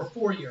year, over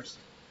 4 years.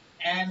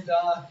 And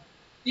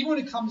even when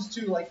it comes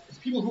to like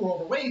people who are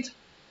overweight,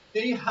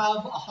 they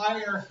have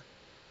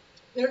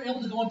they're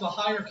able to go into a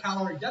higher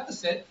calorie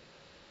deficit,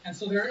 and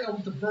so they're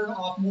able to burn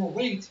off more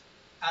weight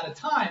at a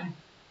time.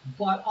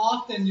 But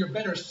often you're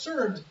better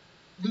served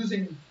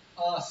losing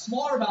a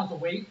smaller amount of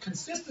weight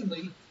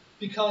consistently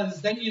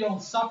because then you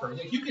don't suffer.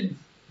 Like you can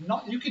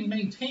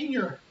maintain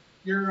you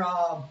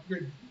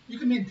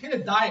can maintain a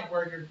diet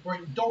where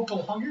you don't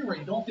go hungry, where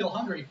you don't feel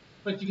hungry,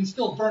 but you can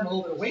still burn a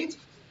little bit of weight.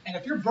 And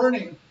if you're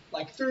burning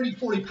like 30,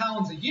 40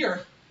 pounds a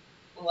year,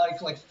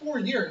 like 4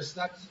 years,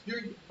 that's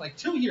you're like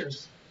 2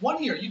 years,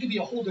 1 year, you can be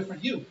a whole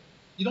different you.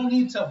 You don't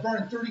need to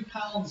burn 30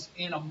 pounds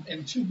in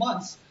 2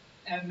 months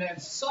and then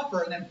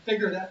suffer and then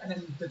figure that and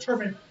then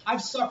determine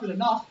I've suffered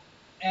enough,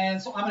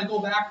 and so I'm going to go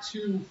back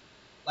to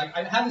like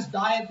I had this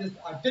diet,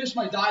 I finished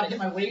my diet, I hit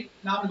my weight,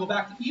 now I'm going to go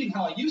back to eating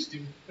how I used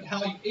to. But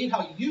how you ate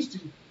how you used to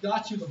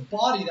got you the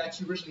body that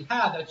you originally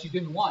had that you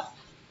didn't want.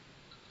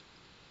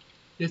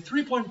 Did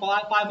 3.5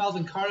 miles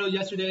in cardio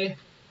yesterday.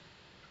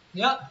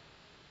 Yep.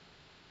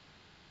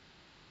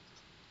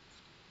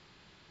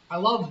 I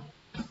love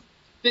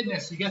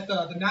fitness. You get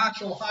the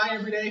natural high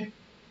every day.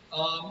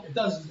 It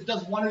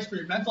does wonders for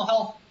your mental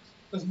health.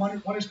 It does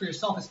wonders for your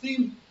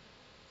self-esteem.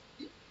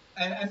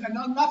 And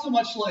not so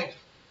much like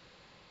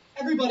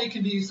everybody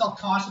can be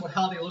self-conscious about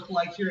how they look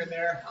like here and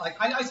there. Like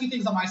I see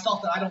things on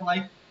myself that I don't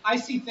like. I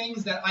see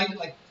things that I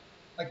like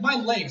my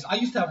legs. I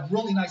used to have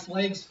really nice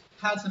legs,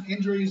 had some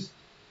injuries.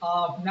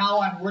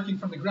 Now I'm working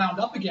from the ground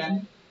up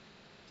again.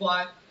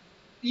 But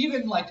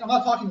even like I'm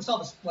not talking to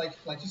self, like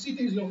you see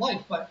things you don't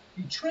like, but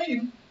you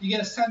train, you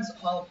get a sense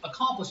of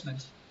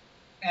accomplishment,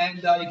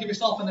 and you give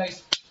yourself a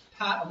nice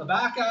pat on the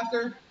back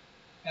after,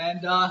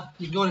 and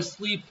you go to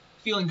sleep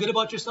feeling good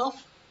about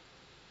yourself.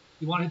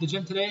 You want to hit the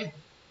gym today?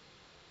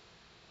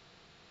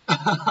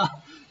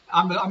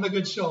 I'm a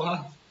good show,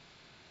 huh?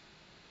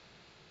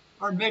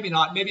 Or maybe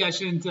not. Maybe I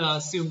shouldn't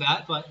assume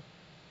that, but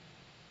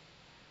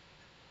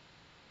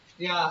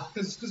yeah,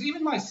 because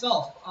even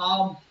myself,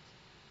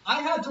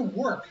 I had to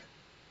work.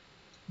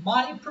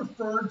 My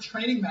preferred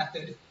training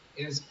method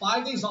is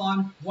 5 days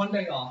on, 1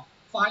 day off.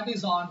 5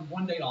 days on,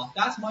 1 day off.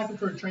 That's my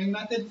preferred training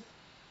method.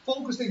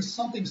 Focusing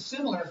something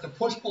similar to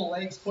push pull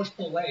legs.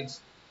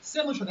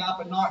 Similar to that,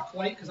 but not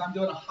quite, because I'm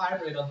doing a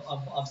hybrid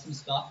of some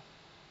stuff.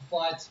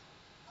 But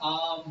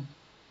Um,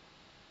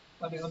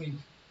 let me.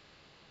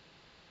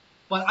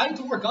 But I had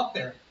to work up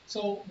there.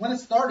 So when it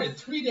started,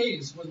 3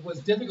 days was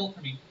difficult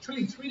for me.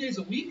 Training 3 days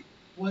a week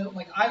was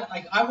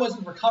I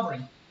wasn't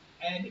recovering.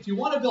 And if you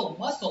want to build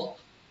muscle,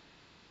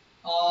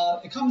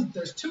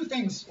 there's two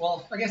things.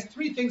 Well, I guess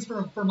three things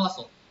for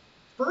muscle.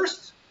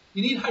 First,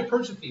 you need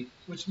hypertrophy,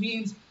 which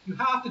means you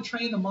have to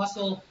train the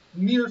muscle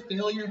near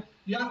failure.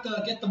 You have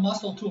to get the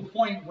muscle to a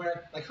point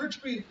where, like,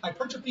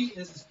 hypertrophy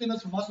is the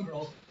stimulus for muscle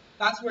growth.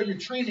 That's where you're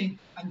training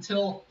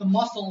until the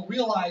muscle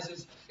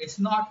realizes it's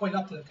not quite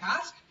up to the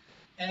task,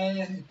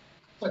 and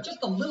but just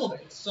a little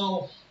bit.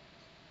 So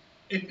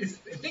it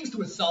thinks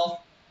to itself,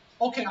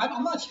 okay,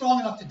 I'm not strong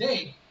enough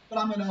today, but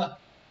I'm gonna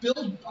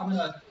build.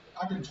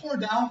 I've been torn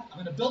down. I'm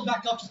gonna build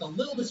back up just a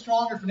little bit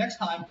stronger for next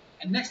time,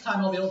 and next time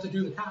I'll be able to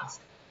do the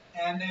task.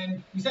 And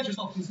then you set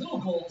yourself these little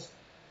goals,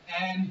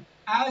 and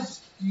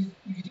as you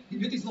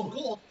hit these little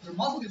goals, your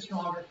muscle gets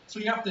stronger. So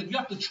you have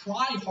to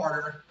try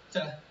harder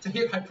to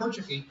hit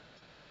hypertrophy.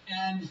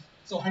 And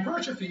so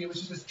hypertrophy, which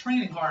is just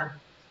training hard.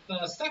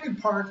 The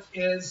second part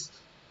is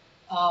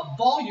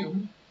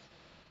volume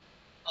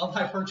of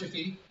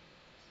hypertrophy,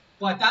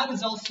 but that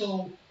is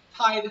also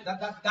tied.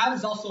 That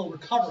is also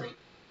recovery.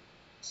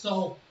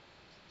 So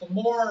the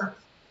more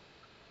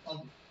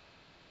um,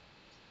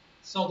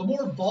 the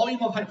more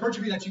volume of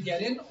hypertrophy that you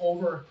get in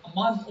over a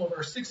month,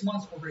 over 6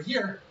 months, over a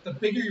year, the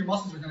bigger your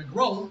muscles are going to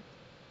grow.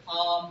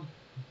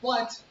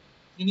 But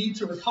you need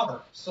to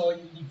recover. So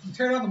you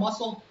tear down the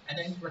muscle and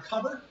then you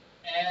recover.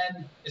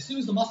 And as soon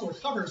as the muscle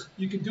recovers,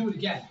 you can do it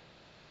again.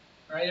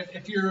 Right?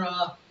 If you're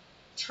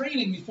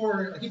training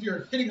before, like if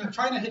you're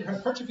trying to hit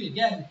hypertrophy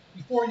again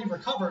before you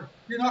recover,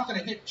 you're not going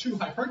to hit true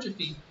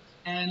hypertrophy,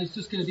 and it's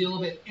just going to be a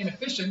little bit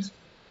inefficient.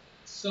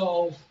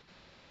 So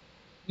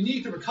you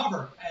need to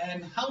recover.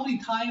 And how many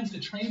times to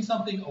train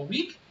something a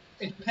week?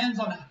 It depends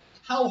on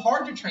how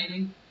hard you're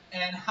training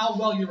and how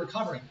well you're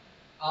recovering.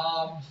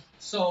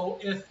 So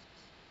if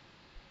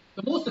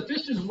the most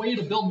efficient way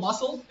to build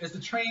muscle is to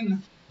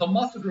train the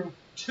muscle group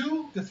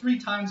 2 to 3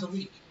 times a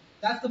week.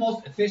 That's the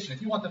most efficient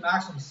if you want the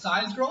maximum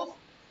size growth.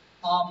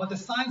 But the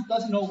science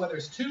doesn't know whether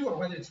it's 2 or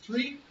whether it's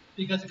 3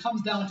 because it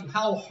comes down to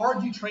how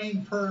hard you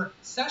train per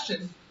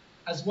session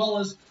as well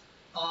as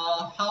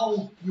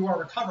how you are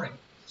recovering.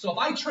 So if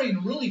I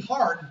train really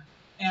hard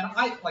and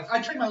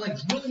I train my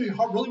legs really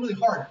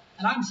hard,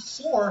 and I'm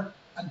sore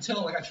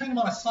until I train them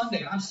on a Sunday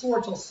and I'm sore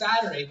until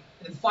Saturday,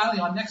 and then finally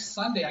on next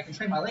Sunday I can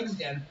train my legs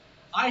again.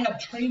 I have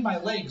trained my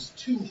legs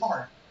too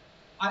hard.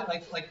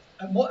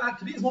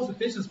 To be as most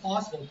efficient as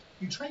possible,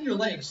 you train your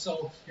legs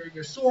so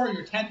you're sore,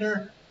 you're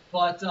tender,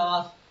 but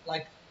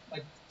like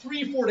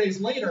 3 or 4 days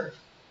later,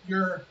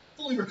 you're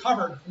fully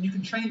recovered and you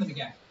can train them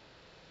again.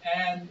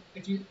 And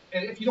if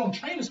you don't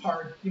train as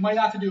hard, you might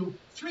have to do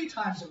 3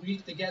 times a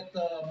week to get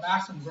the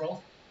maximum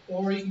growth,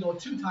 or you can go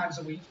 2 times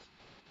a week.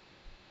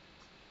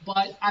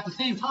 But at the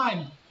same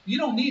time, you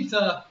don't need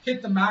to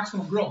hit the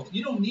maximum growth.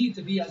 You don't need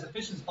to be as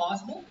efficient as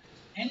possible.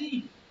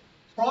 Any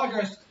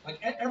progress, like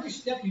every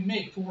step you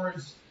make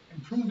towards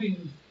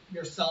improving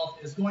yourself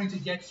is going to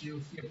get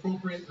you the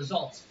appropriate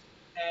results.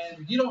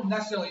 And you don't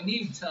necessarily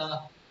need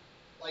to,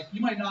 you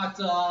might not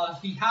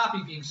be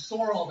happy being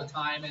sore all the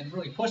time and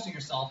really pushing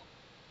yourself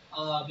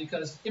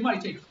because it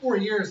might take 4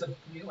 years of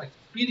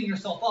beating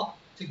yourself up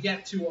to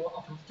get to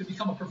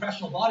become a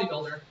professional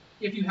bodybuilder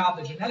if you have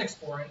the genetics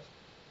for it.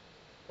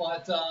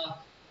 But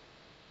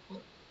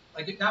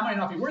that might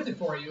not be worth it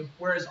for you.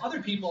 Whereas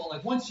other people,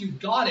 once you've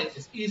got it,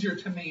 it's easier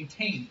to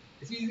maintain.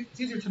 It's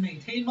easier to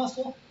maintain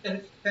muscle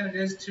than it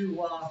is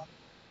to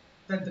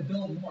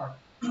build more.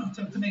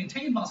 to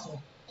maintain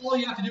muscle, all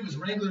you have to do is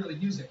regularly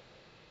use it.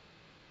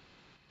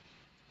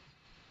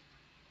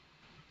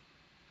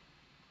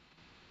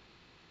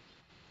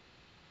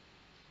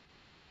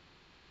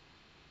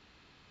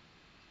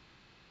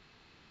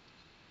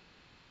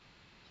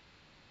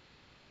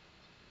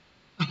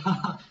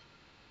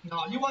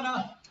 No, you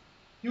wanna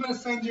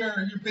send your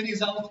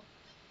videos out.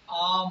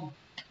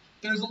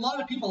 There's a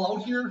lot of people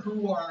out here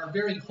who are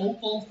very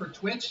hopeful for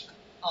Twitch,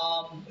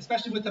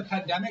 especially with the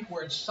pandemic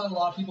where it shut a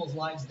lot of people's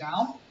lives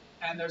down.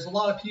 And there's a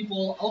lot of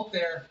people out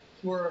there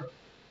who are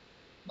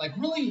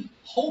really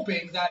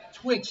hoping that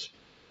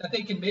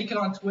they can make it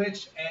on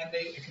Twitch and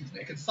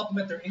it can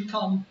supplement their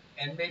income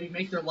and maybe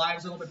make their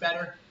lives a little bit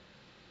better.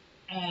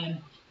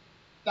 And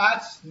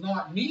that's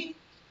not me.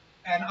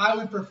 And I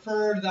would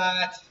prefer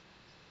that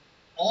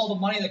all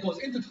the money that goes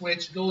into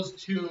Twitch goes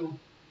to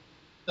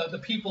the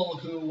people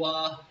who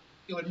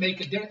it would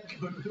make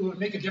who would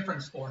make a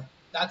difference for.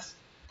 That's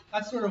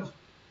sort of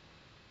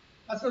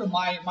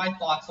my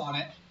thoughts on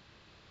it.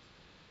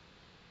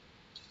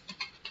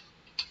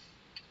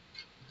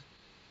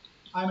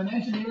 I'm an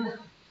engineer.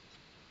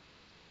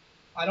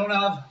 I don't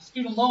have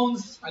student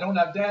loans. I don't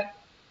have debt.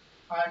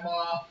 I'm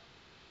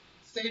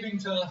saving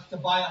to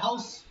buy a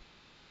house.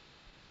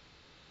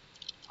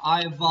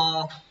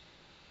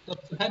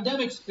 The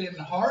pandemic's been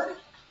hard,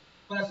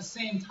 but at the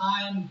same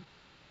time,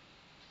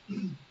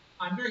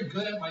 I'm very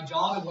good at my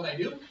job and what I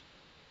do.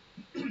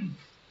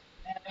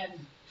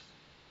 And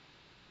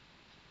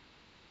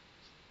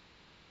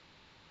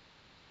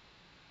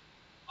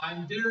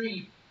I'm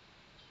very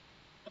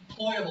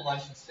employable, I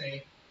should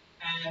say.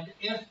 And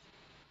if,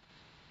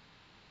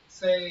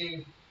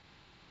 say,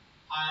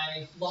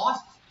 I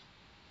lost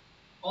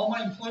all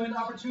my employment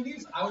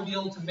opportunities, I would be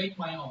able to make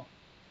my own.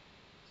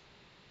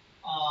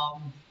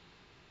 Um,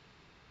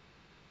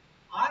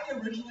 I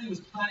originally was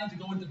planning to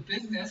go into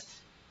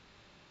business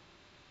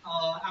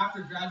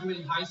after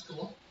graduating high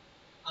school.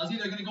 I was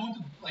either going to go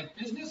into like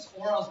business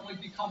or I was going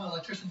to become an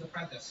electrician's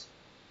apprentice.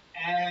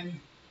 And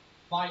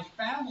my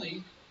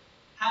family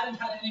hadn't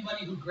had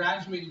anybody who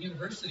graduated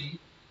university,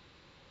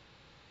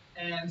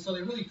 and so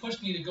they really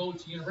pushed me to go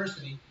to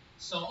university.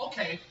 So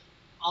okay,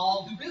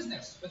 I'll do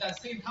business. But at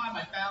the same time,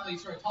 my family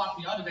sort of talked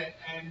me out of it,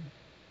 and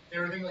they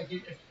were thinking like,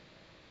 if,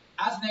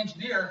 as an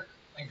engineer,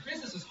 like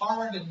business is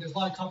hard and there's a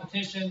lot of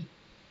competition.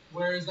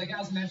 Whereas like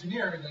as an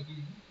engineer, like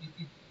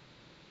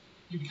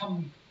you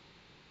become,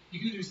 you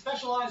can either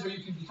specialize or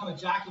you can become a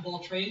jack of all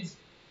trades,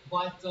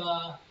 but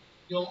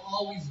you'll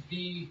always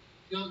be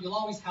you'll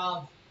always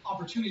have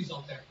opportunities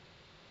out there.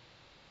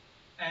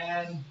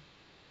 And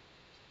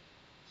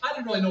I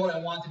didn't really know what I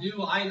wanted to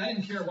do. I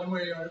didn't care one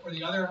way or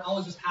the other. I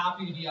was just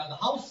happy to be out of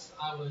the house.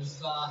 I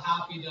was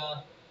happy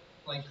to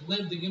like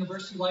live the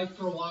university life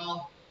for a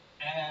while,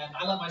 and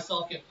I let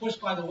myself get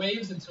pushed by the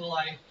waves until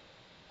I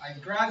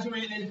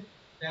graduated.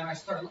 Then I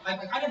started.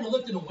 I never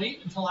lifted a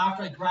weight until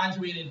after I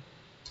graduated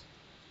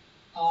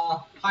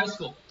high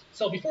school.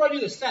 So before I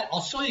do the set,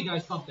 I'll show you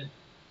guys something.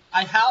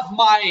 I have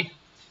my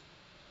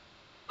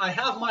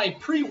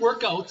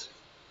pre-workout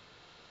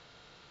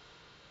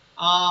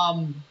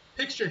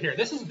picture here.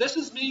 This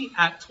is me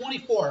at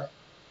 24.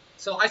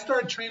 So I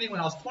started training when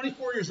I was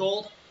 24 years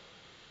old,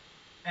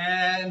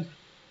 and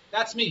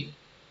that's me.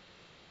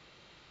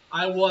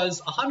 I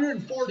was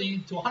 140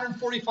 to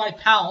 145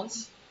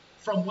 pounds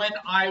from when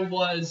I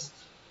was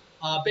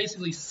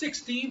basically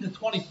 16 to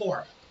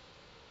 24.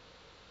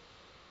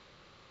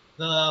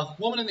 The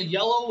woman in the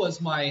yellow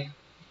was my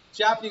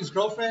Japanese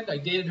girlfriend. I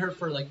dated her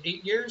for like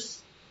 8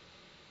 years.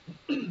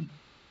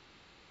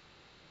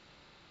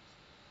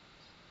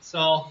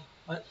 So,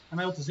 am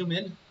I able to zoom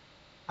in?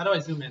 How do I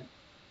zoom in?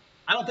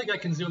 I don't think I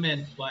can zoom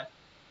in, but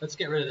let's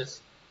get rid of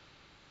this.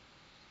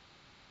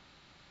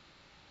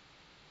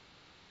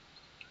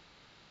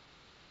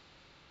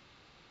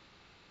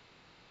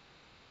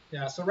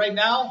 Yeah, so right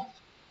now,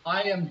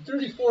 I am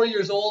 34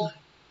 years old.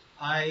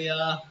 I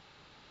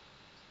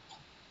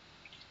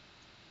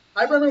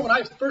remember when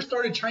I first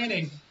started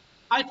training,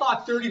 I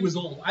thought 30 was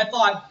old. I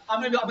thought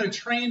I'm gonna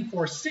train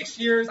for 6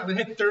 years. I'm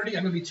gonna hit 30.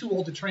 I'm gonna be too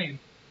old to train.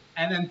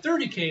 And then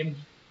 30 came.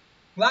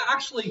 Well,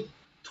 actually,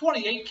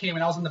 28 came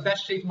and I was in the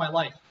best shape of my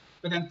life.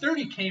 But then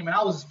 30 came and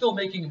I was still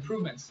making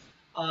improvements.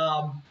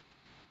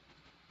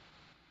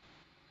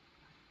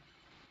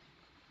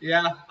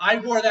 Yeah, I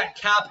wore that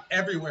cap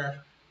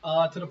everywhere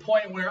to the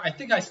point where I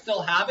think I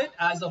still have it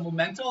as a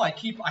memento. I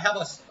have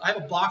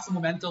a box of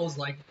mementos,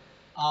 like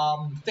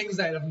things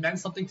that have meant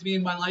something to me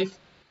in my life,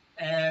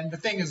 and the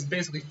thing is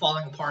basically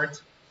falling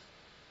apart.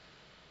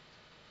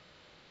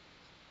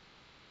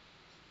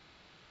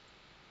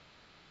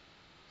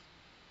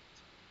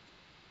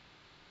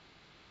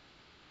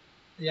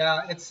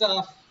 Yeah, it's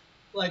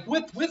like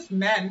with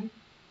men,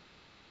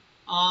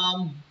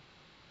 um,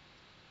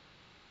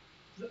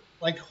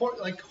 like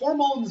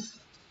hormones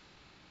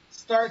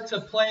start to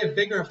play a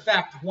bigger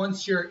effect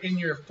once you're in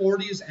your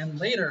 40s and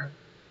later.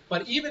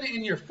 But even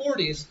in your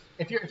 40s,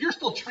 if you're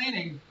still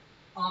training,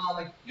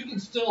 like you can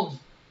still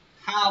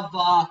have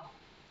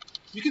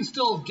you can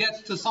still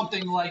get to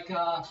something like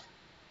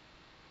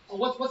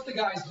what's the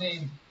guy's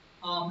name?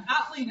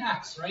 Athlete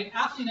X, right?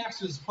 Athlete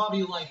X is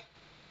probably like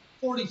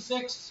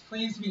 46,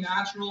 claims to be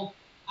natural.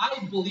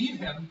 I believe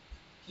him.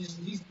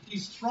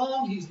 He's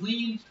strong. He's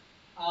lean.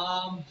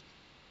 Um,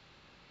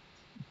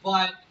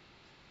 but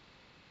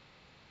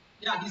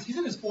yeah, he's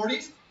in his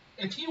 40s.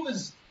 If he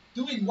was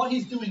doing what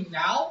he's doing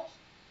now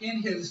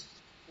in his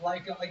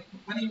like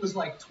when he was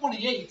like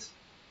 28,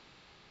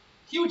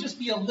 he would just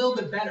be a little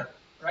bit better,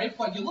 right?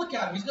 But you look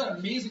at him, he's got an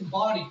amazing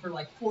body for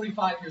like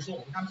 45 years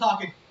old. I'm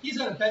talking, he's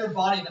got a better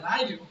body than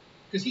I do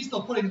because he's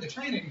still putting in the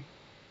training,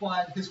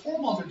 but his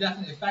hormones are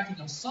definitely affecting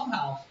him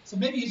somehow. So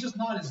maybe he's just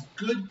not as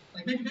good.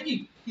 Like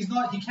maybe he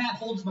can't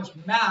hold as much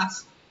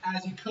mass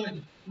as he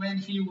could when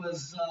he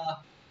was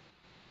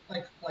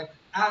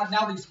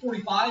now that he's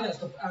 45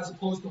 as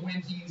opposed to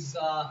when he's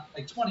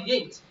like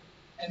 28,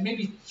 and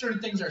maybe certain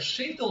things are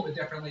shaped a little bit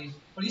differently,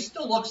 but he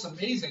still looks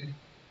amazing,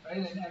 right?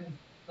 And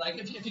like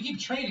if you keep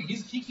training,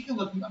 he can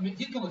look. I mean,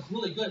 he can look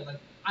really good. Like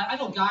I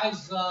know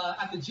guys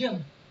at the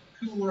gym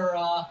who were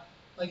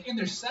like in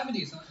their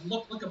 70s and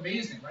look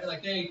amazing, right?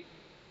 Like they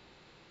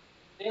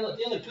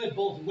look good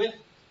both with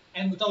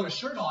and without a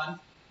shirt on,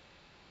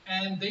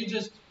 and they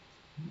just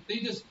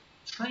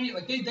train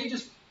like they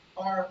just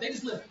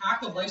live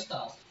active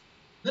lifestyles.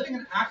 Living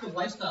an active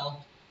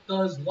lifestyle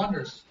does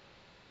wonders.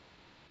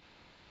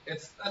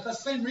 It's that's the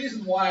same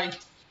reason why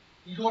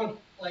you go to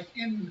like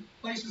in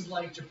places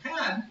like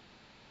Japan,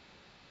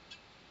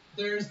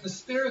 there's the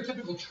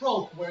stereotypical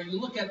trope where you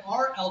look at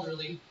our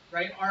elderly,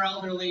 right? Our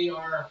elderly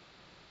are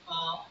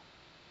uh,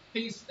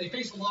 face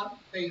a lot.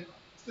 They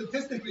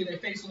statistically they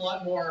face a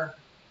lot more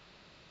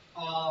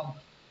um,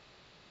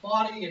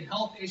 body and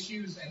health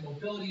issues and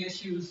mobility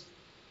issues.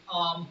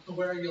 To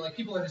where you're like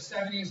people in their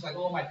 70s, like,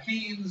 oh, my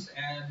pains,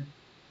 and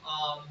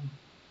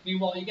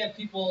meanwhile you get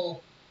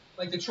people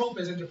like the trope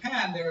is in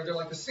Japan, they're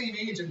like the same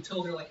age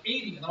until they're like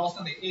 80, and then all of a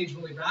sudden they age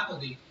really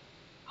rapidly.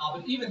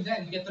 But even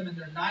then, you get them in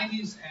their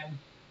 90s, and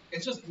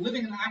it's just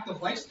living an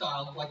active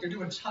lifestyle. Like they're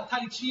doing Tai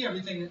Chi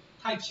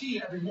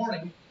every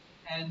morning,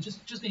 and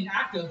just being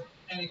active,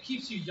 and it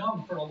keeps you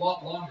young for a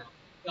lot longer.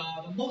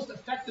 The most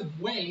effective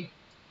way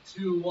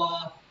to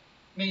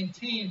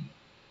maintain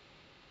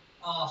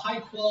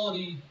high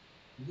quality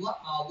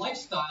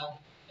lifestyle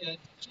is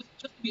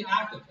just to be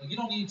active. Like you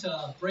don't need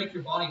to break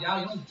your body down.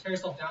 You don't need to tear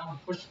yourself down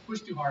and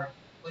push too hard.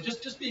 Like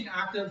just being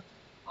active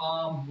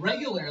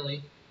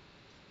regularly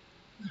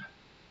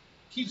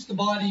keeps the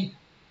body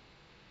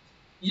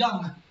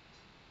young.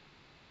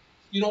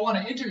 You don't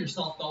want to injure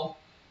yourself though.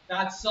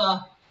 That's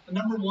the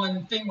number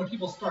one thing when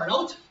people start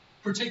out.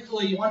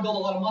 Particularly, you want to build a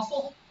lot of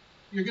muscle.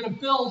 You're going to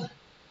build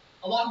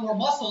a lot more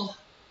muscle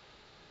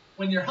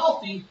when you're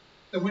healthy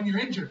than when you're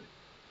injured.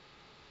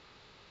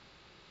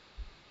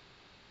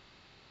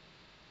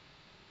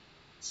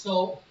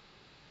 So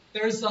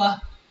there's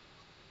a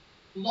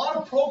lot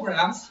of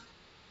programs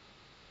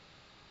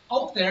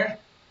out there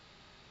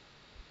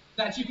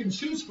that you can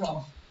choose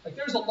from. Like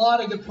there's a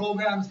lot of good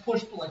programs,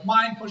 like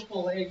mine,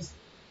 push-pull legs,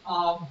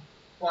 but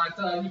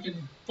you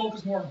can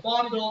focus more on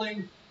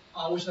bodybuilding,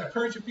 which is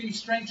hypertrophy,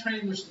 strength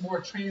training, which is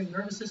more training the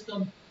nervous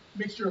system,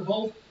 mixture of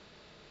both.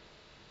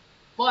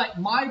 But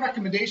my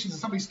recommendations to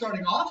somebody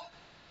starting off,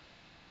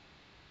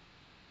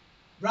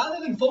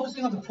 rather than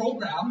focusing on the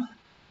program,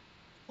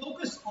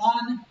 focus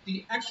on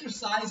the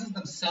exercises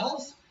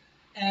themselves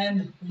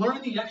and learn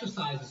the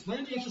exercises.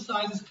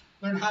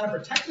 Learn how to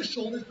protect your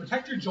shoulders,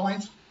 protect your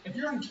joints. If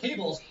you're in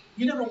cables,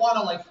 you never want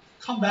to like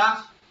come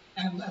back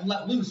and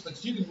let loose,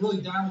 because you can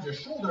really damage your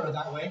shoulder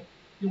that way.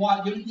 You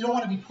don't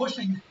want to be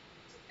pushing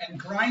and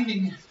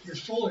grinding your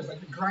shoulders,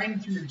 like you're grinding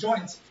through your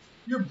joints.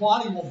 Your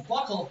body will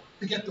buckle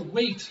to get the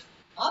weight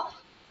up,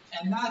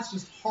 and that's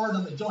just hard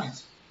on the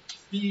joints.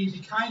 Be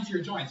kind to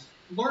your joints.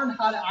 Learn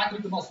how to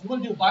activate the muscle. You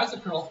want to do a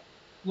bicep curl,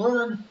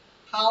 learn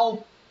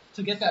how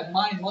to get that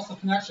mind-muscle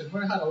connection.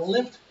 Learn how to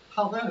lift,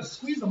 learn how to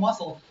squeeze the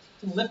muscle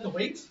to lift the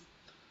weights.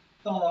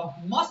 The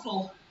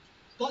muscle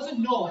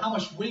doesn't know how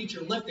much weight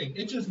you're lifting.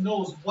 It just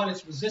knows what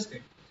it's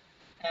resisting.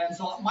 And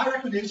so my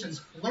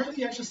recommendations, learn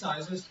the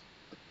exercises.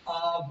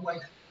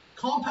 Like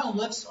compound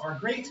lifts are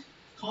great.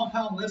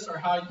 Compound lifts are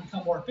how you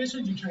become more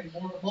efficient. You train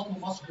multiple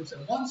muscle groups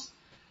at once.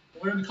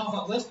 Learn the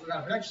compound lifts, learn how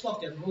to protect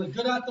yourself, get really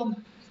good at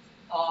them.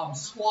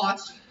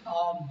 Squats,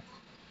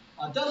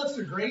 deadlifts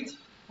are great,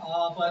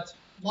 but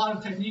a lot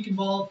of technique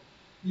involved.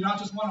 You're not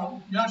just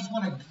want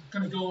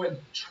to go and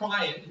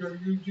try it.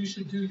 You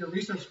should do your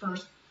research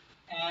first.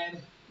 And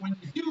when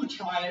you do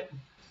try it,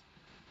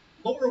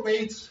 lower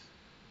weights.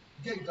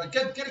 Get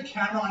a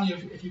camera on you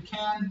if you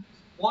can.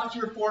 Watch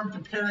your form,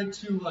 compare it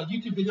to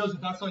YouTube videos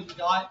if that's all you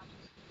got.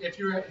 If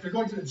you're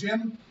going to the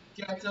gym,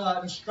 get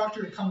an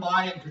instructor to come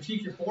by and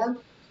critique your form.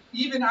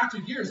 Even after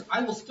years,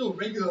 I will still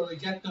regularly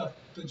get the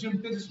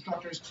gym fitness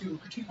instructors to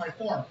critique my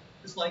form.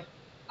 It's like,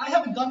 I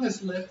haven't done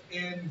this lift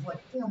in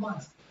like 4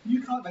 months.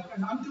 You come, like,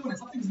 and I'm doing it.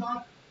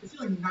 It's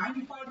feeling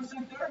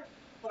 95% there,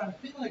 but I'm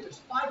feeling like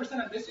there's 5%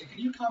 I'm missing. Can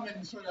you come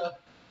and sort of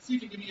see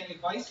if you can give me any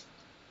advice?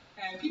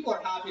 And people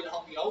are happy to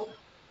help me out.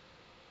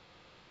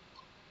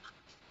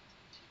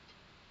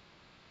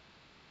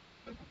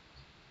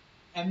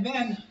 And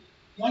then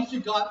once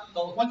you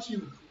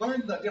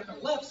learned the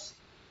different lifts,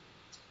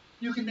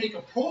 you can make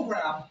a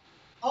program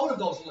out of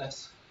those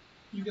lifts.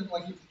 You can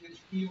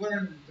you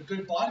learn the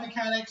good body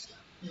mechanics.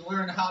 You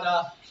learn how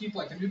to keep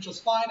like a neutral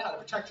spine, how to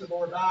protect your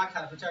lower back,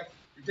 how to protect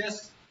your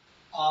discs,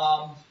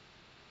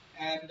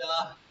 and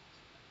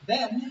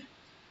then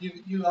you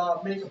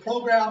make a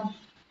program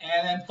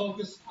and then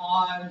focus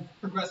on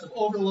progressive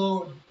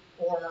overload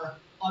or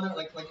other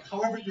like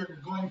however you're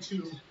going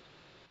to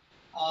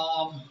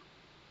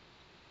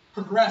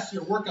progress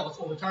your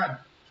workouts over time.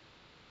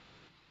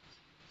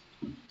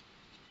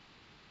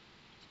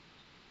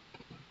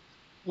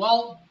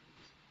 Well,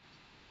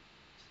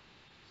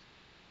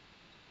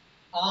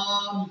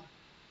 um,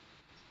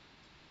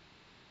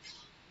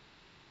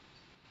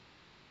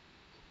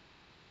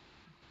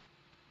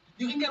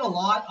 you can get a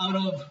lot out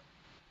of,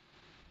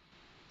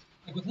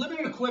 like with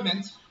limited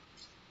equipment,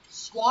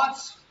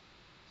 squats,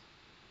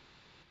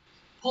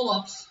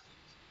 pull-ups,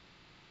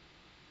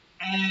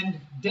 and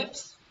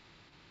dips.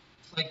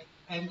 Like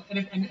and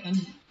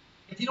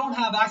if you don't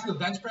have access to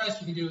bench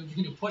press, you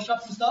can do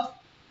push-ups and stuff.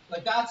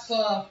 Like that's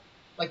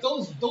like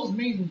those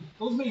main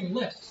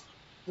lifts.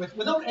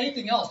 Without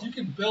anything else, you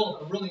can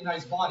build a really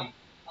nice body.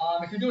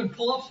 If you're doing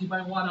pull-ups, you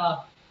might want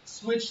to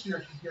switch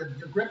your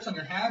grips on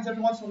your hands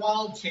every once in a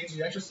while, change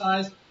your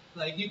exercise.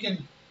 Like you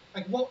can,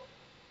 like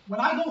when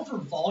I go for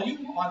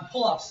volume on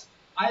pull-ups,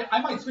 I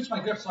might switch my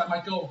grip. So I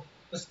might go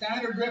the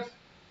standard grip,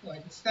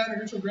 like standard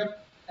neutral grip,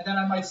 and then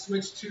I might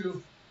switch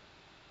to,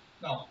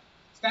 no,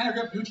 standard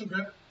grip, neutral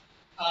grip,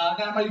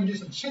 Then I might even do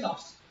some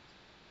chin-ups,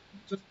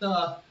 just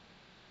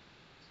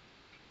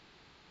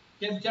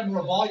get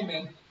more volume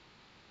in.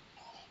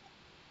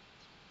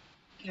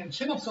 And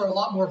chin-ups are a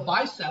lot more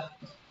bicep,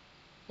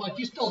 but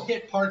you still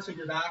hit parts of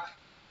your back.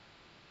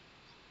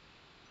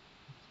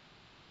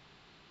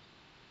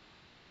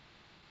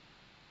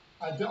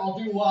 I'll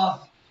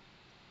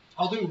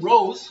do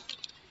rows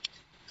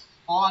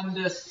on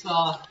this.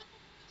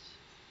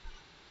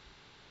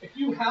 If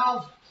you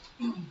have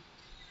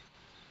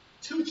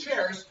two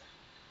chairs,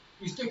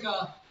 you stick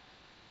a.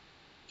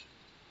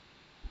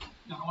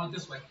 No, I want it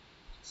this way.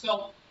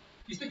 So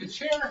you stick a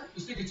chair,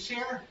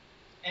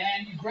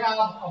 and you grab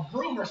a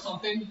broom or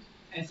something,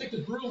 and stick the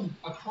broom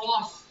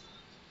across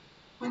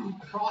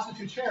the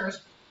two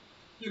chairs.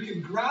 You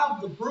can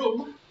grab the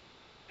broom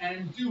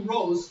and do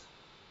rows.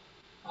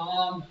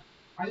 I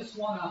just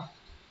wanna.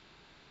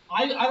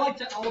 I like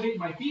to elevate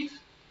my feet,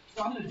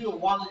 so I'm gonna do it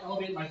while I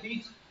elevate my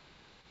feet.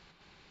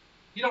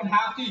 You don't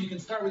have to. You can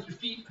start with your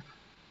feet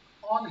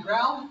on the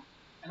ground,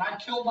 and I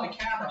killed my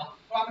camera,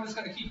 but I'm just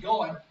gonna keep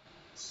going.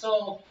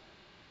 So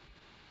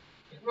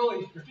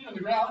really, your feet on the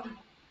ground,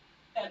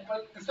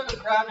 but instead of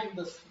grabbing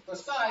the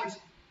sides,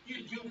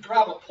 you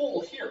grab a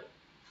pole here,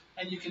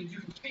 and you can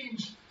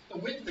change the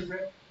width of the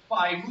grip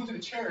by moving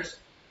the chairs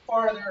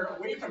farther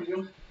away from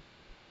you,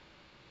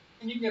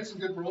 and you can get some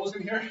good rows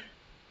in here.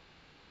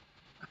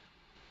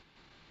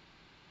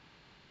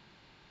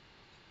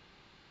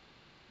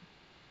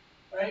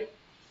 Right?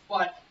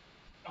 But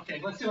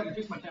okay, let's see if I can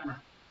fix my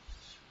camera.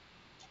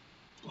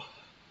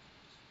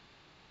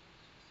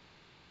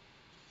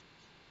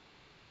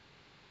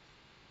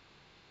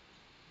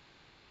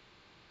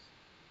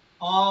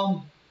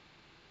 Um,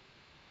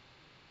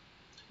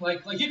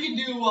 like you can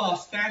do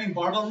standing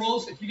barbell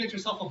rows if you get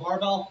yourself a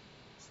barbell.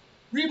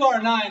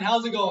 Rebar 9,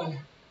 how's it going?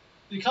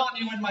 You caught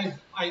me when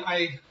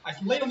I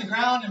laid on the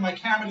ground and my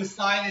camera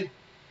decided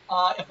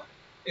if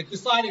it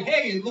decided,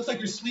 hey, it looks like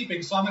you're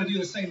sleeping, so I'm going to do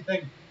the same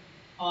thing.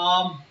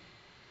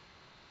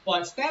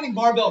 But standing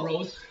barbell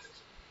rows,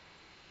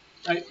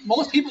 right?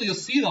 Most people, you'll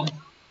see them,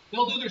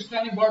 they'll do their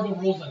standing barbell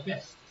rows like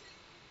this.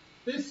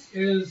 This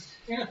is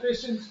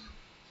inefficient.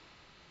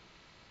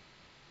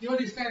 You want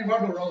to do standing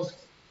barbell rows,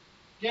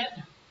 get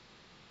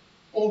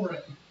over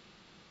it.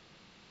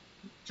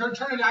 Turn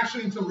it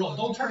actually into a row.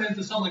 Don't turn it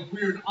into some like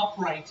weird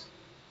upright.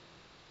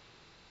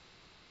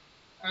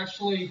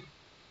 Actually,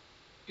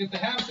 get the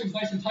hamstrings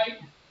nice and tight.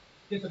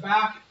 Get the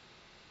back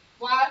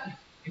flat,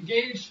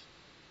 engage.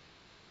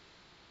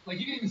 Like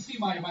you can even see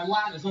my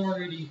lat is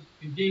already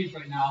engaged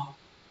right now.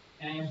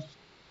 And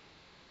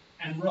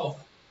row.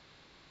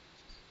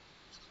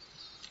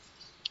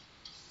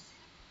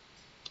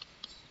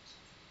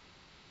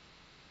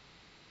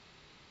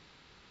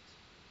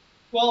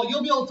 Well,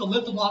 you'll be able to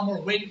lift a lot more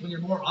weight when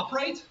you're more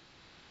upright,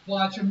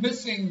 but you're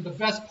missing the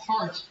best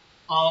part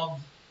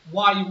of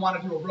why you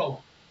want to do a row.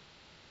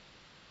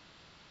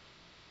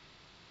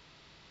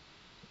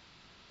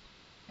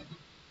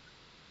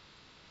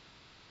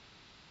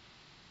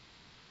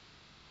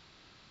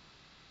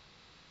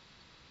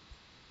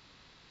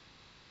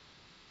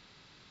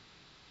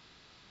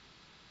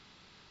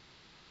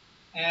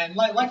 And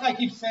like I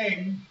keep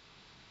saying,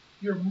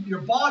 your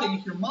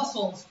body, your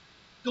muscles,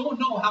 don't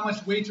know how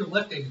much weight you're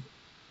lifting.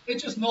 It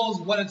just knows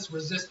what it's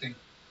resisting.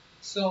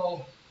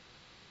 So,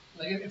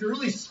 like if you're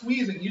really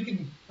squeezing, you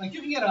can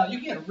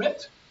get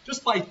ripped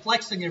just by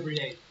flexing every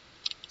day.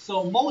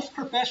 So most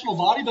professional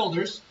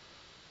bodybuilders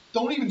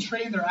don't even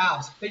train their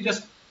abs. They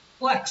just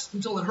flex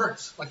until it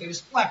hurts. Like they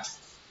just flex.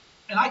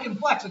 And I can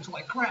flex until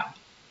I cramp.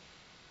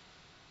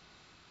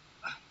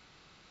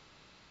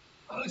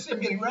 Oh, you see I'm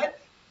getting red?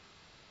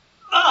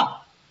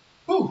 Ah!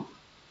 Whew.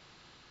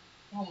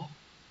 Oh.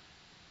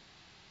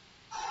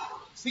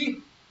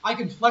 See? I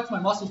can flex my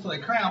muscles till I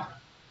cramp.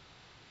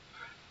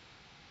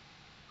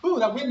 Whew,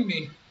 that winded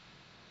me.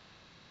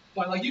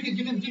 But like you can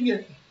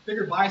get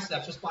bigger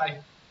biceps just by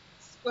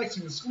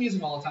flexing and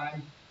squeezing all the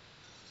time.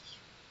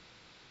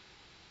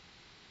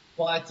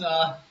 But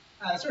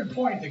at a certain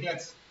point, it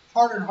gets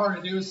harder and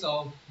harder to do.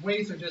 So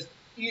weights are just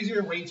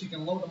easier weights. You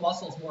can load the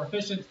muscles more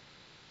efficient.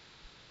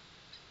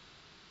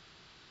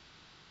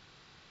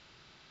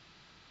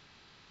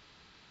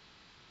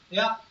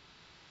 Yeah,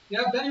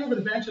 yeah. Bending over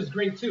the bench is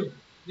great too.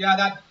 Yeah,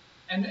 that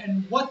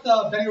and what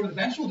the bending over the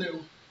bench will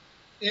do,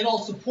 it'll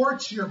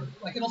support you,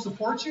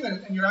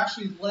 and you're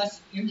actually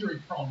less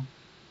injury prone.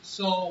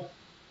 So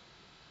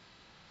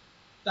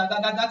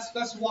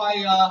that's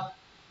why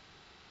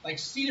like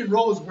seated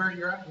rows where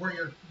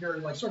you're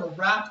like sort of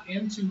wrapped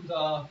into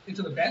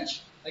the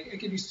bench, like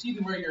it can be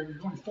seated where you're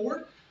going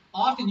forward.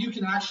 Often you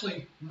can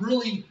actually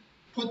really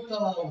put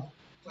the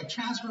like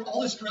transfer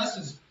all the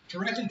stresses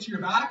directly to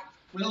your back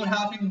without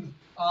having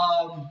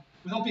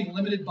without being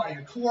limited by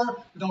your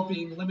core, without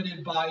being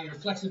limited by your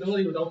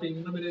flexibility, without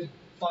being limited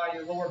by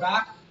your lower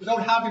back,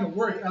 without having to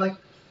worry. Like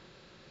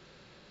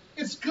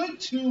it's good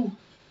to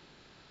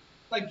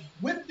like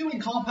with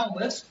doing compound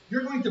lifts,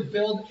 you're going to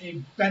build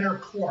a better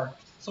core.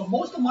 So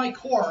most of my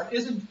core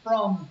isn't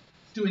from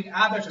doing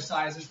ab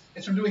exercises,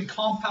 it's from doing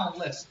compound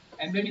lifts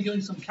and maybe doing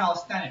some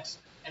calisthenics.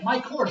 and my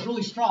core is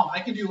really strong. I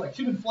can do like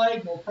human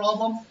flag, no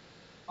problem.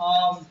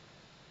 Um,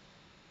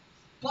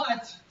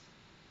 but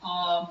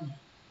um,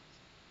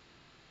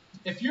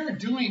 if you're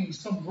doing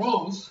some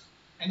rows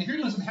and if you're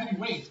doing some heavy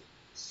weight,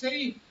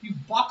 say you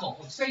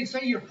buckle, say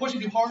you're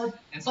pushing too hard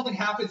and something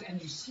happens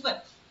and you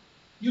slip,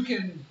 you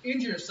can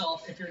injure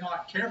yourself if you're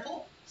not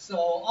careful. So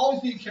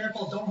always be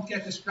careful. Don't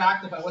get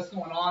distracted by what's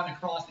going on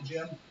across the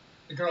gym.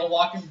 The girl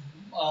walking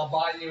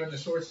by you in the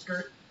short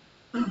skirt.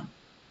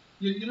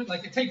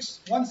 Like it takes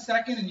 1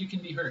 second and you can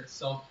be hurt.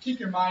 So keep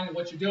your mind on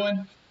what you're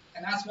doing,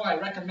 and that's why I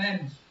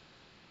recommend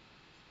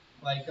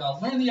like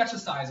learn the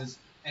exercises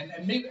and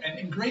make and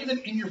engrave them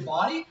in your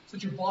body so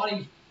that your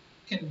body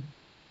can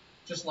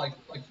just like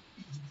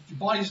your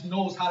body just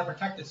knows how to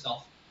protect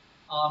itself.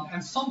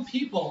 And some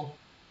people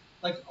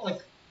like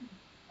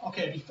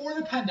okay, before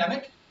the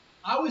pandemic,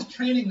 I was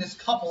training this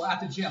couple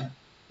at the gym.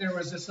 There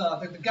was this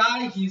the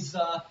guy. He's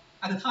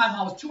at the time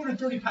I was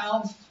 230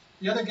 pounds.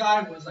 The other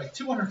guy was like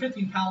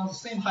 215 pounds,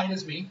 the same height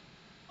as me.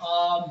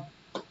 Um,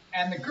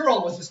 and the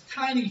girl was this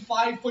tiny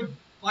 5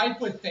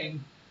 foot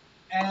thing,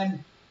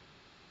 and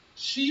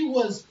she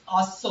was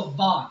a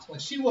savant.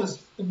 Like she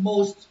was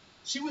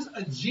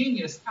a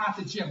genius at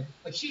the gym.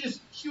 Like she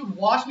would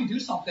watch me do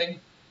something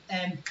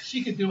and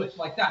she could do it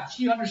like that.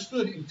 She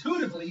understood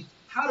intuitively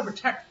how to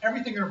protect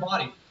everything in her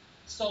body.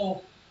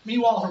 So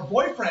meanwhile, her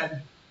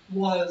boyfriend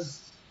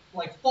was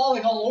like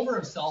falling all over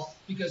himself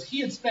because he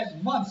had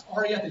spent months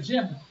already at the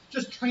gym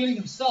just training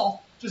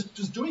himself,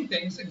 just doing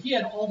things, and he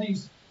had all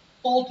these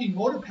faulty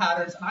motor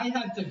patterns, and I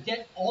had to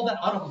get all that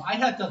out of him. I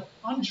had to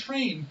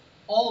untrain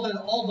all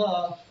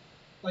the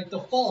like the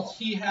faults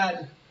he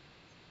had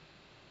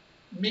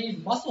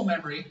made muscle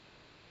memory,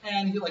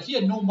 and he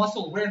had no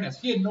muscle awareness.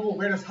 He had no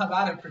awareness how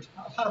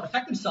to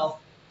protect himself.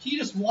 He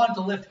just wanted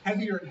to lift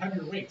heavier and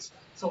heavier weights.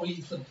 So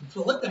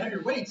to lift the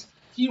heavier weights,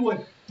 he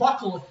would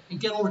buckle and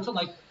get over to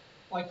like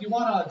you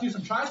want to do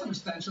some tricep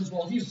extensions.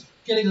 Well, he's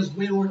getting his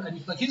weight over,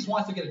 and like he just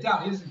wants to get it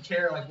down. He doesn't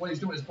care like what he's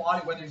doing with his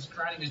body, whether he's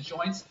grinding his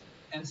joints.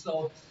 And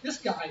so this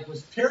guy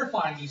was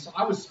terrifying me. So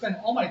I would spend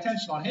all my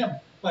attention on him.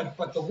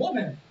 But the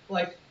woman,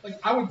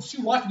 she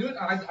would watch me do it, and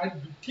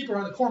I'd keep her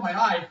on the corner of my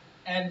eye,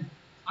 and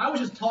I was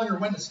just telling her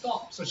when to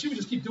stop. So she would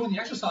just keep doing the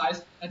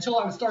exercise until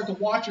I would start to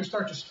watch her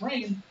start to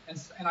strain,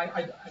 and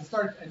I'd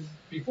start, and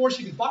before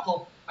she could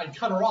buckle, I'd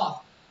cut her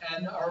off,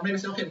 and or maybe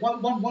say, okay,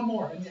 one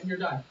more, and you're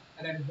done,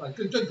 and then like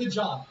good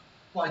job.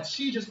 But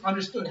she just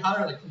understood how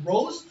to like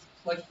rows,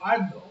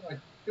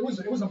 it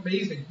was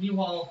amazing.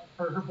 Meanwhile,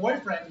 her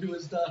boyfriend, who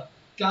was the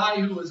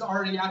guy who was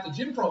already at the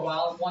gym for a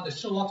while and wanted to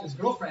show off his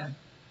girlfriend,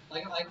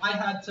 like I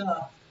had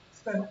to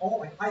spend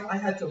I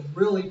had to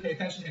really pay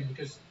attention to him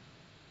because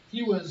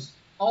he was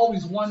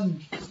always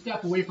one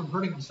step away from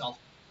hurting himself.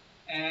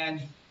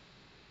 And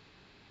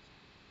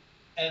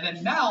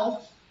then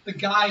now the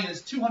guy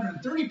is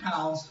 230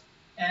 pounds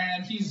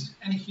and he's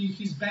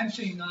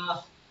benching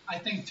I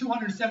think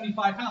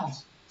 275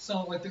 pounds.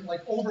 So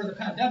like over the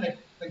pandemic,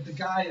 like the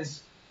guy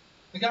is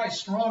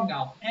strong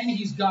now, and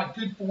he's got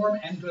good form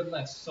and good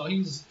lifts. So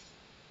he's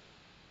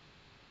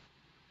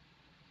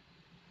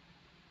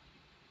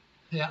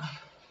yeah.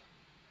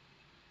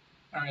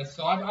 All right,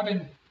 so I've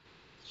been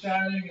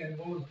chatting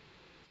and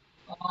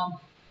I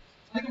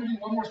think I'm gonna do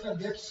one more set of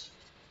dips.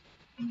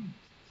 It's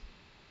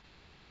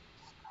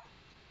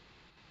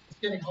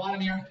getting hot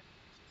in here.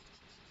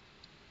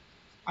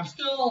 I'm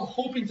still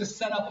hoping to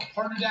set up a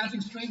partner dancing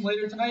stream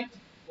later tonight.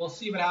 We'll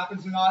see if it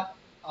happens or not.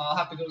 I'll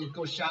have to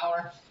go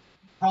shower,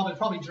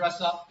 probably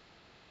dress up.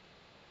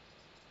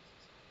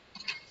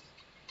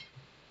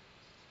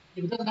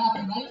 If it doesn't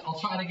happen tonight, I'll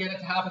try to get it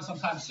to happen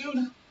sometime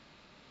soon.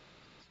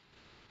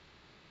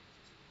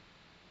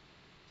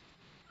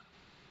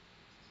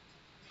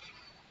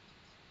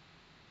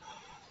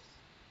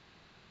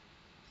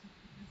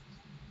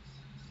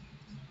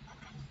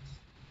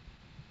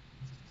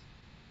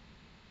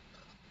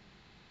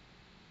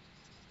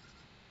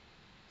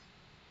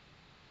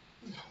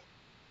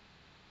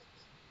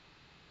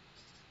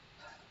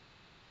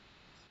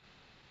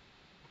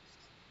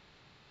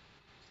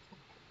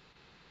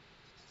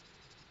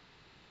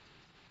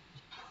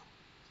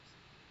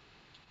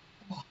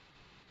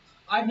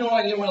 I have no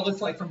idea what it looks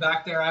like from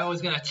back there. I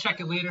always gotta check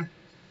it later.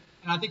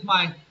 And I think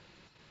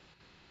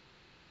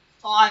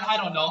I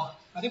don't know.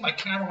 I think my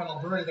camera went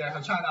all blurry there.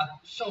 I'm trying to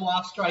show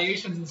off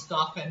striations and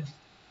stuff, and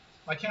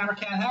my camera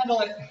can't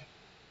handle it.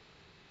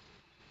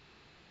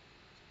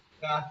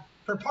 Yeah.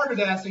 For partner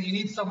dancing, you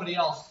need somebody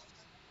else,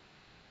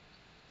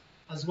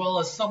 as well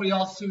as somebody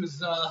else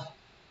who's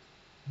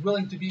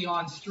willing to be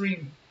on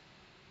stream.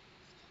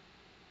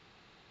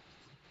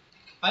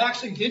 I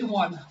actually did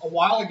one a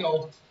while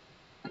ago,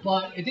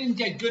 but it didn't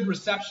get good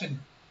reception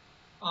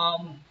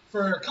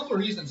for a couple of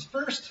reasons.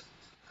 First,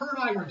 her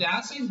and I were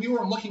dancing. We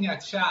weren't looking at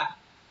chat.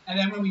 And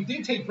then when we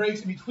did take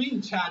breaks in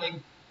between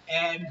chatting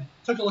and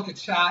took a look at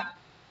chat,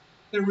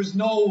 there was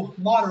no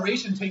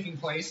moderation taking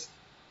place.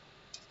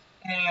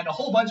 And a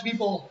whole bunch of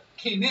people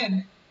came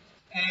in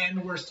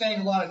and were saying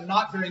a lot of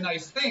not very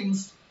nice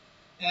things.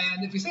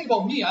 And if you say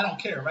about me, I don't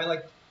care, right?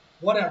 Like,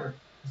 whatever.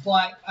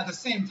 But at the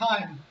same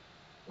time,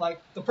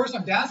 like the person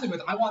I'm dancing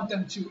with, I want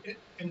them to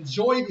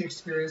enjoy the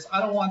experience. I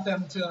don't want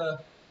them to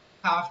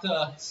have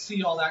to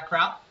see all that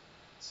crap.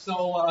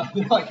 So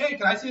they're like, hey,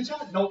 can I see a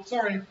chat? Nope,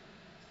 sorry.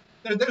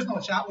 There's no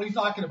chat. What are you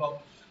talking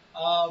about?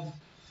 Um,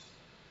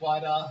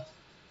 but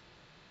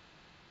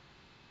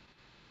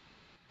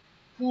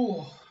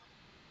whew,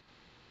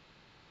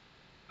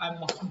 I'm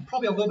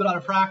probably a little bit out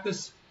of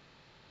practice,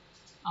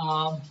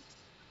 um,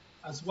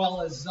 as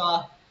well as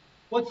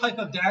what type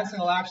of dancing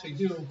I'll actually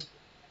do.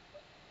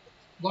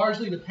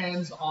 Largely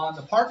depends on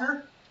the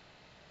partner.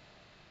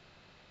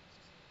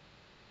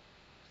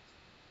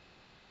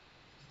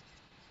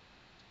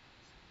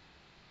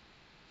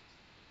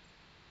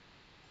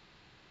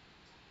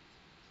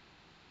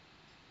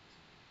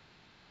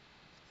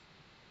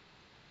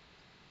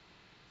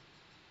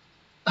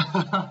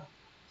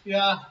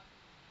 Yeah,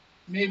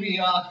 maybe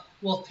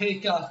we'll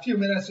take a few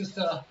minutes just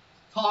to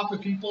talk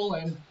with people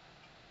and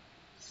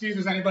see if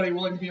there's anybody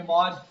willing to be a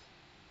mod.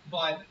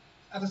 But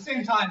at the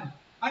same time,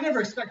 I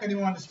never expect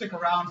anyone to stick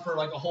around for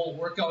like a whole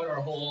workout or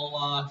a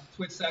whole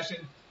Twitch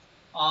session.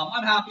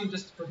 I'm happy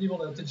just for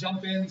people to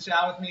jump in,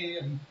 chat with me,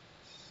 and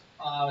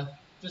uh,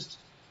 just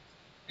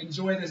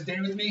enjoy this day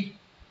with me.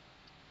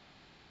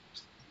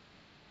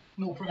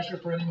 No pressure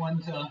for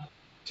anyone to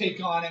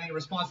take on any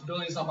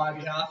responsibilities on my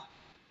behalf.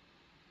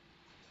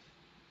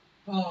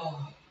 Oh,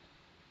 all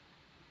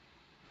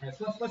right,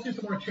 so let's do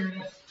some more chair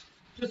dips,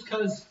 just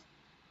because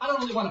I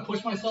don't really want to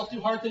push myself too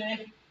hard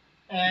today.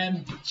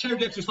 And chair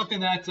dips are something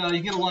that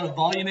you get a lot of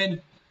volume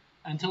in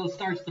until it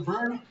starts to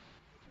burn.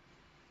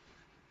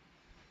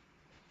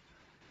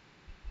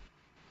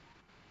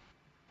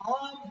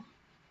 Um,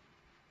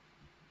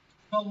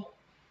 so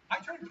I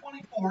turned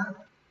 24,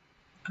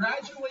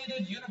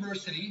 graduated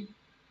university,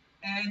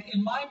 and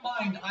in my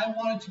mind, I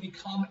wanted to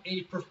become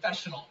a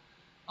professional.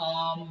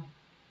 Um,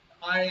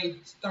 I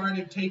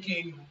started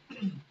taking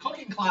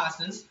cooking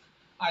classes.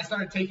 I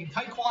started taking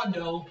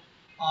taekwondo.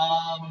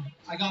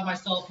 I got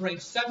myself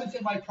ranked seventh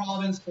in my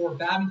province for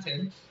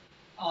badminton.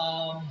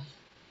 Um,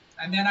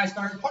 and then I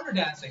started partner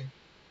dancing.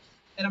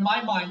 And in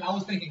my mind, I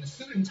was thinking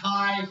suit and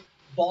tie,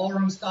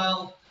 ballroom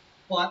style,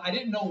 but I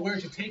didn't know where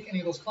to take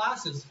any of those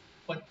classes.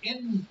 But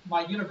in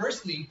my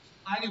university,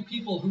 I knew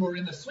people who were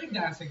in the swing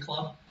dancing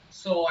club,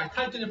 so I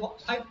typed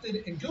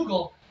it in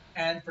Google,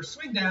 and for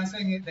swing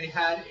dancing, they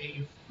had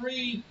a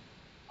free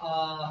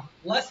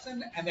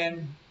lesson and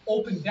then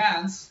open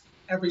dance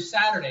every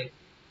Saturday.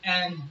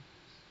 And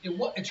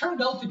it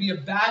turned out to be a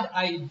bad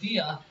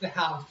idea to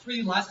have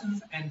free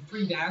lessons and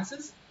free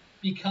dances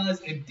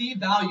because it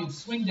devalued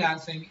swing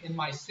dancing in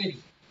my city.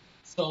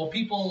 So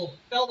people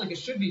felt like it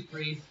should be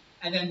free.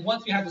 And then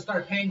once we had to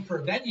start paying for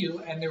a venue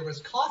and there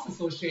was costs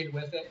associated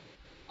with it,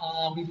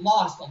 we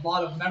lost a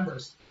lot of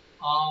members.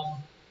 Um,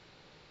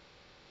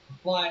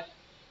 but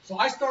so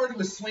I started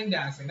with swing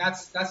dancing.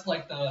 That's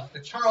like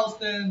the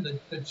Charleston,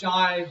 the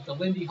jive, the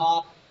Lindy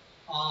Hop,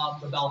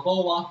 the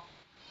Balboa,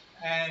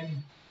 and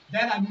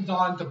then I moved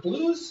on to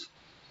blues.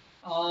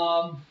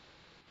 Um,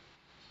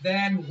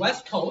 then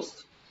West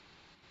Coast.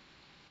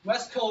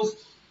 West Coast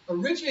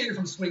originated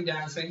from swing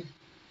dancing,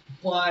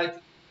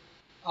 but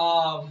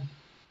um,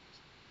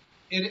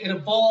 it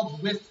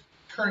evolved with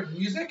current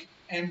music,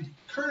 and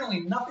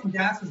currently nothing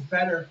dances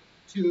better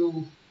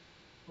to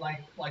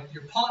like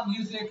your pop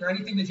music or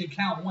anything that you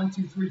count 1,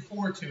 2, 3,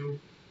 4 to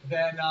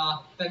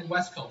than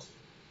West Coast.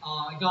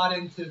 I got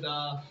into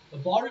the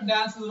ballroom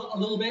dances a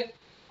little bit,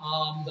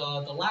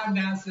 the Latin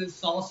dances,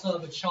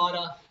 salsa,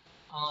 bachata.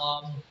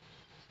 Um,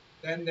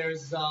 then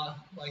there's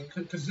like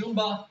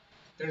kazumba.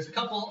 There's a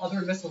couple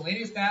other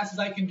miscellaneous dances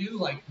I can do,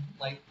 like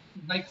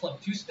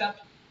nightclub two-step.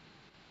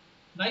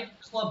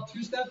 Nightclub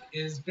two-step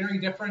is very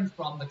different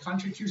from the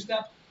country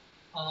two-step.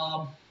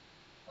 Um,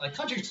 like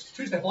country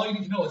two-step, all you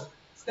need to know is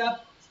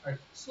step, or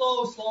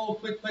slow, slow,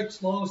 quick, quick,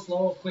 slow,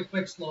 slow, quick,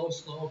 quick, slow,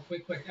 slow,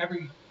 quick, quick.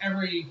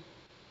 Every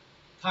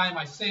time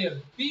I say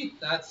a beat,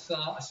 that's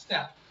a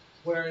step.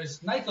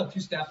 Whereas nightclub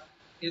two-step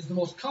is the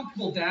most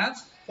comfortable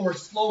dance for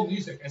slow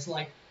music. It's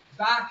like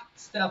back,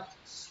 step,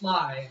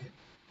 slide,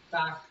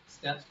 back,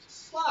 step,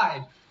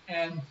 slide.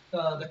 And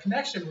the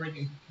connection where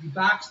you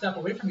back step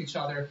away from each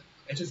other,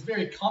 it's just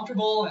very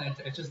comfortable and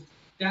it just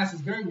dances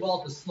very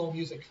well to slow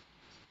music.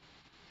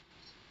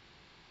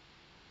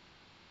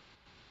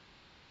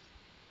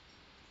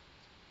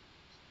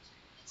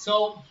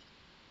 So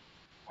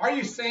are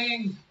you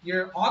saying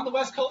you're on the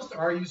West Coast, or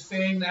are you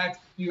saying that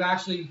you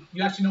actually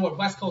know what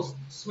West Coast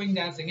swing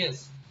dancing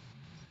is?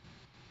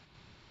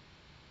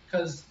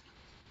 Because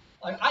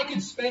like I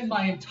could spend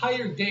my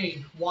entire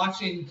day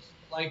watching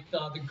like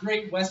the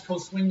great West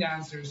Coast swing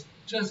dancers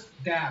just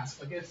dance.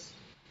 Like it's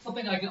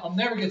something I'll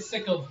never get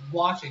sick of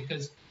watching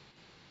because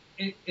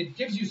it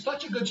gives you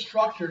such a good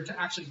structure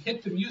to actually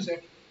hit the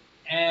music,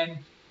 and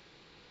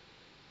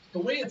the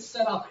way it's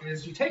set up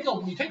is you take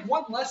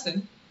one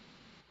lesson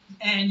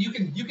and you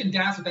can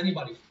dance with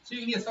anybody. So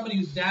you can get somebody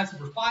who's dancing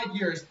for 5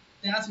 years,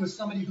 dancing with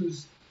somebody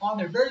who's on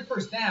their very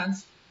first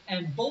dance,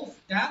 and both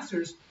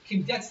dancers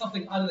can get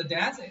something out of the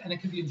dance, and it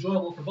can be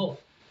enjoyable for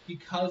both.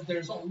 because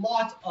there's a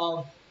lot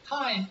of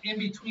time in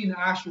between the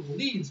actual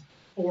leads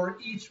for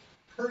each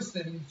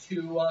person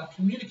to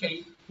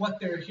communicate what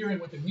they're hearing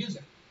with the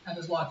music. And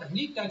there's a lot of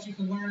technique that you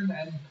can learn,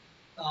 and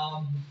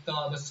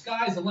the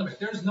sky's the limit.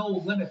 There's no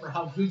limit for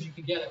how good you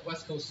can get at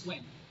West Coast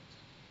swing.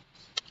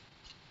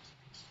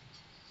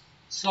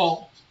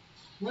 So,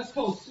 West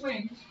Coast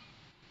swing,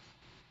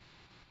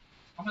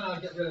 I'm going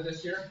to get rid of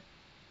this here.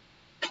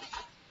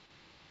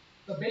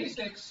 The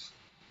basics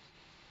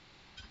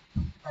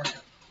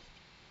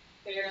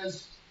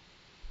is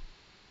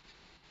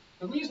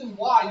the reason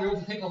why you're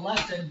able to take a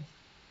lesson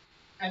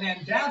and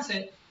then dance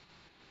it.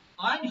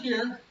 I'm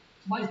here,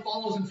 my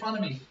follow's in front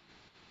of me.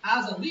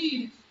 As a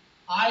lead,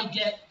 I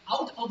get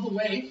out of the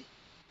way,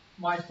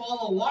 my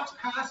follow walks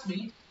past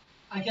me,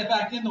 I get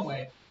back in the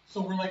way.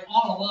 So we're like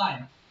on a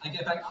line. I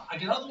get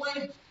out of the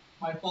way,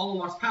 my follow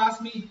walks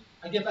past me,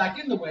 I get back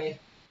in the way,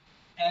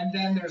 and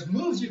then there's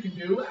moves you can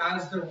do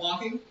as they're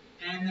walking,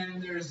 and then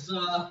there's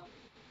a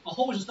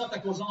whole bunch of stuff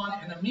that goes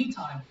on in the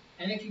meantime,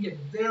 and it can get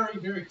very,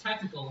 very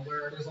technical,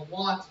 where there's a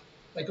lot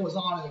that goes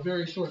on in a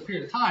very short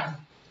period of time.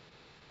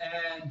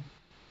 And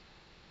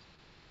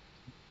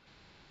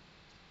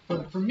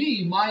for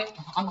me,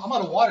 I'm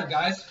out of water,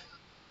 guys.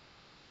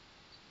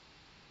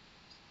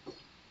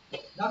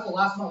 That's the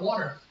last of my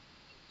water.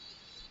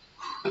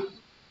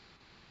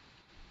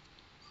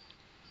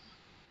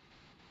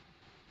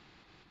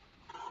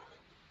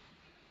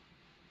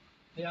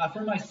 Yeah,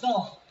 for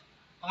myself,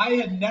 I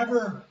had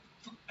never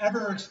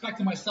ever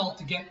expected myself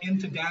to get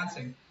into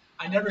dancing.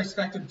 I never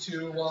expected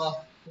to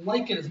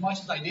like it as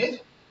much as I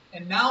did,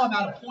 and now I'm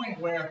at a point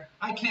where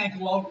I can't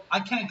go out.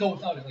 I can't go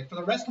without it. Like for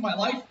the rest of my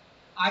life,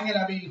 I'm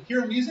gonna be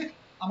hearing music.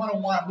 I'm gonna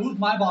want to move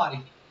my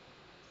body.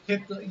 You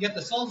get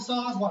the salsa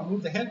songs, want to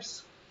move the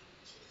hips.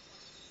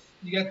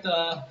 You get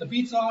the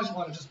beat songs, you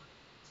want to just.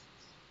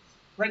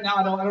 Right now,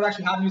 I don't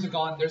actually have music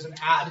on. There's an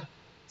ad,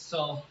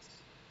 so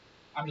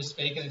I'm just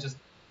faking it. Just.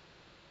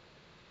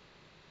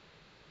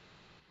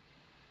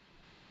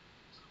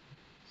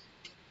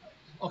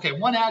 Okay,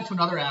 one ad to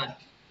another ad.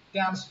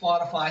 Damn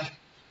Spotify.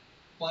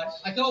 But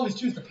I could always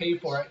choose to pay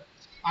for it.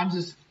 I'm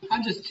just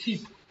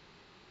cheap.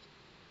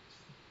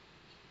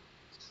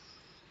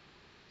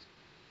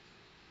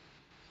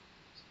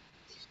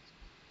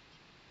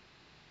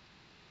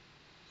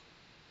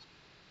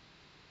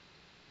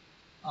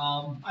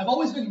 I've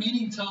always been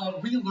meaning to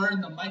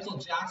relearn the Michael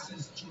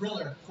Jackson's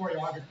Thriller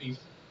choreography.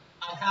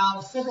 I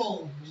have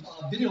several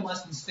video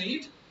lessons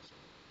saved.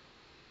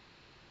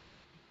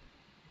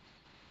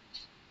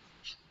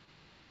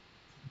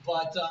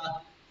 But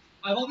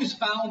I've always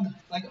found,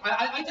 like,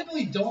 I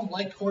typically don't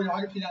like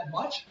choreography that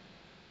much,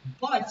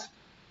 but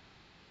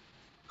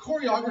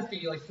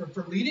choreography, like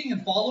for leading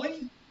and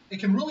following, it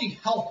can really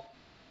help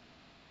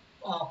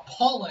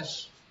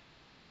polish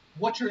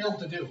what you're able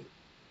to do.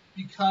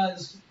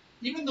 Because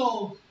even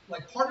though,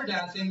 like, partner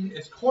dancing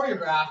is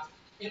choreographed,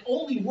 it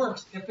only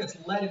works if it's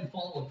led and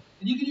followed.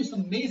 And you can do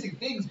some amazing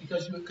things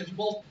because you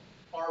both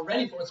are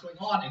ready for what's going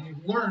on and you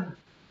learn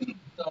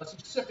the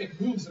specific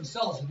moves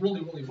themselves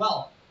really, really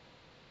well.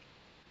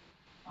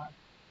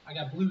 I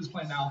got blues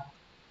playing now.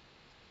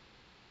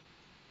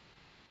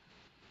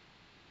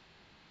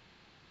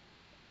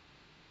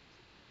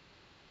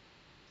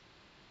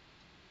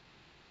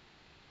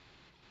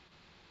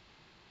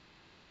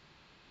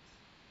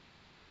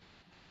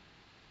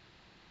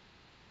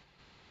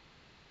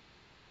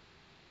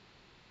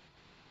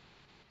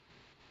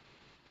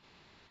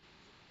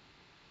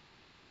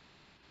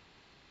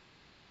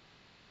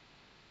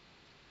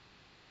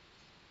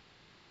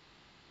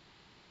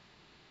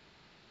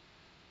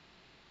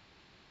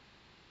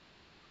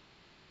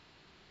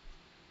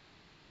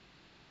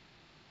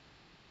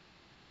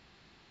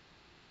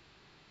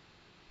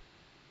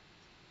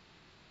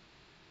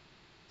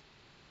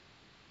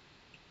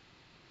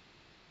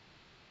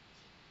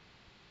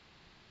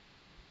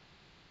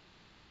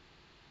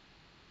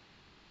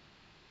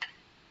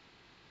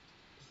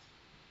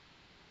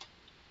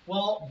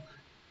 Well,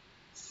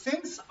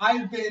 since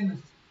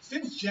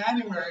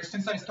January,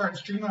 since I started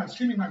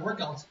streaming my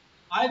workouts,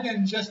 I've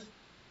been just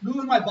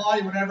moving my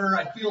body whenever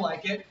I feel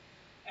like it,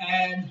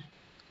 and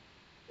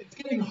it's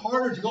getting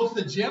harder to go to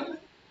the gym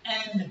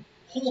and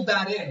hold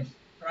that in,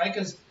 right?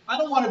 Because I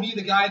don't want to be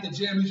the guy at the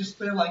gym who's just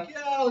there like,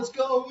 yeah, let's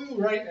go, woo,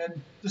 right,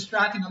 and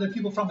distracting other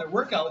people from their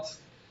workouts.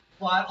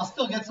 But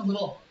I'll get some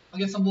little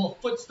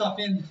foot stuff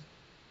in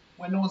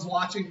when no one's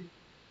watching,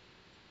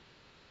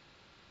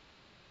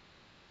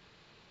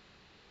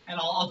 and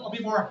I'll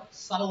be more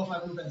subtle with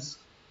my movements.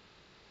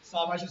 So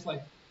I might just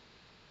like,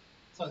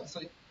 so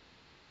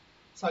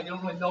you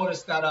don't really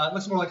notice that it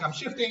looks more like I'm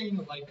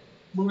shifting, like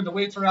moving the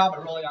weights around,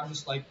 but really I'm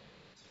just like.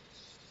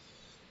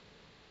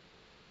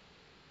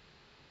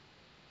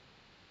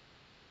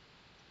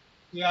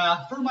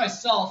 Yeah, for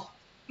myself,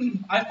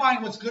 I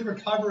find what's good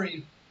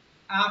recovery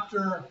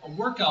after a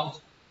workout,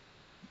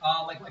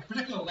 like a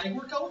particular leg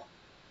workout,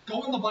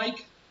 go on the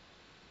bike,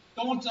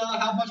 don't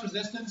have much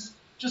resistance,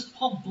 just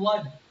pump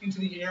blood into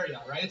the area,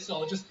 right?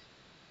 So just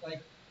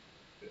like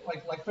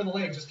for the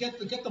leg, just get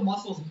the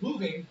muscles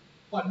moving,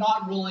 but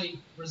not really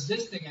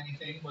resisting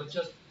anything, but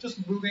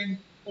just moving,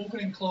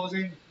 opening,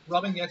 closing,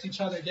 rubbing against each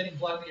other, getting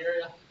blood in the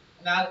area,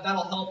 and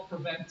that'll help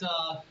prevent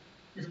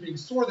you from being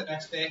sore the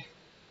next day.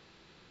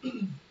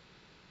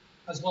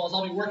 As well as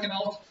I'll be working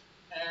out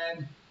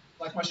and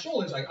like my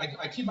shoulders,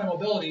 I keep my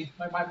mobility.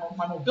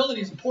 My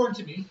mobility is important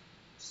to me,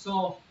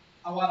 so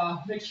I want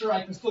to make sure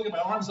I can still get my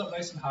arms up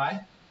nice and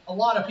high. A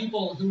lot of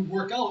people who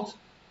work out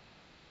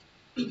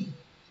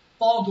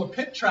fall into a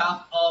pit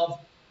trap of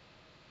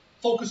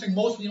focusing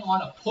mostly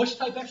on a push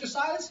type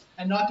exercise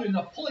and not doing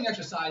enough pulling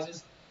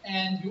exercises,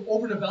 and you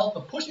overdevelop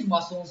the pushing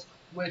muscles,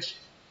 which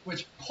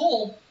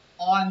pull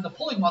on the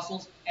pulling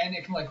muscles, and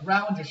it can like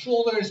round your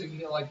shoulders, and you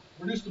can like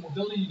reduce the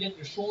mobility you get in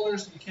your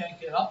shoulders, so you can't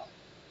get up.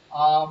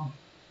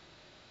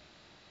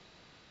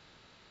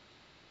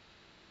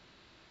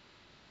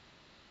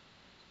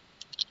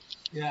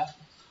 Yeah,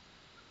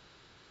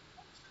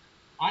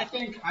 I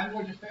think I'm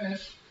going to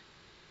finish.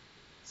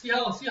 See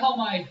how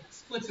my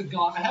splits have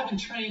gone. I haven't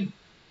trained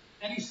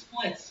any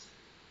splits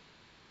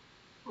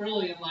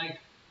really in like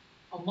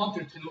a month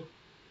or two.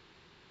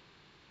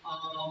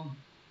 Um,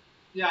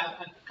 yeah,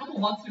 a couple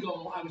months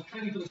ago I was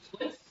training for the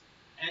splits,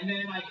 and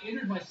then I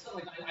injured myself.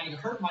 Like I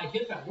hurt my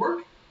hip at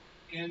work,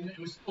 and it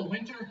was still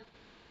winter,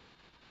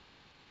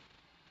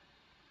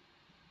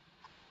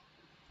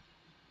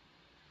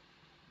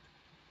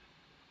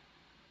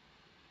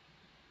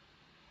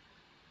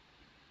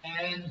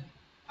 and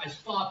I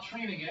stopped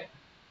training it.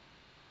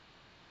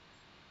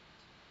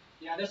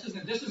 Yeah, this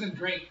isn't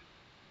great.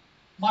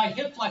 My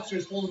hip flexor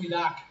is holding me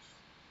back.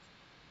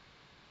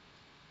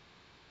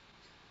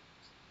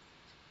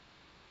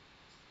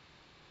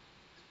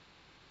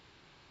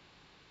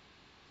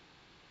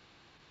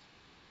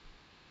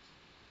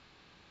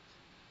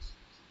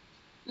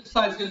 This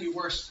side is going to be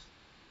worse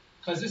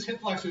because this hip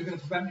flexor is going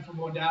to prevent me from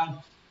going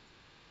down.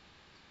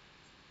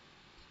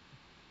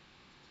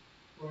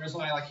 Whereas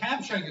my like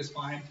hamstring is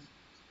fine.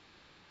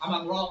 I'm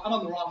on the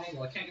wrong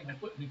angle. I can't get my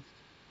foot in.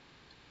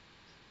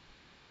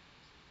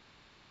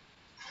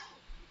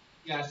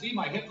 Yeah, see,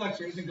 my hip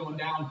flexor isn't going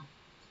down.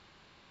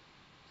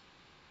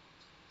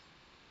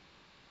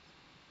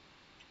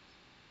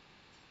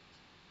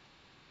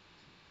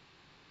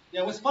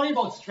 Yeah, what's funny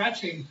about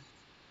stretching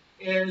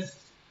is,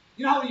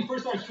 you know how when you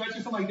first start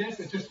stretching something like this,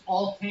 it's just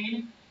all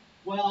pain?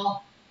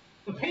 Well,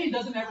 the pain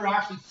doesn't ever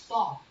actually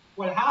stop.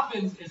 What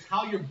happens is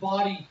how your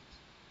body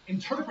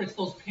interprets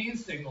those pain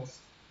signals,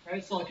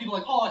 right? So like people are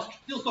like, oh, it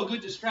feels so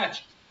good to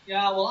stretch.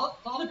 Yeah, well,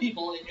 to other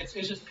people, it's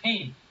just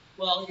pain.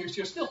 Well,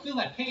 you're still feeling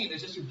that pain.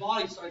 It's just your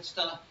body starts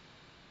to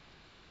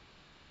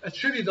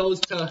attribute those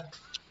to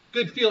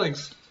good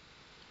feelings.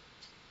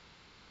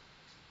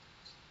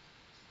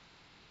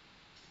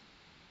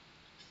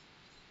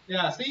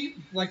 Yeah, see,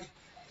 like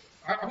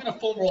I'm gonna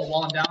foam roll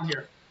while I'm down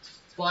here,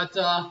 but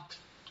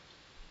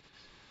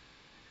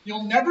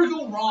you'll never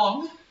go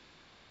wrong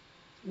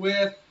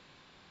with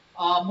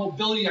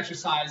mobility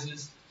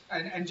exercises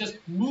and just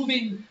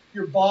moving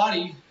your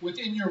body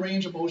within your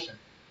range of motion,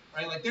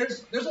 right? Like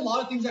there's a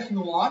lot of things that can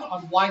go on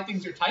why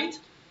things are tight,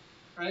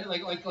 right?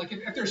 Like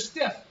if they're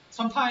stiff,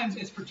 sometimes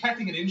it's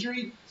protecting an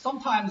injury.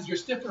 Sometimes you're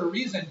stiff for a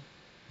reason,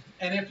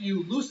 and if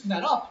you loosen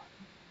that up,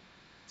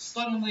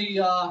 suddenly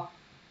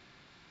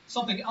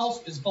something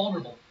else is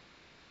vulnerable.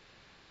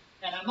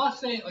 And I'm not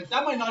saying like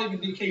that might not even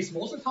be the case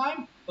most of the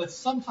time, but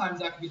sometimes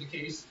that could be the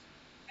case.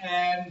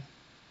 And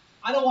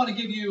I don't want to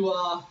give you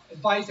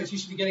advice that you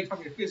should be getting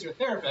from your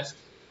physiotherapist,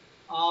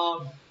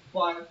 um,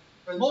 but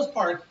for the most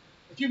part,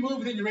 if you move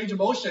within your range of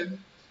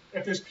motion,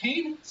 if there's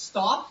pain,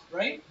 stop.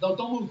 Right? Don't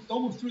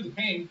move through the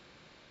pain.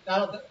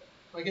 That'll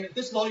like if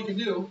this is all you can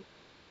do.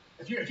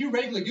 If you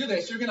regularly do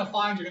this, you're going to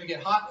find you're going to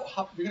get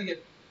you're going to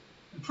get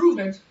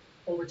improvement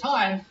over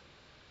time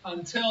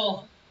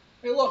until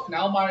hey look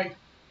now I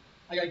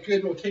got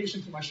good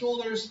rotation through my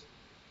shoulders.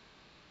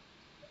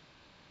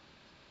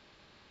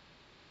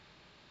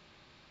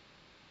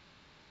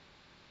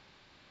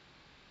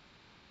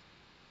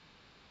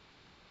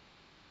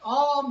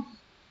 Um,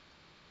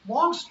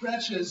 Long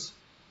stretches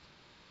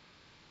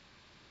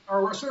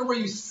are sort of where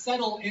you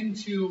settle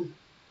into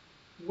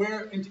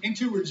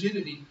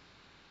rigidity,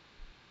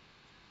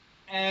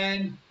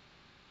 and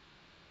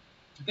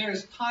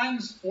there's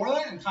times for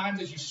that and times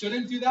that you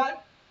shouldn't do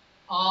that.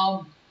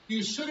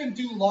 You shouldn't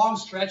do long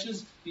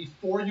stretches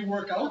before you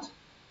work out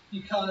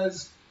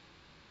because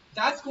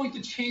that's going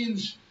to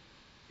change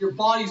your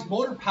body's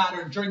motor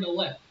pattern during the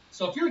lift.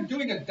 So if you're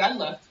doing a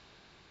deadlift,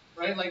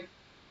 right, like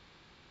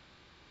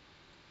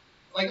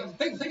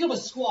think of a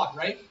squat,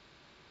 right?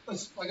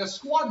 Like a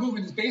squat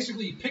movement is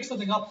basically you pick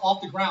something up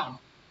off the ground.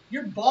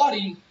 Your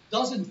body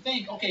doesn't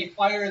think, okay,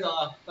 fire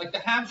the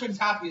hamstrings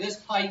have to be this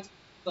tight,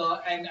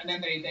 and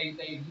then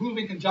they move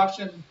in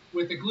conjunction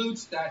with the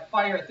glutes that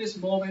fire at this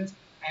moment,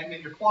 and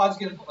then your quads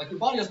get like your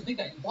body doesn't think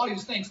that. Your body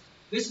just thinks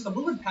this is a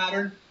movement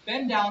pattern.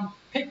 Bend down,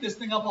 pick this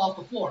thing up off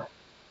the floor.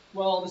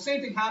 Well, the same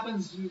thing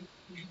happens. You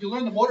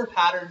learn the motor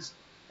patterns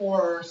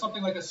for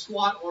something like a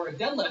squat or a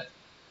deadlift,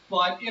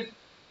 but if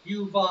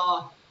you've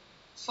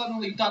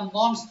suddenly done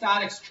long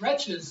static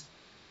stretches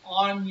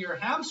on your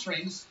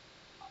hamstrings,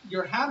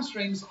 your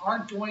hamstrings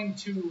aren't going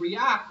to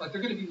react, like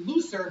they're going to be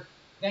looser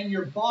than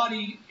your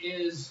body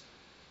is,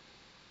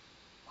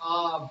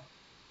 uh,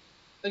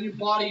 than your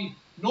body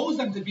knows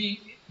them to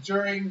be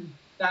during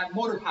that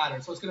motor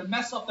pattern. So it's going to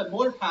mess up that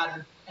motor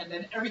pattern, and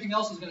then everything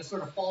else is going to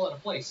sort of fall into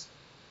place.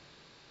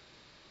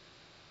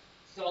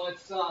 So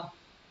it's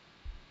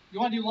you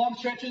want to do long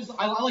stretches.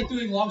 I like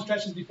doing long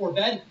stretches before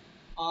bed.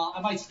 I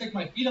might stick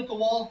my feet up the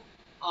wall,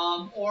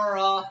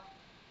 or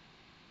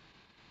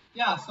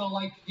yeah. So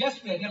like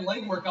yesterday, I did a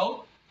leg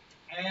workout,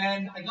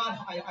 and I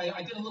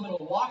did a little bit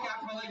of a walk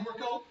after my leg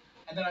workout,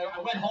 and then I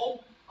went home.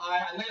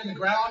 I lay on the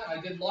ground. I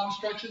did long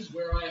stretches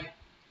where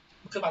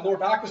because my lower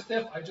back was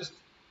stiff, I just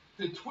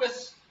did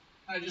twists.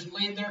 I just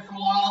laid there for a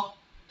while,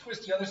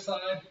 twist the other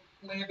side,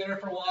 laid there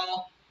for a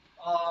while,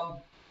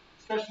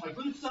 stretched my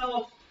glutes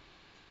out,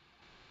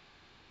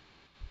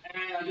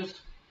 and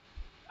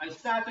I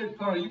sat there,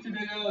 put on a YouTube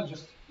video, and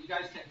just, you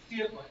guys can't see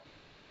it, but,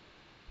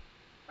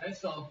 right,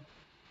 so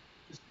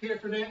just here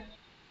for a bit,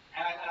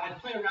 and I'd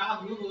play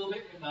around, move a little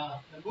bit in the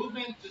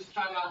movement, just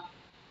try to,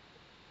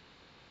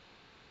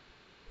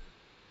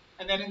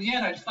 and then in the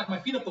end, I just stuck my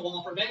feet up the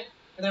wall for a bit,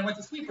 and then went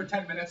to sleep for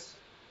 10 minutes,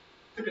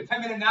 took a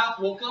 10-minute nap,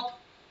 woke up,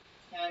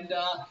 and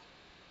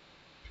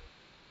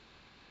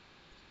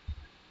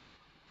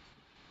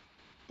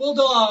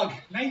Bulldog,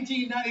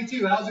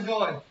 1992, how's it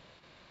going?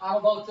 I'm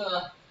about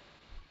to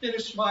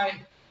finish my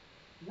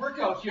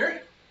workout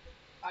here.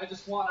 I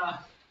just want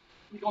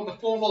to go on the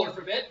foam roller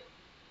for a bit.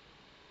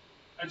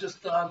 I just,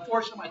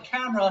 unfortunately, my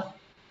camera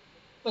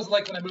doesn't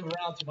like when I move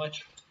around too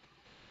much.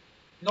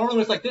 Normally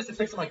when it's like this, it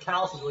fixes my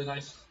calluses really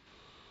nice.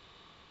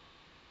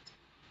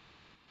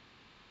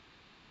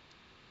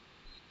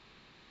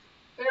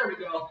 There we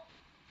go.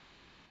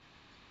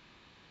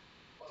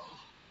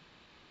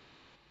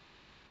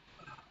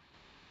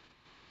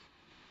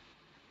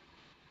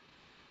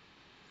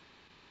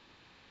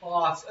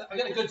 Oh, I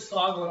got a good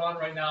song going on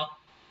right now.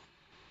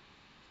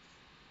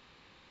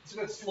 It's a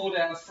good slow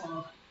dance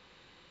song.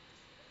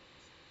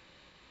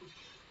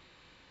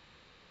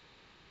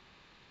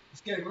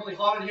 It's getting really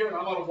hot in here and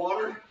I'm out of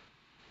water.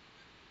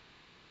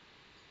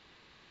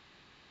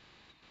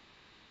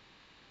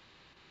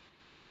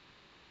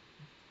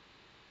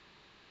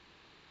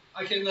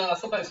 I can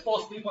sometimes fall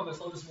asleep on this.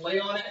 I'll just lay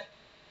on it.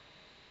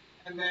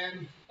 And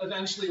then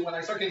eventually when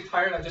I start getting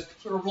tired, I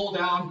just sort of roll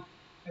down.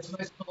 It's a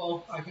nice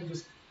pillow. I can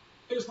just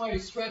finish my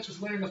stretch,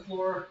 just lay on the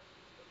floor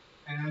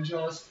and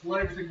just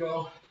let everything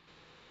go.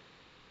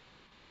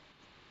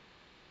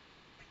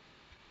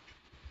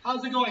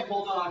 How's it going,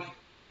 Bulldog?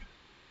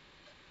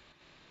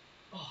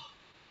 Oh,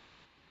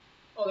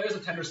 oh, there's a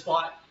tender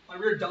spot. My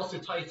rear delts are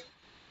tight.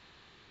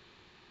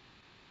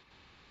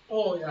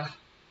 Oh yeah,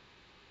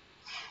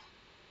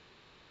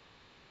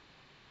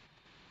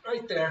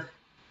 right there.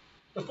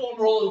 The foam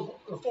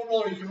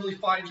roller, you can really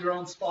find your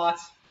own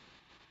spots.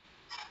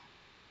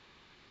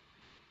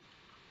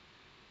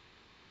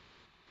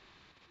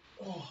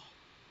 Oh.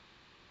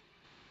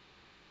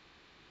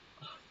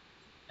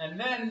 And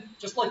then,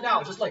 just like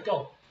now, just let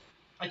go.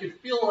 I could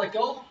feel it let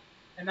go,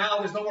 and now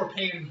there's no more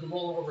pain to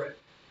roll over it.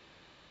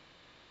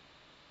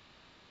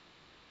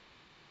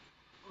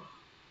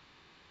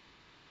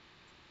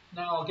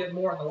 Now I'll get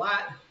more on the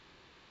lat.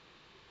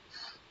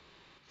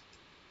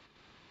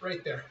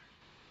 Right there.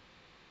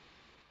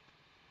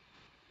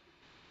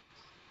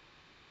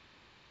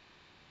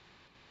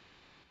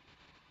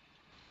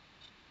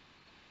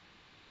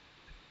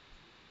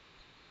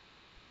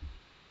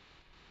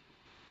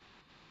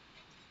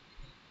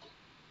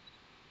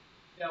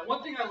 Yeah,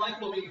 one thing I like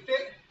about being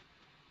fit,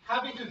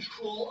 having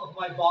control of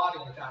my body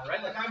like that,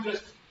 right? Like I'm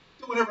just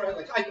doing whatever,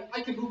 like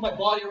I can move my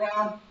body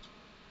around.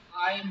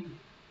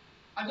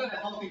 I've got a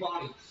healthy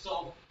body.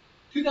 So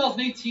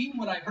 2018,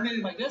 when I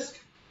herniated my disc,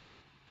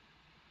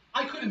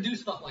 I couldn't do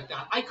stuff like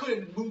that. I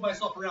couldn't move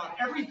myself around.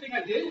 Everything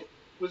I did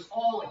was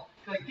all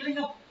like getting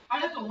up. I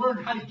had to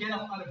learn how to get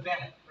up out of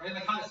bed, right?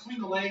 Like how to swing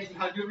the legs and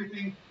how to do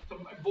everything to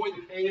avoid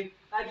the pain.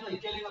 I had to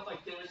like getting up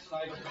like this, and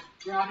I like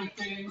grabbing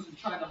things and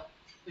trying to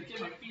like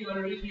get my feet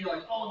underneath me,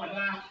 like oh my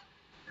back,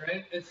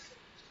 right? It's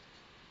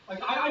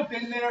like I've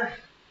been there.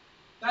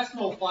 That's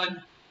no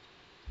fun.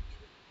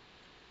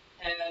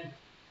 And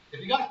if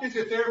you got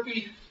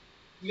physiotherapy,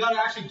 you got to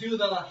actually do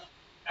the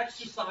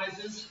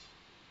exercises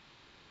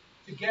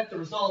to get the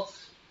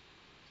results.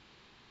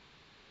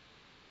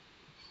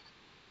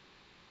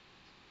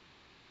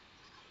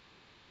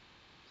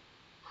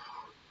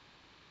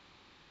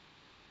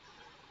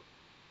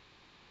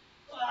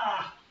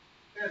 Ah,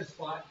 there's a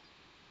spot.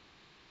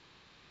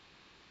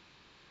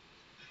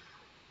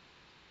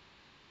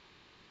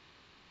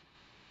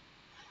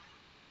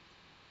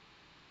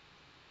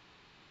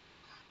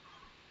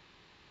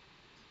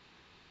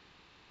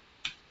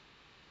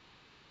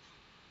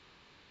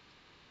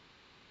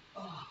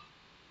 Ah.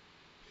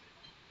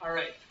 All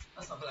right,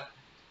 that's enough of that.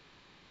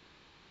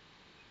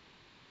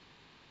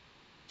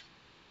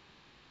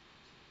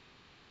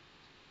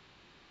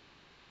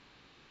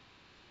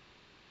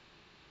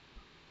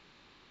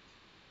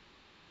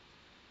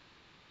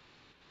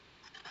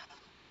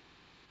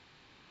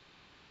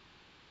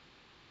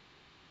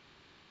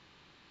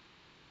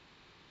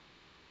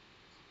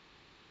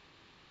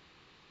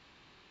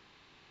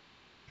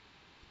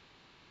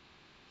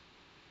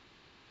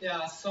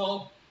 Yeah,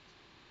 so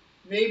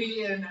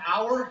maybe in an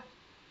hour,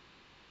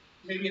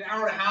 maybe an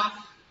hour and a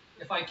half,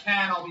 if I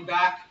can, I'll be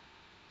back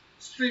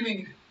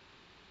streaming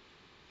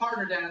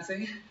partner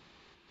dancing.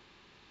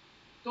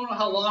 Don't know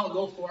how long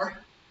it'll go for.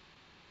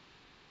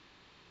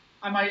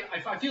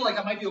 I feel like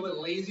I might be a little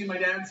bit lazy in my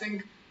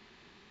dancing,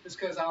 just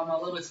because I'm a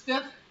little bit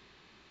stiff,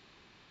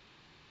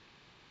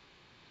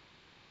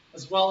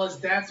 as well as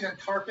dancing on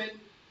carpet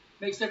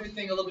makes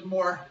everything a little bit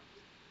more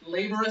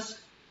laborious.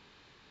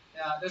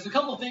 Yeah, there's a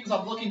couple of things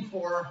I'm looking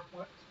for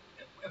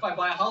if I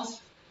buy a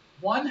house.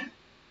 One,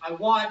 I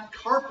want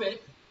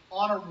carpet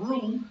on a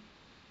room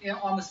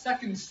on the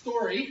second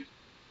story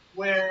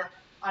where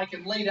I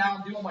can lay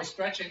down, do all my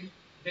stretching,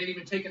 maybe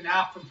even take a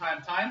nap from time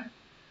to time.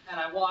 And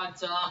I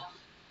want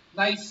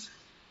nice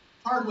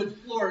hardwood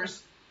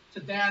floors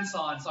to dance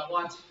on. So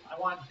I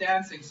want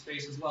dancing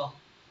space as well.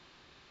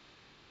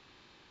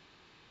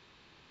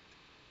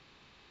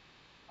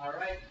 All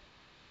right,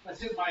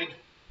 let's hit my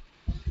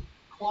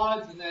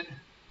quads and then.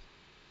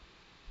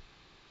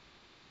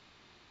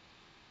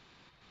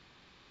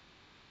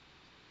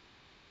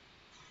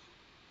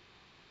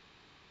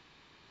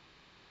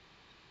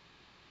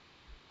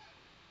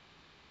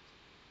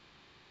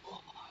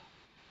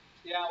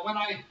 Yeah,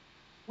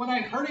 when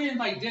I herniated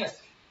my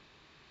disc,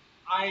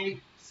 I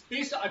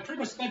pretty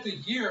much spent a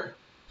year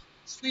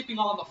sleeping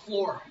on the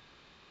floor,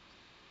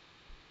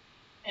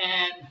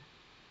 and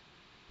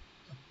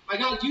I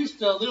got used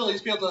to literally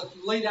just be able to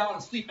lay down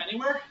and sleep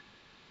anywhere.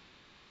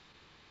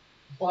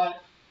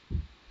 But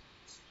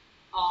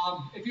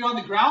if you're on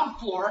the ground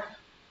floor,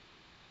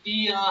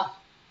 the uh,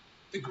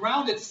 the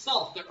ground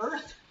itself, the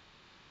earth,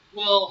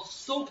 will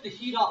soak the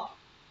heat up,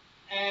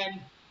 and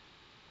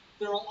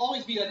there will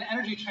always be an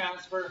energy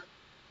transfer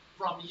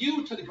from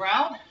you to the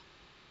ground,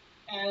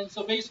 and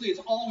so basically it's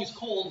always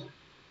cold.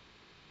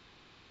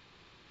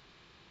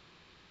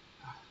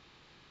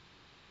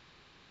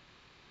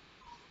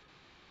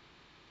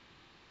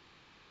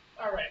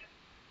 All right.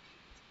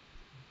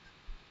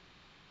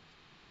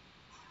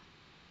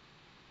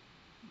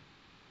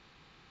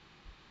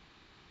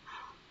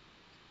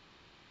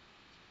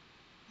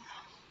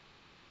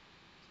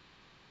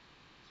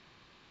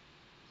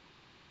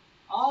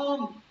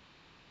 Um,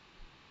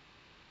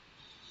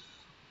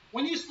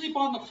 when you sleep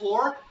on the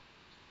floor,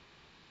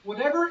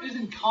 whatever is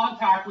in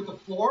contact with the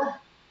floor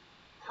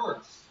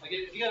hurts. Like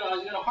if you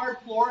got a hard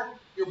floor,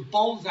 your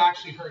bones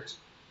actually hurt.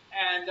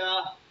 And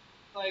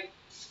like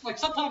like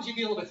sometimes you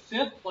get a little bit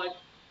stiff, but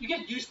you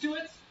get used to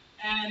it,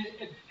 and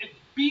it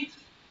beats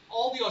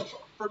all the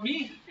for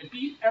me. It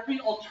beat every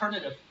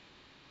alternative.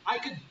 I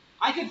could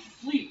I could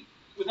sleep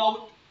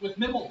with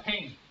minimal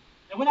pain,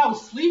 and when I would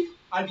sleep,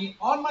 I'd be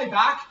on my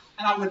back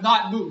and I would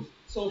not move.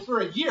 So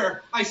for a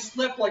year, I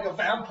slept like a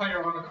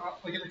vampire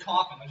like in a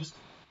coffin.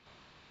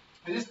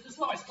 This is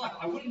how I slept.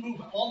 I wouldn't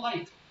move all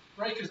night,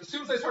 right? Because as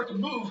soon as I start to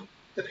move,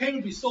 the pain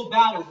would be so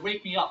bad it would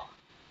wake me up.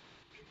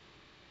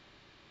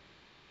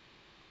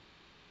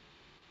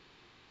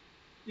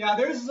 Yeah,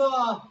 there's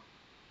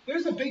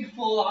a big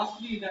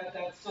philosophy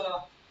that's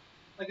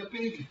like a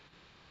big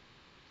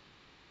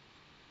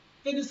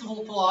fitness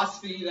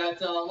philosophy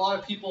that a lot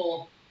of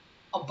people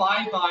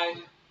abide by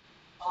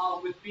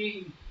with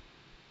being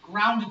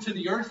grounded to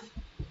the earth.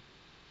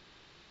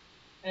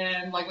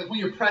 And like when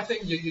you're pressing,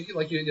 you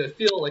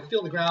feel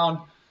the ground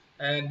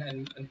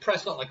and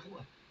press up like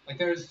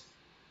there's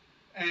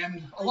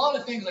and a lot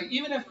of things like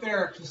even if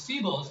they're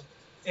placebos,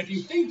 if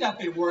you think that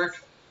they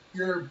work,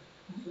 you're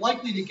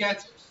likely to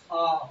get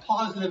a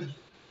positive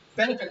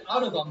benefit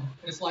out of them.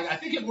 It's like I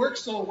think it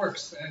works, so it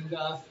works. And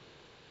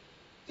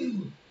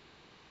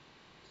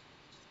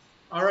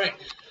all right,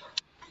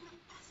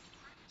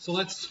 so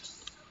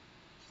let's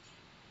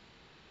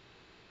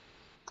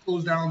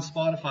close down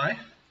Spotify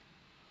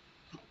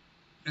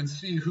and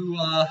see who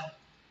I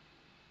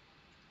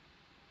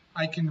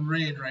can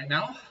raid right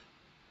now.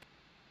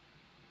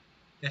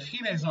 If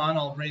Hime's on,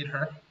 I'll raid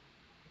her.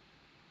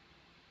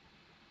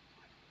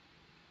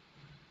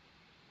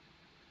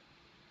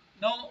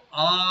 No,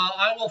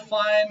 I will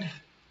find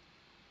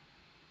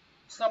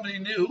somebody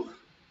new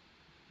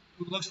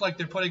who looks like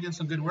they're putting in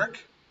some good work.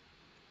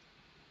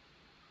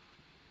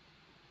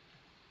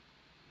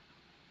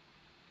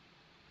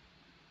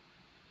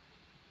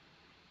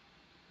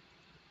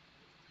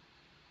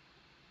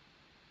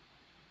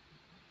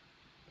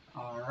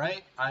 All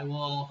right, I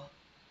will.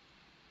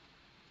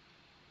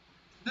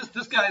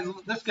 This guy's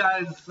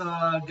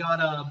got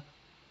a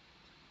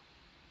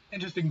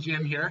interesting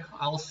gym here.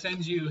 I'll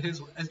send you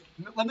his.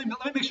 Let me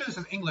make sure this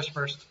is English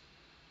first.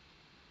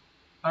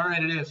 All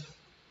right, it is.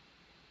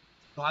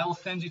 So I will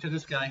send you to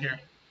this guy here.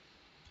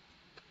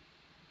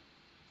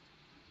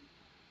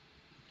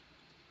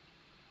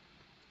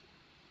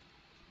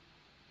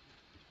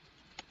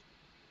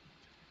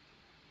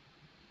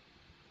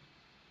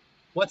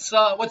 What's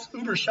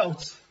Uber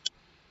shouts?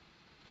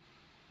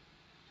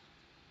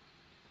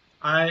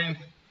 I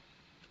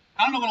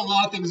I don't know what a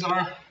lot of things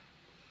are.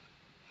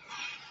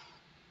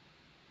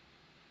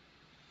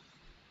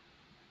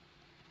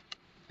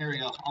 Here we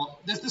go.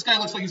 This guy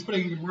looks like he's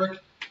putting in good work.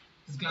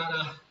 He's got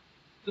a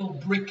little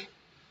brick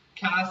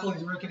castle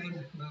he's working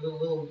in, a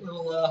little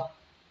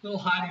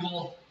hidey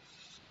hole,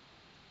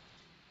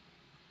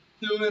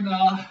 doing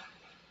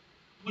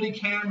what he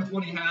can with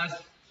what he has,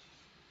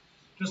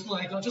 just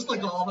like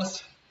all of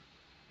us.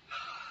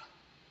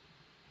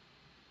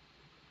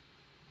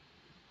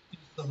 Do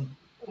some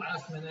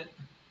last minute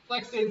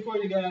flexing for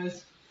you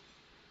guys.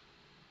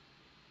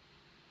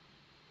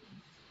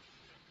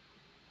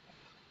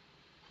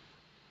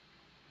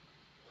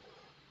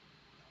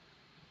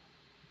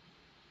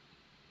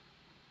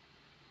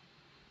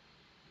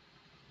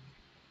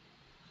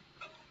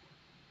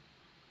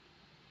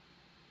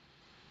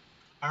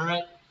 All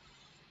right.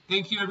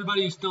 Thank you,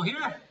 everybody who's still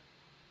here.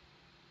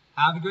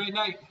 Have a great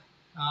night.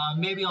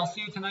 Maybe I'll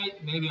see you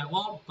tonight. Maybe I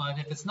won't. But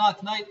if it's not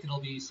tonight,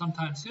 it'll be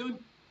sometime soon.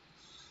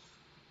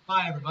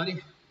 Bye,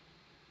 everybody.